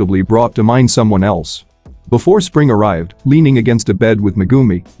unavoidably brought to mind someone else. Before spring arrived, leaning against a bed with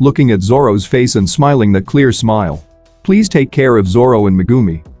Megumi, looking at Zoro's face and smiling that clear smile. Please take care of Zoro and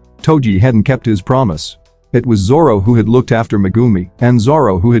Megumi. Toji hadn't kept his promise. It was Zoro who had looked after Megumi, and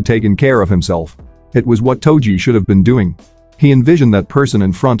Zoro who had taken care of himself. It was what Toji should have been doing. He envisioned that person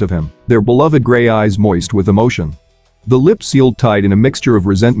in front of him, their beloved gray eyes moist with emotion. The lips sealed tight in a mixture of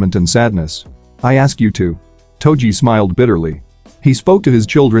resentment and sadness. "I asked you to." Toji smiled bitterly. He spoke to his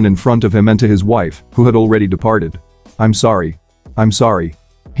children in front of him and to his wife, who had already departed. "I'm sorry. I'm sorry."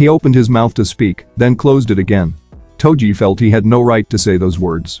 He opened his mouth to speak, then closed it again. Toji felt he had no right to say those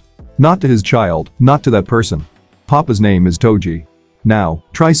words. Not to his child, not to that person. Papa's name is Toji. Now,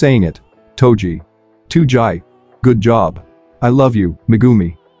 try saying it. Toji. Tujai. Good job. I love you,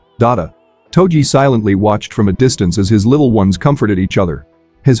 Megumi. Dada. Toji silently watched from a distance as his little ones comforted each other.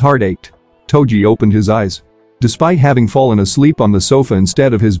 His heart ached. Toji opened his eyes. Despite having fallen asleep on the sofa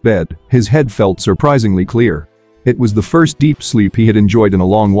instead of his bed, his head felt surprisingly clear. It was the first deep sleep he had enjoyed in a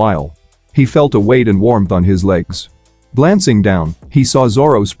long while. He felt a weight and warmth on his legs. Glancing down, he saw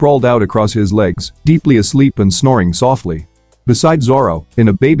Zoro sprawled out across his legs, deeply asleep and snoring softly. Beside Zoro, in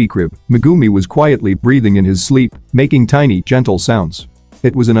a baby crib, Megumi was quietly breathing in his sleep, making tiny, gentle sounds.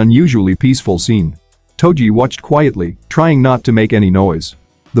 It was an unusually peaceful scene. Toji watched quietly, trying not to make any noise.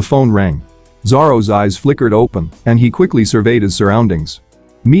 The phone rang. Zoro's eyes flickered open, and he quickly surveyed his surroundings.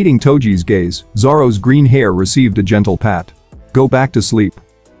 Meeting Toji's gaze, Zoro's green hair received a gentle pat. Go back to sleep.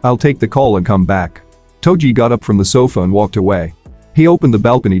 I'll take the call and come back. Toji got up from the sofa and walked away. He opened the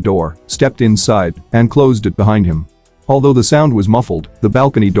balcony door, stepped inside, and closed it behind him. Although the sound was muffled, the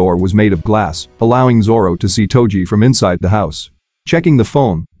balcony door was made of glass, allowing Zoro to see Toji from inside the house. Checking the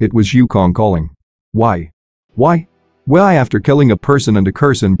phone, it was Yukong calling. Why? Why? Why after killing a person and a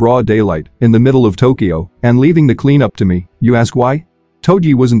curse in broad daylight, in the middle of Tokyo, and leaving the cleanup to me, you ask why?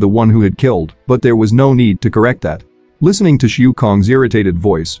 Toji wasn't the one who had killed, but there was no need to correct that. Listening to Xiu Kong's irritated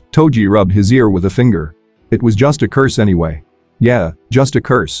voice, Toji rubbed his ear with a finger. It was just a curse anyway. Yeah, just a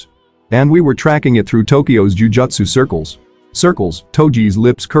curse. And we were tracking it through Tokyo's jujutsu circles. Circles, Toji's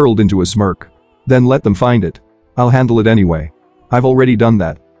lips curled into a smirk. Then let them find it. I'll handle it anyway. I've already done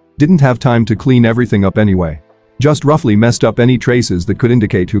that. Didn't have time to clean everything up anyway. Just roughly messed up any traces that could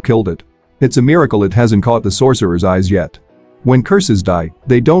indicate who killed it. It's a miracle it hasn't caught the sorcerer's eyes yet. When curses die,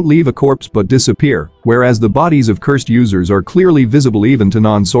 they don't leave a corpse but disappear, whereas the bodies of cursed users are clearly visible even to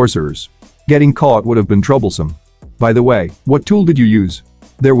non-sorcerers. Getting caught would have been troublesome. By the way, what tool did you use?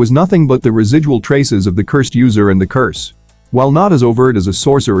 There was nothing but the residual traces of the cursed user and the curse. While not as overt as a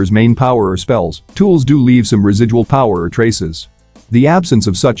sorcerer's main power or spells, tools do leave some residual power or traces. The absence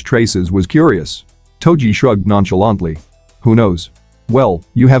of such traces was curious. Toji shrugged nonchalantly. Who knows? Well,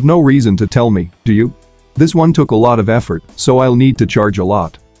 you have no reason to tell me, do you? This one took a lot of effort, so I'll need to charge a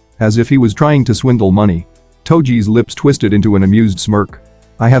lot. As if he was trying to swindle money. Toji's lips twisted into an amused smirk.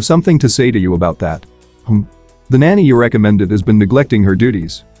 I have something to say to you about that. The nanny you recommended has been neglecting her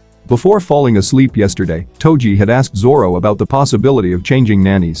duties. Before falling asleep yesterday, Toji had asked Zoro about the possibility of changing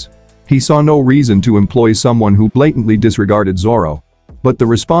nannies. He saw no reason to employ someone who blatantly disregarded Zoro. But the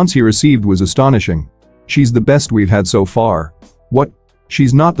response he received was astonishing. She's the best we've had so far. What?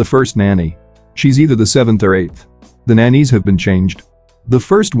 She's not the first nanny. She's either the 7th or 8th. The nannies have been changed. The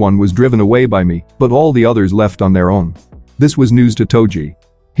first one was driven away by me, but all the others left on their own. This was news to Toji.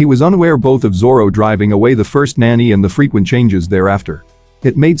 He was unaware both of Zoro driving away the first nanny and the frequent changes thereafter.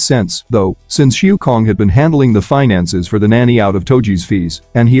 It made sense, though, since Xiu Kong had been handling the finances for the nanny out of Toji's fees,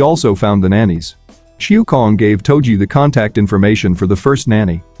 and he also found the nannies. Xiu Kong gave Toji the contact information for the first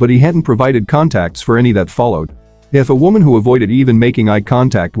nanny, but he hadn't provided contacts for any that followed. If a woman who avoided even making eye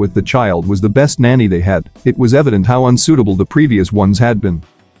contact with the child was the best nanny they had, it was evident how unsuitable the previous ones had been.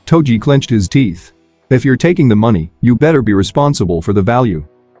 Toji clenched his teeth. If you're taking the money, you better be responsible for the value.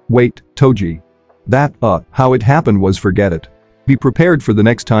 Wait, Toji. How it happened was forget it. Be prepared for the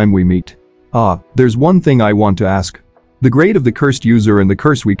next time we meet. There's one thing I want to ask. The grade of the cursed user and the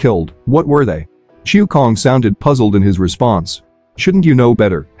curse we killed, what were they? Xiu Kong sounded puzzled in his response. Shouldn't you know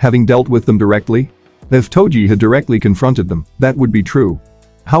better, having dealt with them directly? If Toji had directly confronted them, that would be true.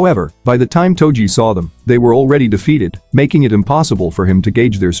 However, by the time Toji saw them, they were already defeated, making it impossible for him to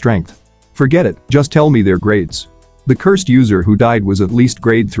gauge their strength. Forget it, just tell me their grades. The cursed user who died was at least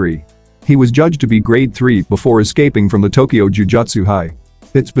grade 3. He was judged to be grade 3 before escaping from the Tokyo Jujutsu High.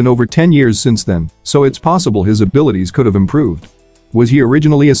 It's been over 10 years since then, so it's possible his abilities could have improved. Was he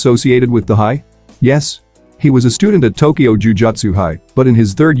originally associated with the High? Yes. He was a student at Tokyo Jujutsu High, but in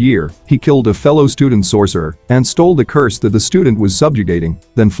his 3rd year, he killed a fellow student sorcerer and stole the curse that the student was subjugating,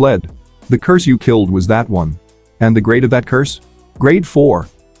 then fled. The curse you killed was that one. And the grade of that curse? Grade 4.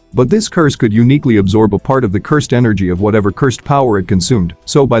 But this curse could uniquely absorb a part of the cursed energy of whatever cursed power it consumed,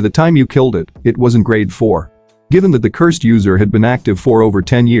 so by the time you killed it, it wasn't grade 4. Given that the cursed user had been active for over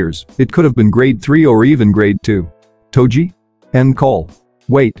 10 years, it could have been grade 3 or even grade 2. Toji? End call.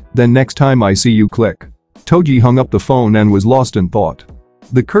 Wait, then next time I see you click. Toji hung up the phone and was lost in thought.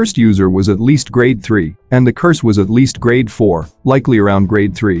 The cursed user was at least grade 3, and the curse was at least grade 4, likely around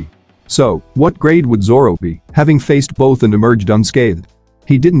grade 3. So, what grade would Zoro be, having faced both and emerged unscathed?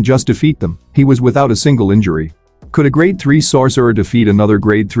 He didn't just defeat them, he was without a single injury. Could a grade 3 sorcerer defeat another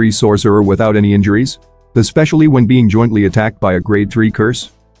grade 3 sorcerer without any injuries? Especially when being jointly attacked by a grade 3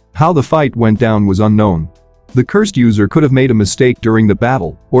 curse? How the fight went down was unknown. The cursed user could have made a mistake during the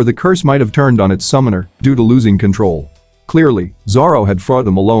battle, or the curse might have turned on its summoner, due to losing control. Clearly, Zoro had fought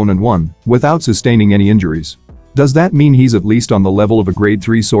them alone and won, without sustaining any injuries. Does that mean he's at least on the level of a grade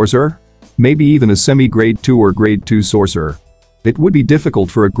 3 sorcerer? Maybe even a semi-grade 2 or grade 2 sorcerer. It would be difficult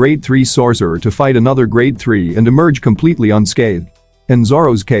for a grade 3 sorcerer to fight another grade 3 and emerge completely unscathed. In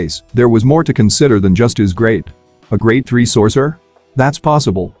Zoro's case, there was more to consider than just his grade. A grade 3 sorcerer? That's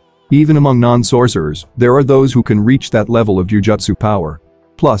possible. Even among non-sorcerers, there are those who can reach that level of jujutsu power.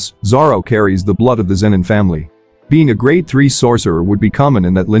 Plus, Zoro carries the blood of the Zenin family. Being a grade 3 sorcerer would be common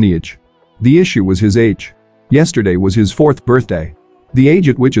in that lineage. The issue was his age. Yesterday was his 4th birthday. The age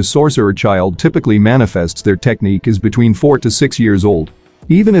at which a sorcerer child typically manifests their technique is between 4 to 6 years old.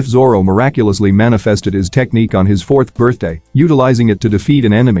 Even if Zoro miraculously manifested his technique on his 4th birthday, utilizing it to defeat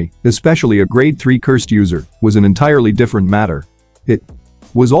an enemy, especially a grade 3 cursed user, was an entirely different matter. It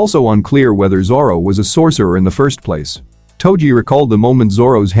was also unclear whether Zoro was a sorcerer in the first place. Toji recalled the moment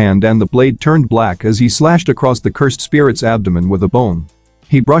Zoro's hand and the blade turned black as he slashed across the cursed spirit's abdomen with a bone.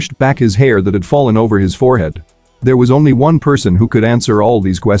 He brushed back his hair that had fallen over his forehead. There was only one person who could answer all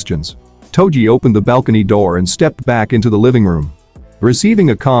these questions. Toji opened the balcony door and stepped back into the living room. Receiving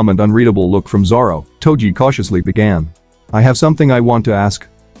a calm and unreadable look from Zoro, Toji cautiously began. "I have something I want to ask."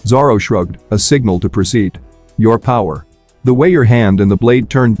 Zoro shrugged, a signal to proceed. "Your power. The way your hand and the blade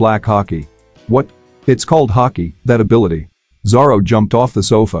turned black hockey." "What? It's called hockey, that ability." Zoro jumped off the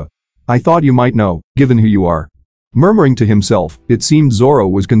sofa. "I thought you might know, given who you are." Murmuring to himself, it seemed Zoro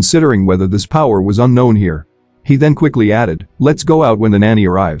was considering whether this power was unknown here. He then quickly added, "Let's go out when the nanny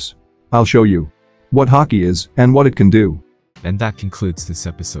arrives. I'll show you what hockey is and what it can do." And that concludes this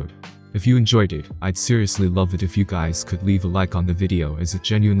episode. If you enjoyed it, I'd seriously love it if you guys could leave a like on the video, as it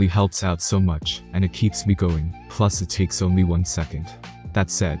genuinely helps out so much, and it keeps me going, plus it takes only 1 second.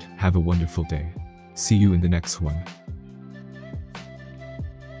 That said, have a wonderful day. See you in the next one.